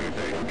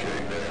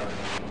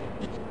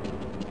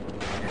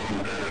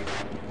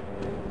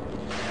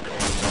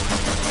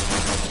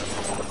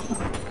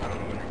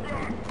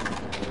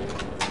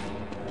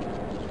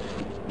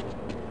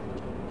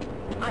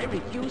 I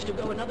refuse to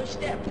go another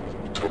step.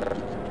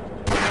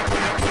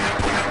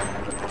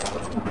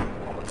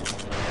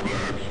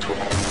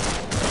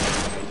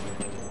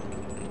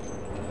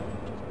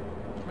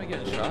 Am I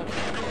getting shot?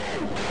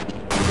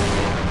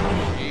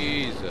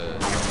 Jesus.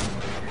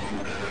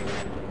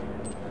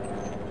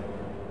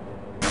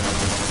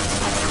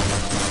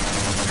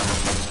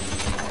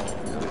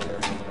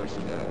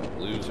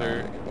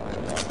 Loser.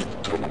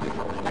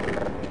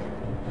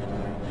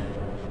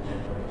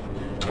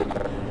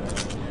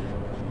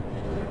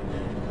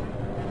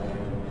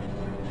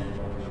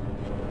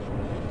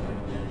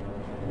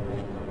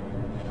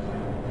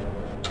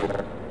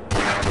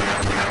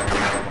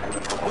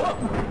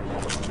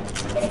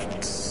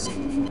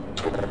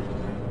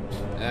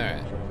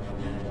 Alright.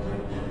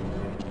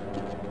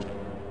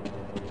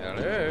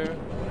 Hello.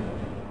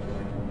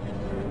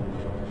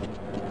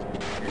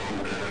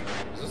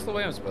 Is this the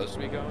way I'm supposed to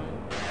be going?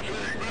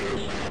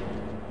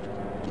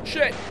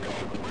 Shit!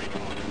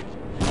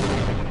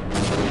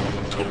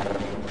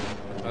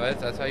 Oh,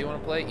 that's how you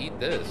want to play? Eat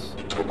this.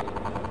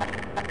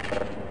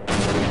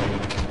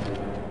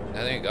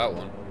 I think I got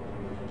one.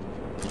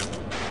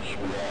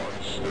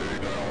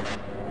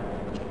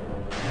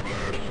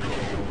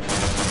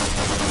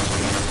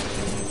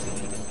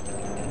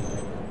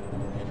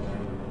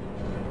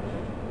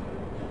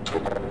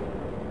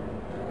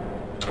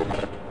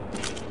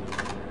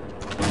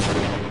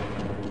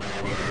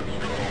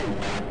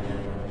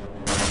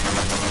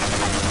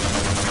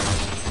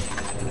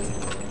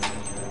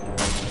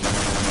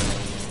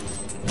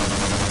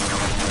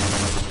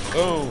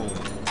 Boom!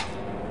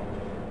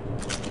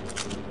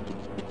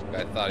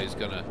 I thought he was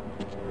gonna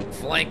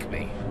flank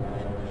me.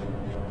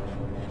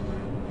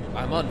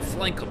 I'm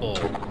unflankable.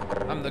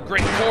 I'm the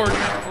great Gordon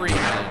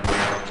Freeman.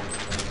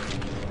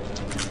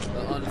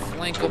 The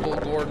unflankable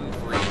Gordon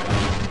Freeman.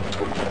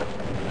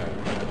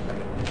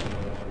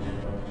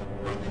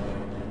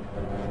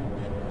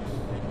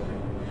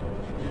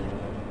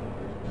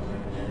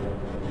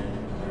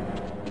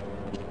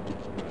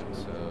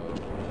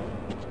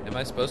 Am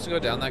I supposed to go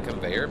down that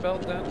conveyor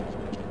belt then?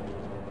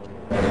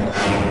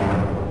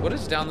 What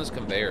is down this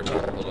conveyor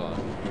belt? Hold on.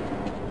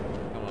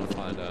 I want to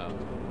find out.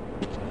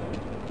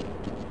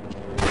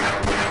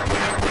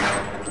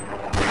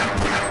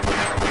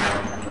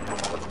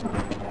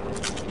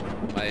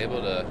 Am I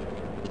able to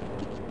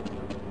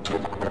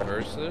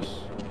reverse this?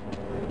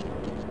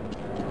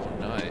 Oh,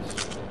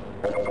 nice.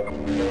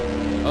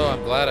 Oh,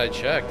 I'm glad I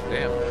checked.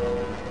 Damn.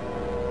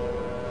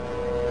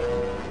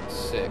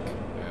 Sick.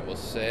 Alright, we'll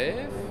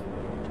save.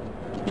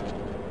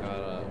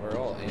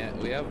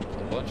 We have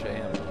a bunch of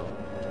ammo.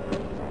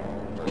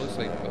 It looks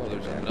like, oh,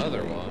 there's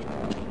another one.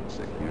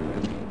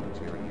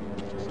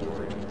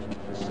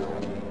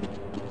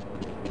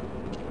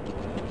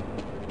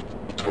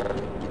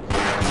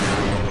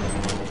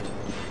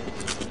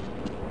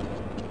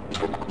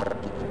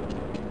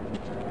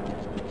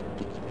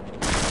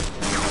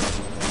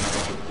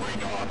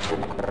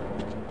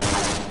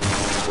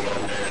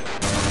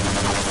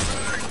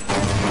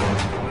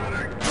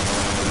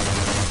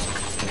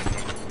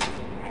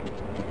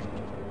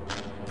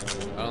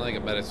 I don't think a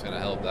medic's gonna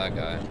help that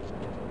guy.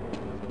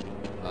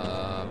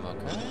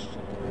 Okay.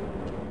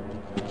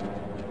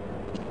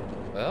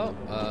 Well,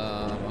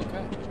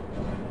 okay.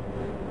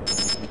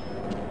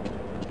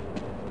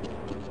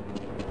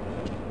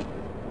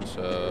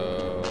 So,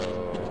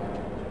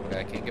 okay,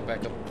 I can't get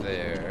back up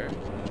there.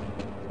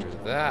 Through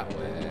that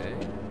way.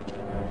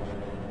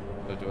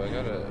 So do I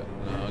gotta,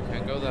 no, I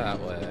can't go that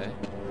way.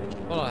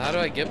 Hold on, how do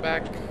I get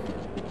back?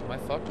 Am I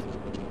fucked?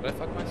 Did I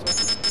fuck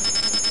myself?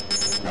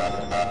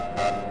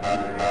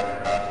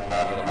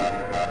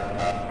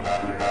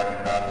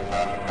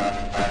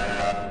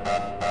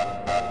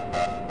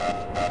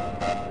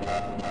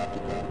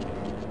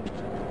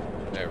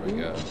 There we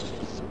go.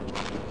 Is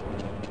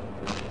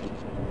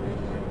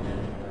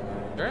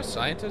there a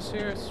scientist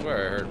here? I swear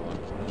I heard one.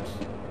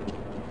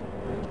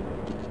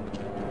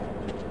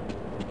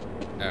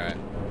 Alright.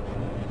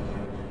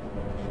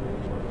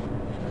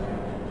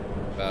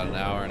 About an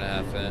hour and a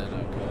half in,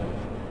 okay.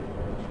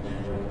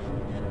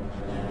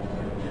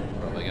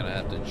 Probably gonna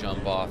have to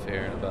jump off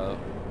here in about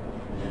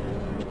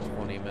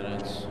 20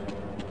 minutes.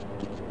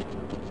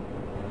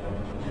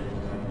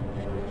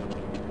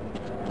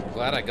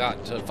 Glad I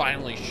got to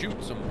finally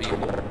shoot some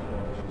people.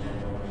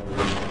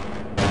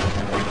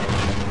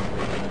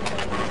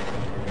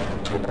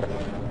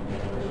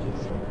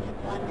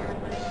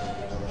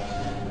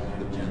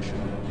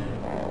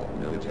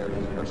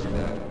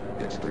 Personnel,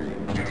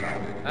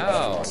 expirementing.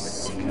 Ow.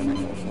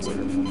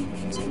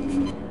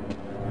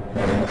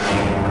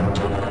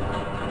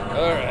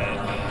 Alright.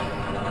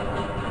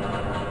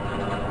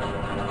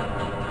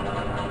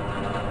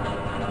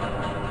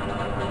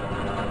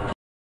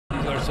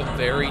 These are some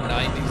very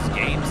 90s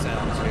game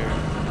sounds here.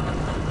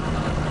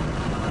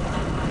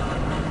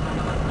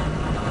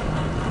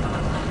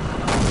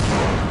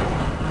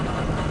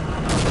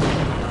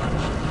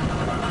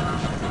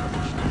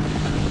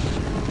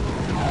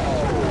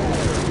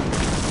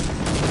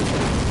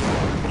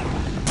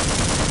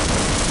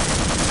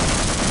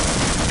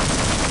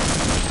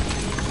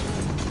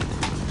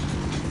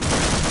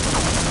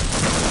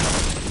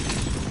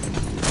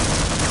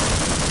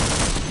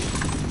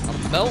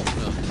 Melting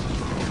them.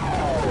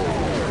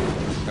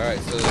 Alright,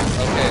 so,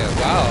 okay,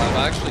 wow, I've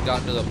actually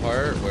gotten to the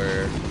part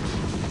where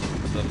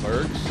the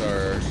mercs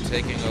are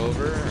taking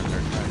over and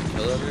they're trying to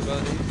kill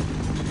everybody. I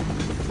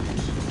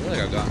feel like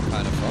I've gotten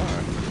kind of far.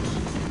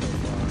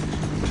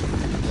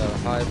 Got a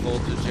high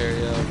voltage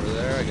area over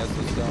there. I guess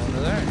let's go into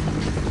there.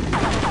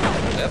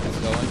 Yep, let's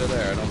go into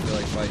there. I don't feel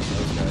like fighting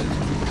those guys.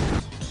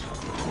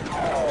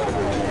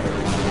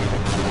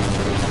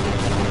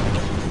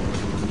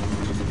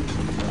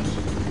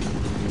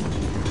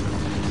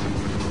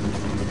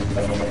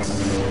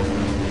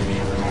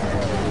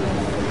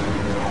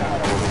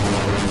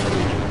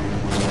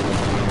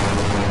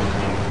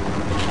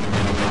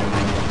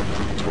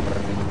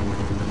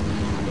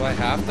 Do I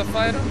have to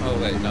fight him? Oh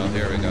wait, no,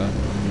 here we go.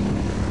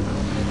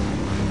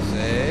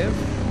 Save.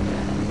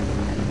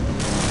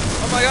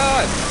 Oh my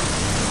god!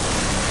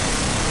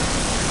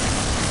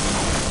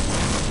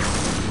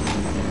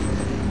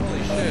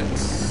 Holy shit.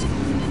 This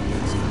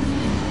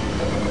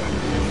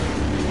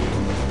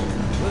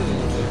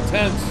is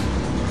intense.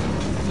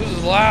 This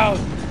is loud.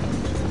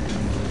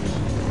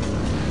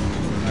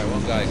 Alright,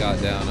 one guy got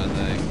down, I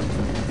think.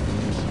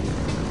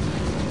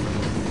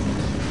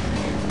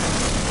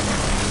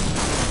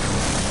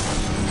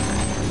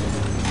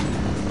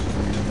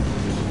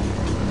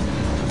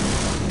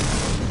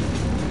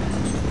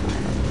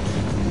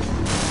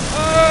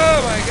 Oh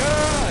my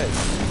god!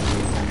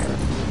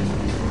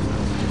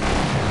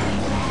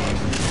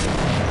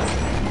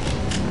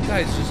 This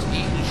guy's just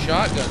eating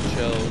shotgun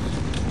shells.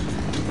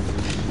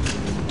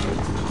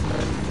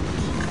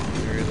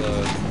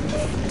 Reload.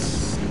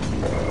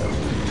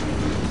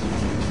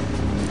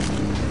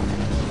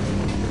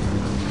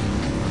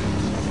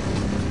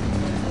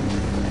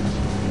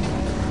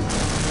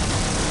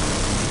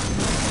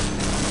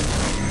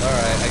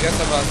 Alright, I guess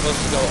I'm not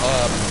supposed to go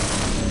up.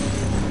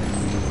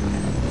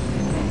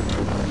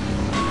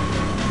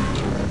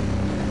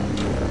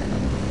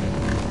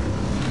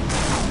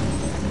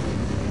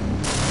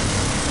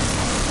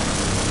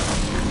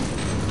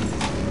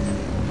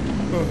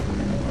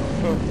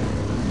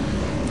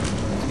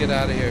 Let's get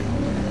out of here.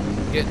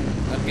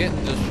 I'm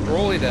getting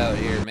destroyed out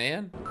here,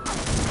 man.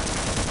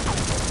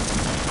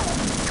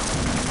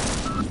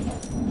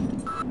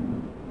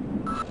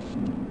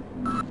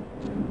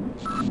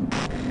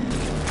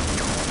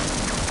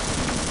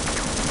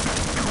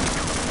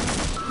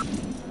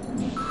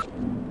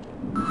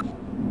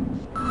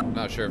 I'm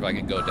not sure if I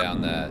can go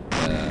down that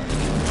ladder yet.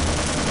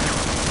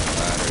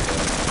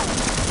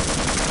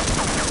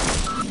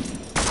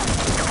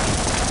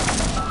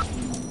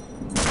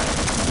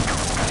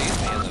 Leave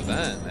me in the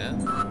vent, man.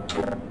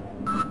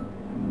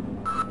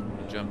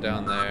 Jump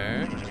down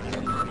there.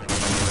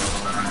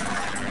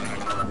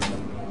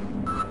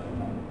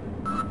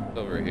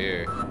 Over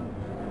here.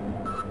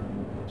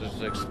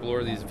 Just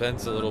explore these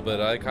vents a little bit.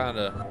 I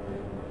kinda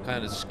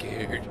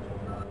scared.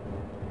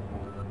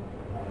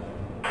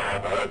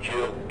 I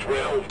killed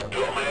 12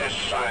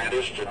 dumbass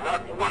scientists and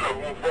not one of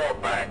them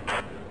fought back.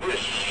 This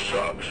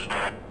sucks.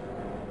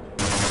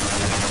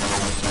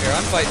 Here,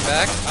 I'm fighting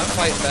back. I'm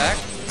fighting back.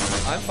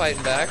 I'm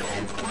fighting back.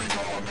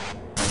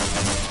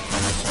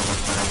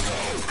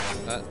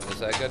 Is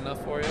that good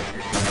enough for you?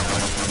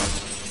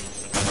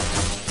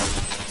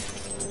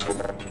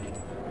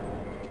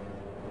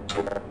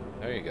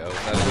 There you go. Is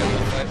that a good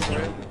enough fight for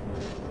you?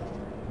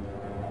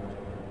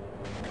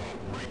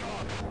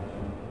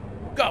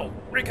 Go!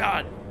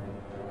 Recon!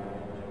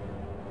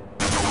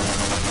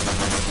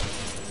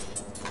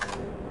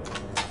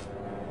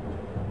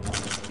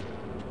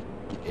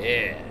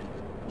 Yeah.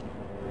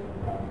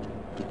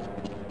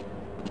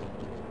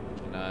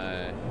 Can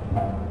I...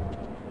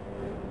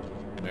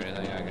 Is there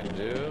anything I can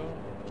do?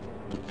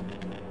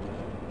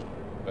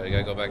 But I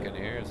gotta go back in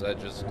here? Is that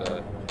just,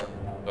 so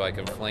I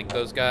can flank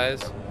those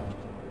guys?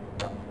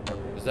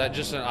 Is that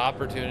just an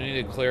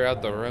opportunity to clear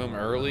out the room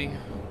early?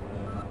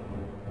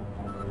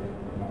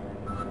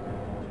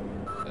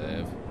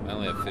 I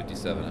only have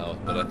 57 health,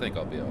 but I think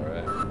I'll be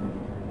alright.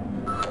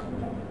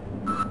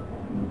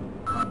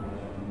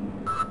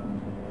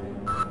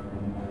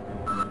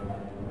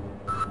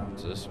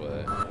 It's this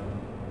way.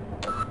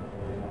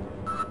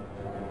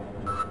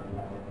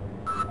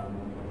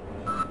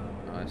 Oh,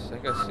 I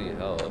think I see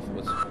health.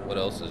 What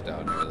else is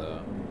down here, though?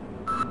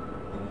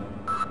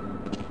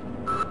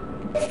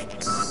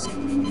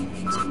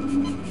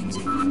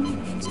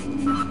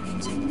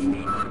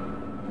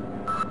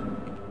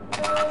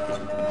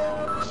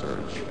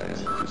 Search and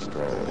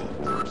destroy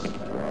force.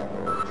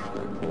 Bravo.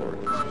 Report.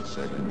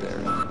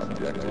 Secondary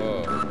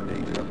objective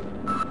terminated.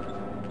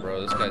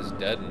 Bro, this guy's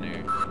dead in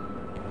here.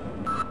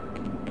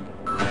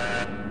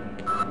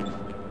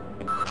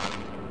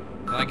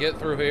 Can I get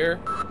through here?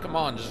 Come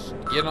on, just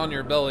get on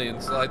your belly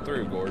and slide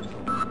through, Gord.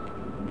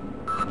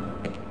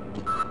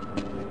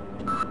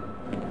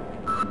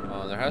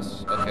 Oh, there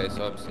has... Okay,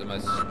 so am I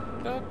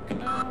stuck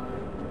now?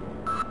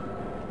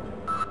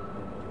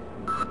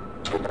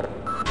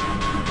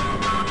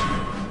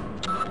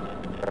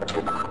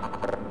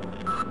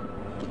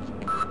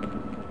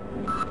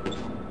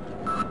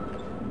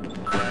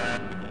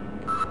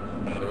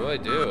 What do I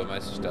do? Am I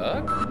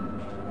stuck?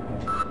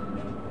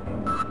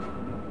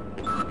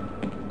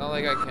 Not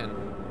like I can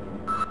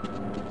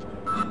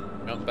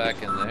jump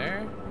back in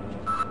there.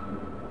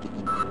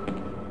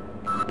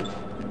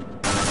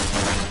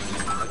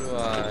 How do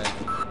I...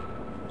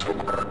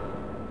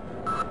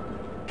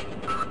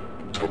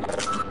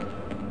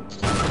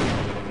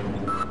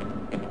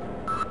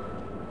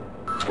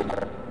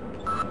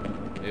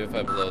 Maybe if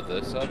I blow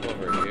this up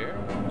over here?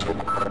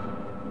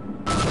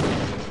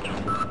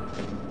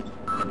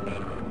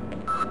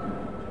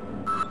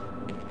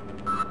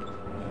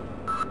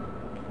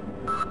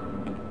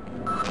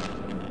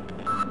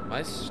 Am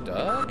I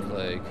stuck?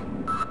 Like...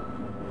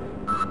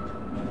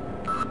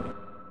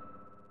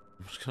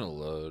 I'm just gonna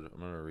load. I'm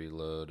gonna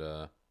reload,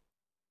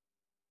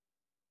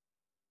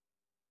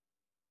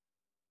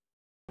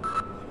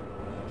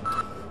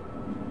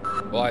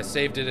 Well, I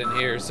saved it in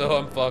here, so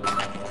I'm fucked.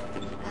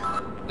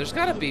 There's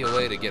gotta be a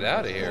way to get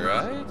out of here,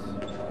 right?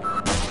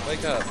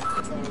 Wake up.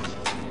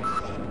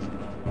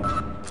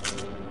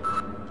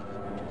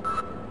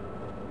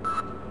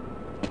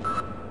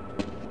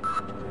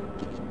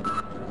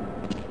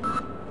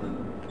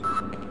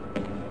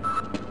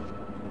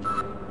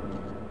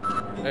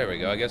 There we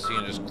go. I guess you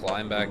can just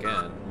climb back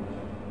in.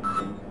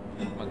 Come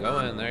on, go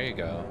in. There you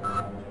go.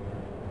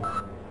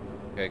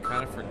 Okay, I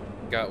kind of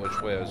forgot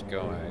which way I was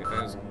going. I think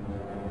I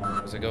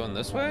was it going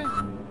this way?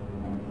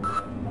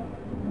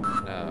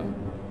 No.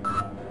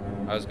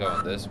 I was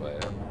going this way.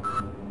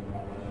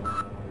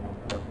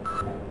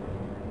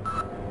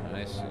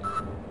 I see.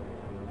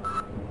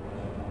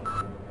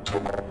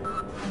 Can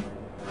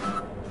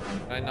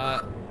I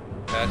not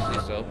pass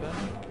these open?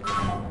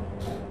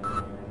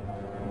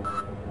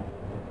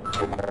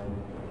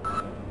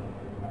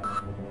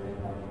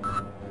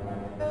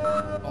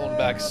 Holding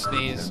back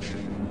sneeze.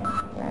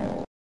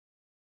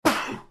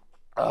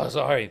 Oh,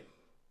 sorry.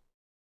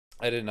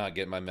 I did not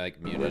get my mic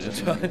muted in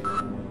time.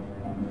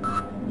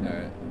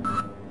 Alright.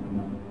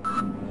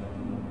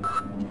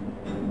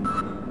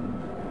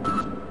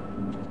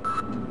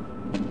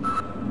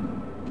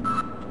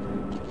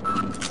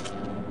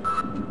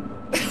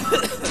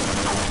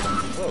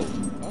 Whoa,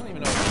 I don't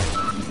even know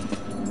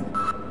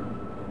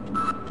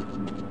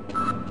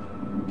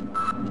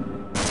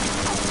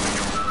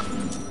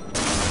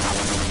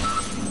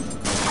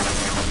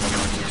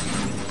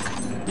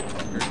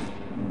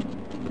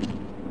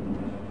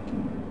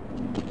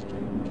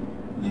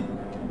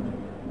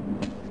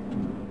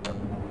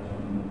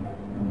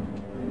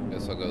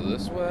Guess I'll go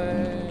this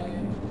way.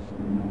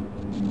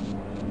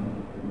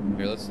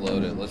 Here, let's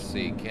load it. Let's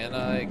see. Can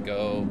I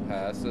go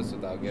past this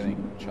without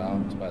getting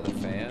chopped by the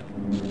fan?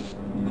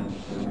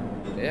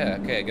 Yeah,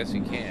 okay, I guess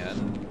you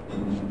can.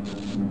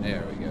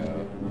 There we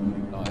go.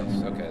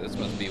 Nice. Okay, this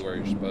must be where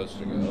you're supposed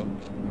to go.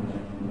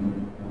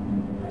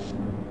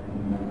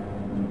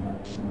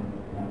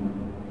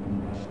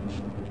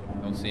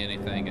 Don't see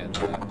anything in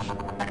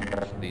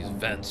these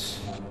vents.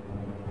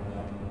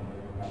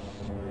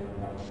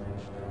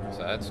 So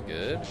that's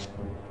good.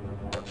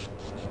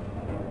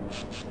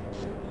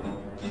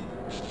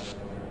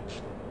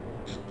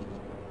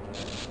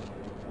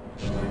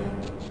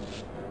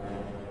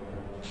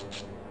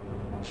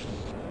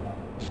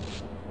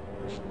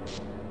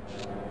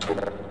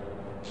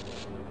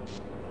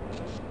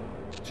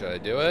 Should I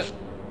do it?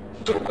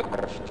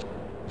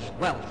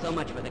 Well, so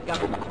much for the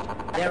government.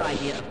 Their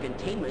idea of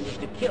containment is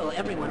to kill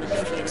everyone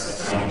associated with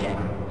the project.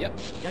 Yep.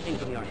 Judging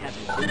from your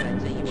hazard suit,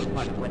 I'd say you were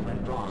part of what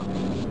went wrong.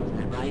 Isn't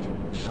that right?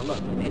 Now look,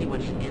 if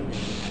anyone can end this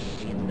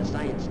catastrophe, it's the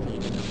science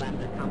team in the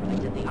Lambda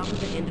complex at the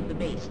opposite end of the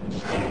base.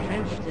 With the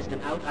transit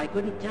system out, I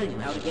couldn't tell you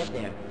how to get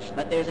there.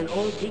 But there's an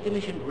old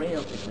decommissioned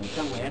rail system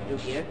somewhere through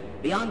here,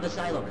 beyond the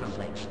silo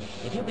complex.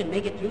 If you can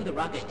make it through the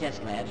rocket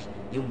test labs,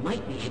 you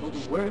might be able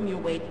to worm your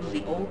way through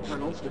the old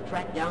tunnels to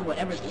track down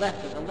whatever's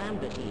left of the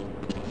Lambda team.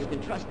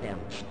 can trust them.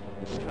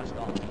 You can trust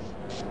all of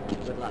us.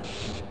 Good luck.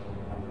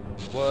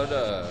 What,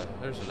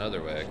 there's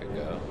another way I could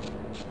go.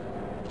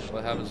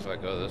 What happens if I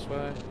go this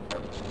way?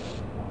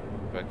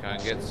 If I kind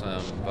of get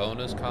some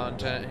bonus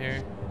content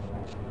here?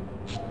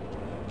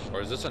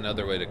 Or is this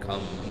another way to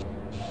come?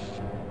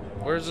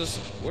 Where does this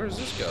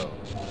go?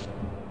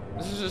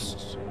 This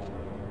is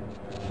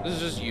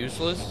just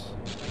useless,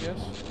 I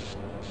guess.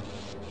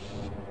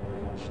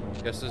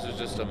 Guess this is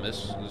just a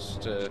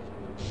just to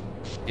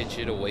get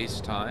you to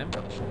waste time.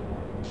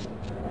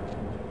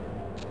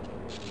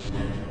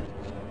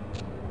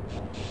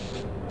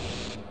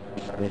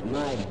 With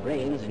my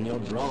brains and your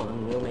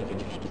brawn, we'll make an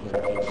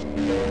excellent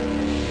team.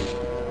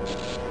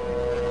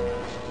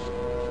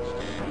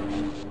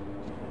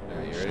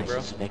 You ready, bro?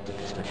 I suspected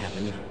this could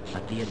happen,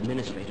 but the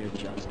administrator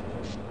just...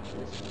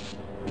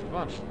 Come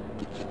on.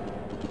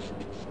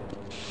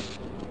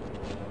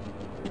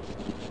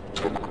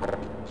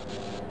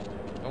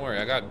 Don't worry,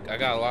 I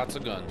got lots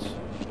of guns.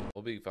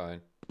 We'll be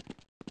fine.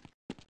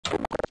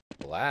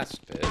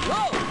 Blast pit.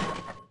 Whoa!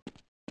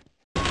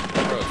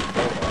 Bro, it's a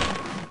crowbar.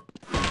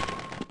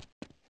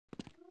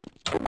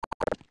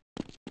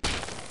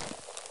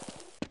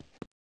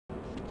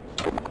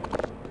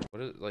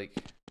 What is it like?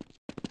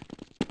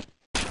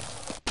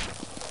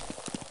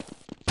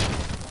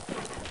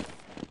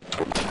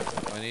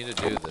 Do I need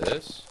to do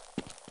this?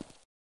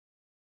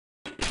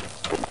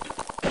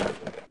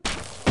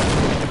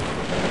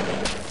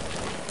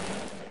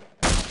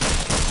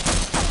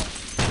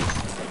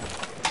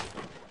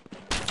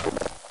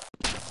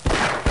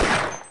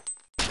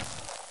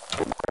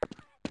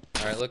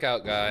 Alright, look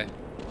out, guy.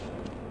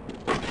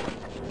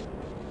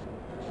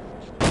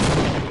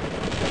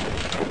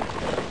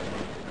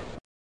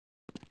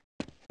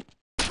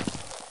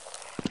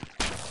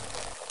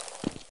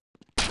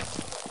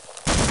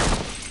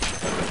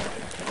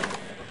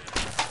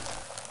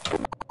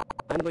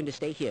 I'm going to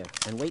stay here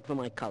and wait for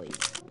my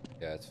colleagues.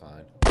 Yeah, it's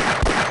fine.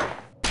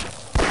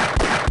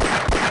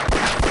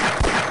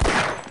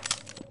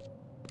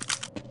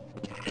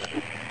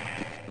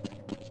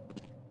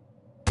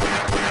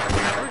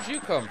 Where'd you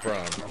come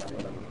from?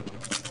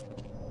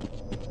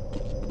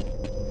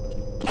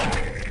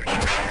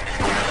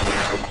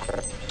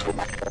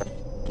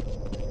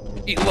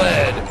 Eat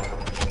lead!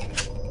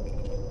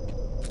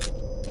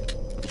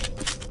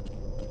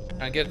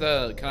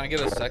 Can I get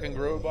a second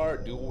crowbar?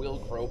 Dual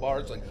wield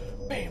crowbars? Like,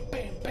 bam,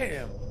 bam,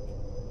 bam!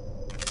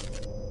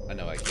 I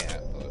know I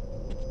can't, but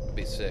it'd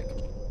be sick.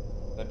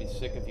 That'd be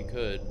sick if you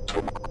could.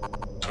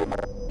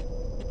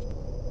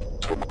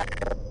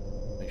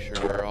 Make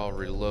sure we're all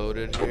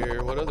reloaded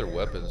here. What other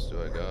weapons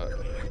do I got?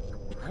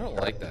 I don't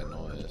like that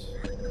noise.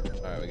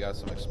 Alright, we got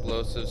some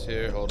explosives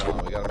here. Hold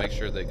on, we gotta make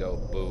sure they go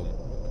boom.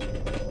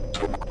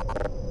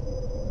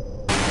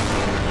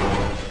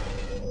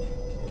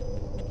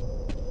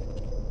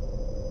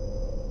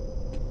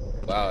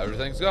 Wow,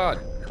 everything's gone.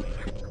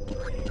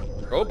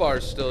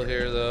 Crowbar's still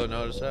here, though.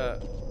 Notice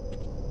that.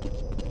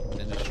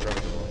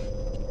 Indestructible.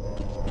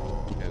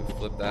 Okay,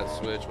 flip that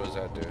switch. What does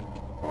that do?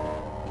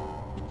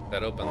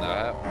 That open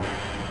that?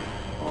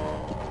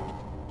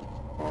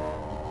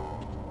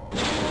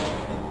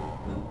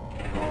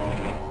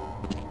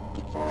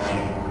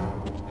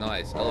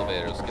 Nice.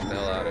 Elevator. Let's get the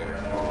hell out of here.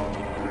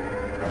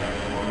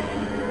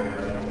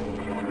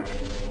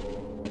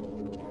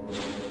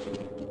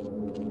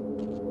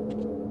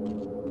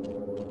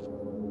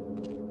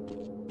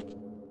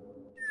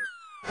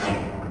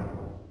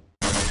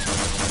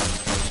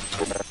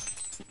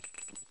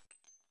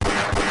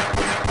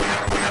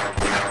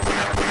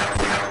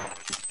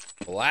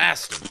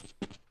 Blast him.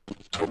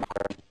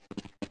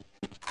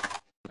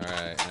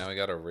 Alright, now we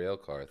got a rail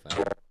car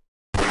thing.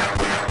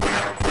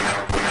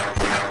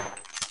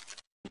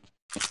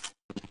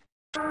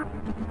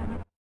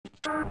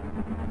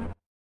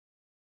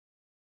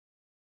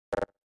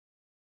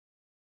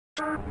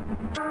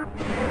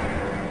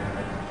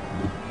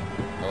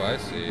 Oh, I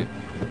see.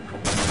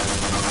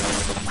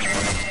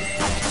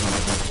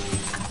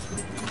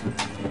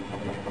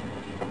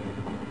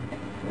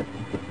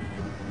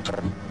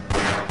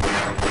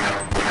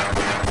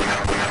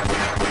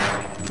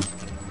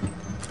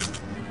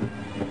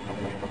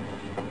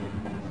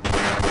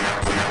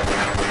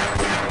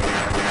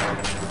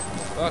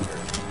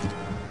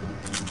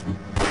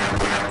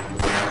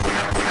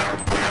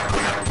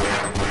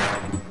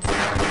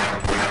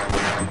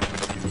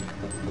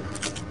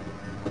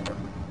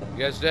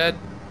 You guys dead?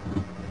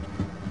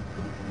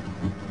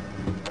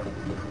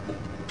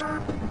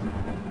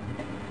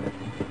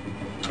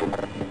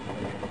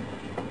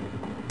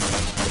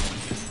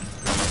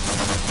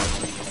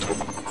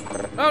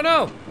 Oh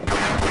no!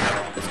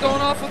 It's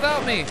going off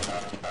without me!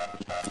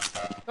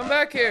 Come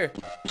back here!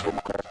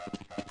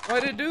 Why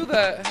did it do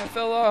that? I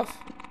fell off.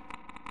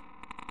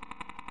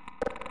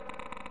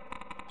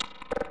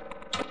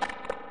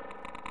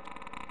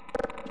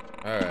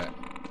 Alright.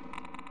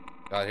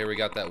 God, here we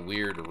got that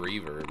weird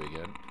reverb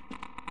again.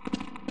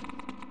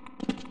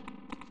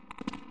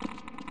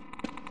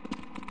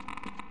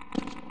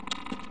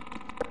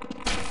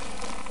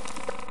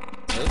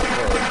 This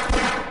works.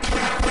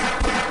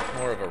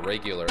 more of a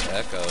regular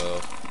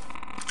echo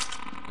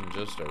than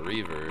just a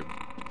reverb.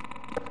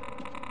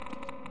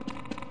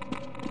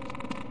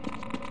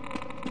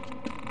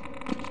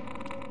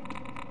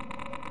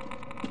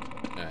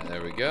 Alright,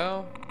 there we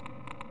go.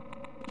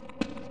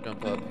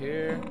 Jump up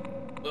here.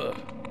 Ugh.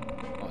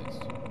 Nice.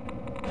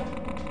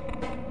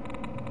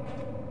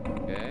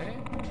 Okay.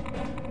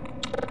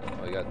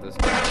 Oh, we got this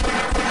guy.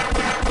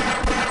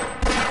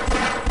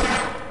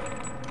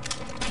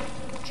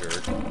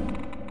 Jerk.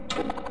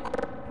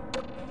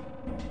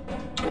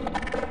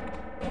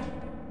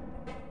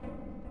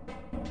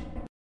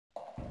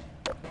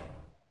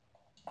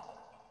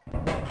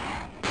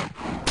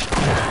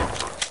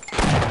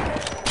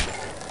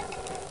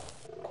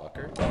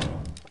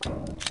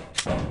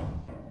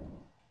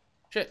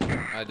 Shit,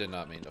 I did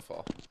not mean to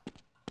fall.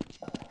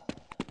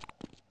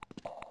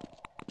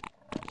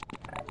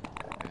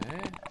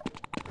 Okay.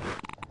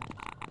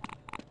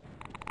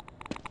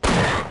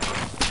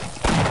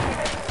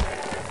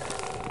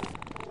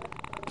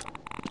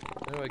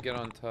 How do I get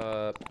on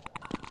top?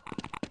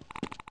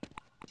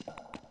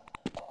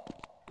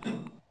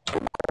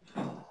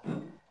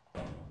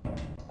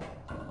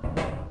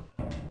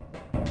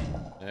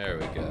 There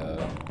we go.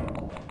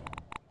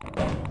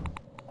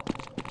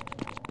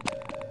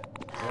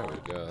 There we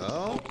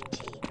go.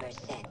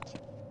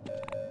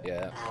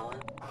 Yeah.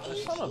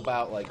 There's something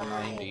about like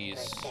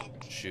 90s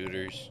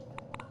shooters.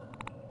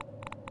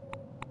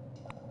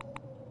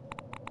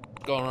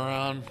 Going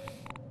around,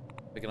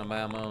 picking up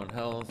ammo and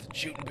health, and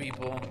shooting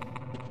people.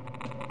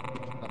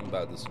 Something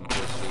about the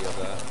simplicity of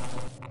that.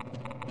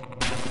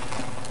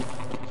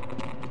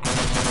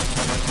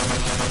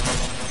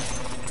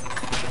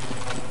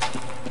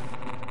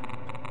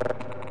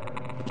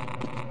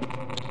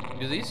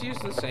 Do these use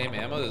the same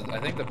ammo? I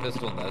think the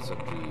pistol and the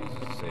SMG use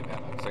the same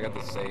ammo, because I got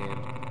the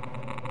same...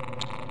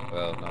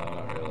 Well, no,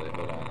 not really.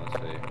 Hold on, let's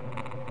see.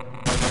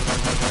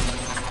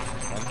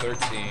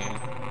 113,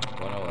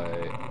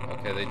 108.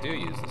 Okay, they do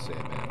use the same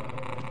ammo.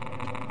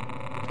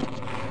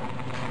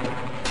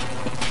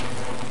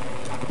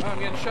 Oh, I'm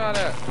getting shot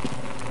at!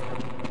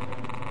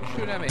 You're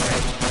shooting at me.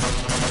 Hey!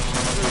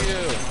 Screw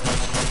you!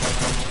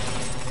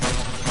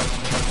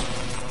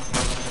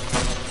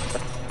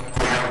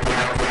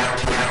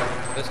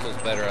 Pistol's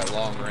better at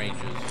long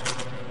ranges.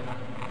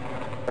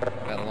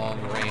 At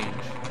long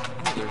range.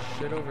 Oh, there's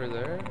shit over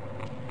there?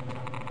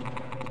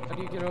 How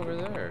do you get over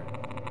there?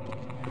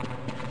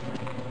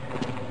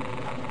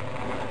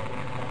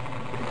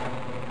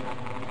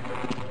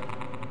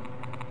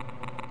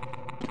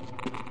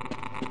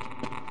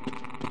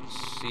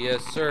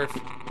 CS surf.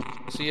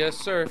 CS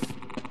surf.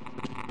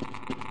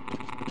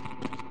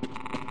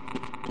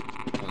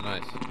 Oh,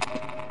 nice.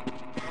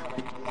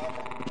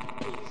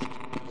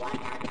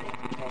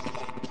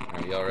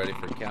 Are y'all ready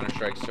for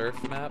Counter-Strike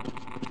Surf map?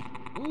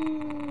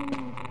 Woo!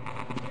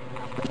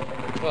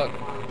 Fuck.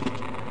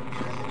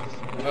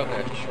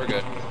 Okay, we're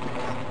good.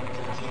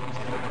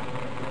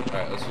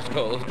 Alright, let's just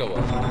go. Let's go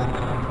up.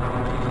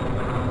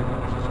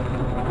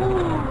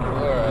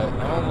 Alright,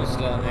 I'm almost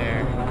done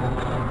there.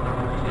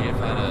 Need to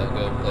find a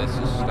good place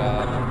to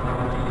stop.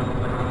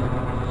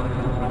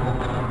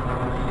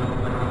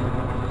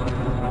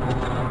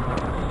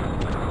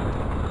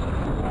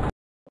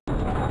 I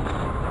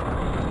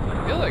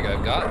feel like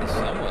I've gotten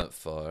somewhat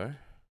far. I'm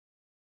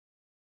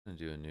gonna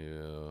do a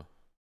new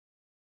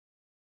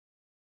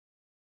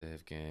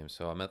save game.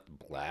 So I'm at the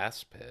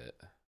blast pit.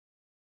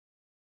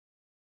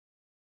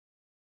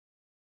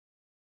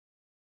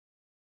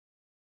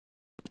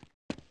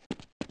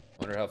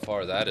 Wonder how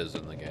far that is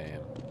in the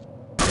game.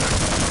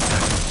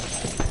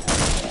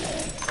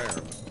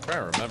 I'm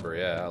trying to remember,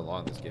 yeah, how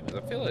long this game is.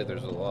 I feel like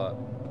there's a lot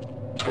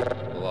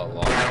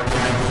longer.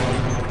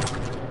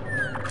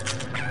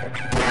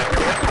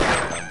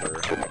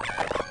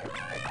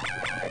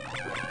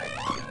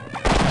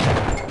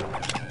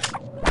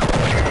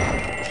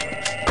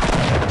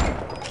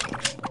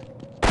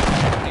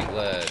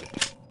 Lead.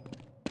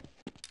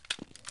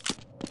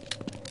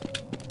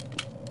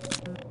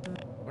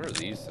 What are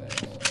these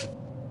things?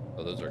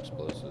 Oh, those are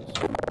explosives.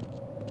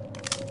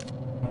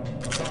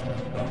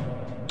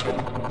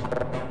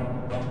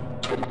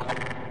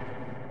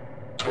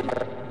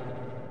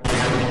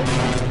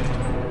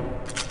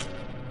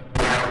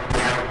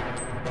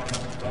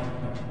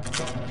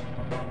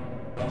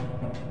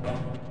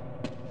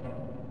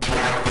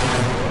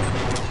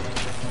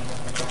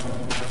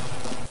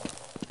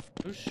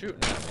 Who's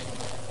shooting at me?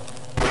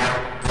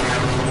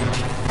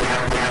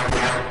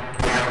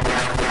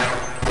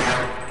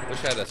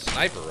 Wish I had a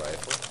sniper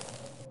rifle.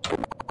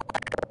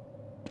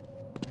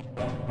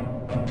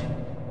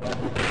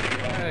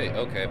 Hey,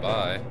 okay,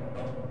 bye.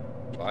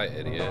 Bye,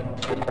 idiot.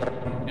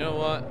 You know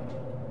what?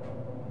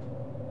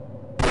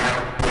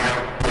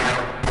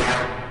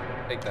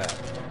 Take that.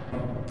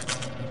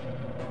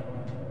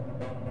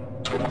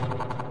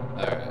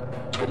 Alright.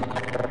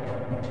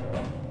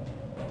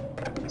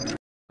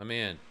 I'm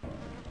in.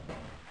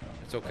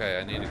 It's okay,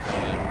 I need to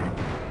come in.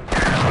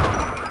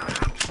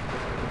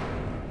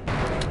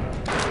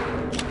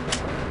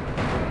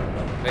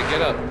 Hey,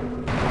 get up.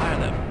 Fire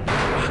them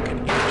rocket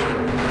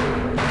engine.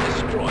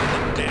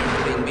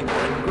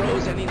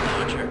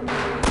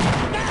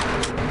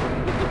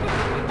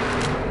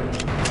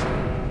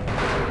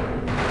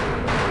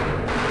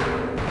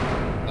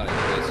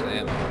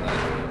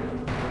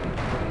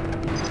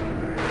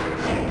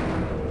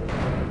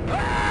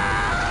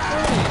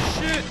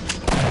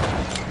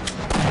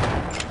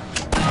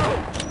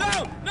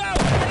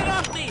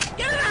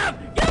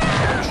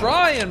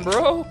 saying,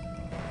 bro.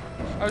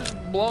 I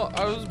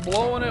was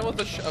blowing it with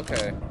a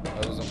okay.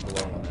 I wasn't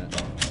blowing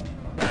it.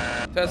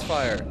 Test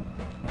fire.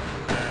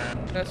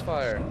 Test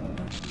fire.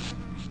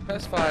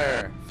 Test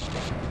fire.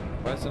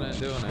 Why isn't it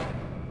doing it?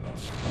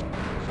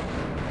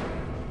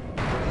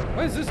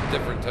 Why is this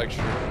different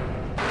texture?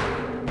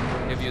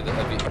 Give you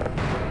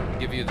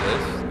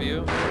this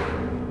view.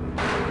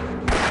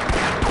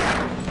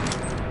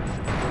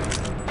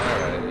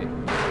 Alrighty.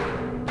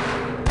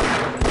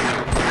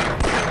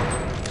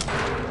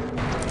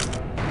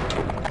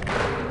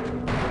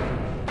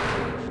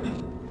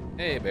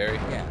 Hey, Barry.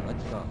 Yeah,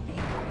 let's go. Be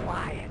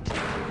quiet.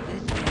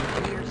 This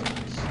man hears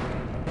us.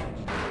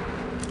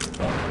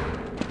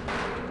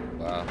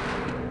 Wow.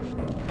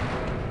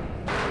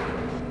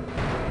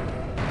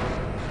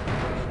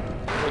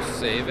 We'll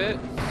save it.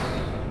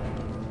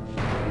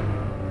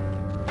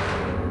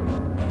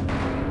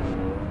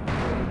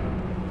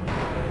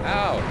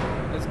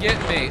 Ow! It's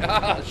getting me.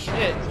 Ah,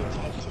 shit.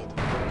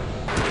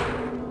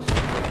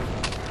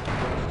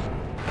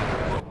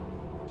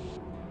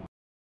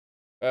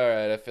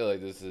 Alright, I feel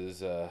like this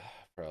is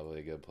probably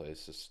a good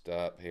place to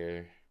stop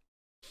here.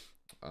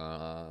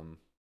 How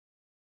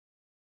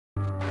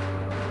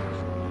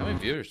many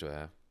viewers do I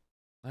have?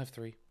 I have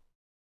 3. Is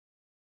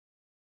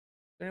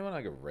there anyone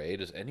I could raid?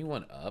 Is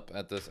anyone up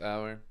at this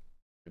hour?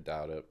 I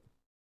doubt it.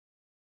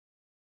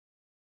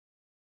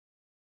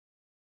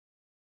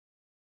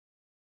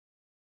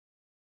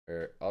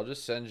 I'll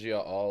just send you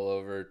all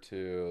over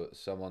to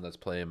someone that's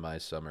playing my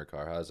summer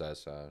car. How's that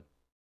sound?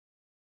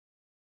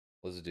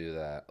 Let's do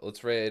that.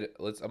 Let's raid.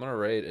 I'm gonna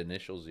raid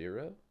Initial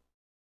Zero.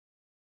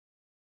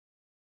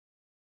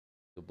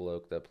 The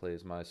bloke that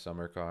plays my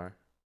summer car.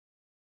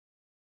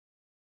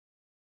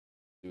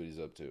 See what he's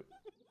up to.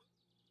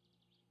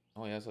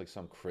 Oh, he has like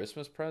some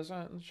Christmas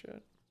present and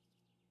shit.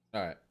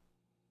 All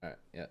right,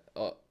 yeah.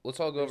 Let's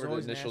all go over to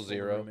Initial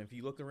Zero. If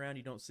you look around,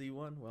 you don't see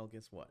one. Well,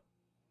 guess what?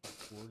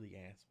 We're the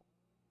asshole.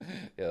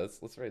 Yeah,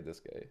 let's raid this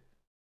guy.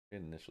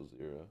 Raid Initial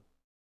Zero.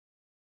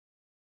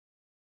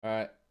 All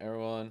right,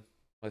 everyone.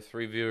 My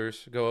 3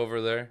 viewers, go over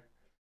there.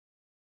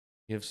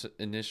 Give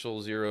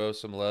Initial Zero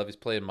some love. He's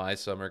playing my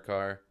summer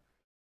car.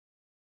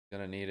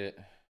 Gonna need it.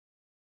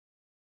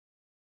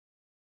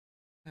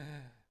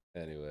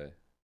 Anyway,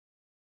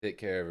 take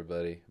care,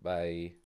 everybody. Bye.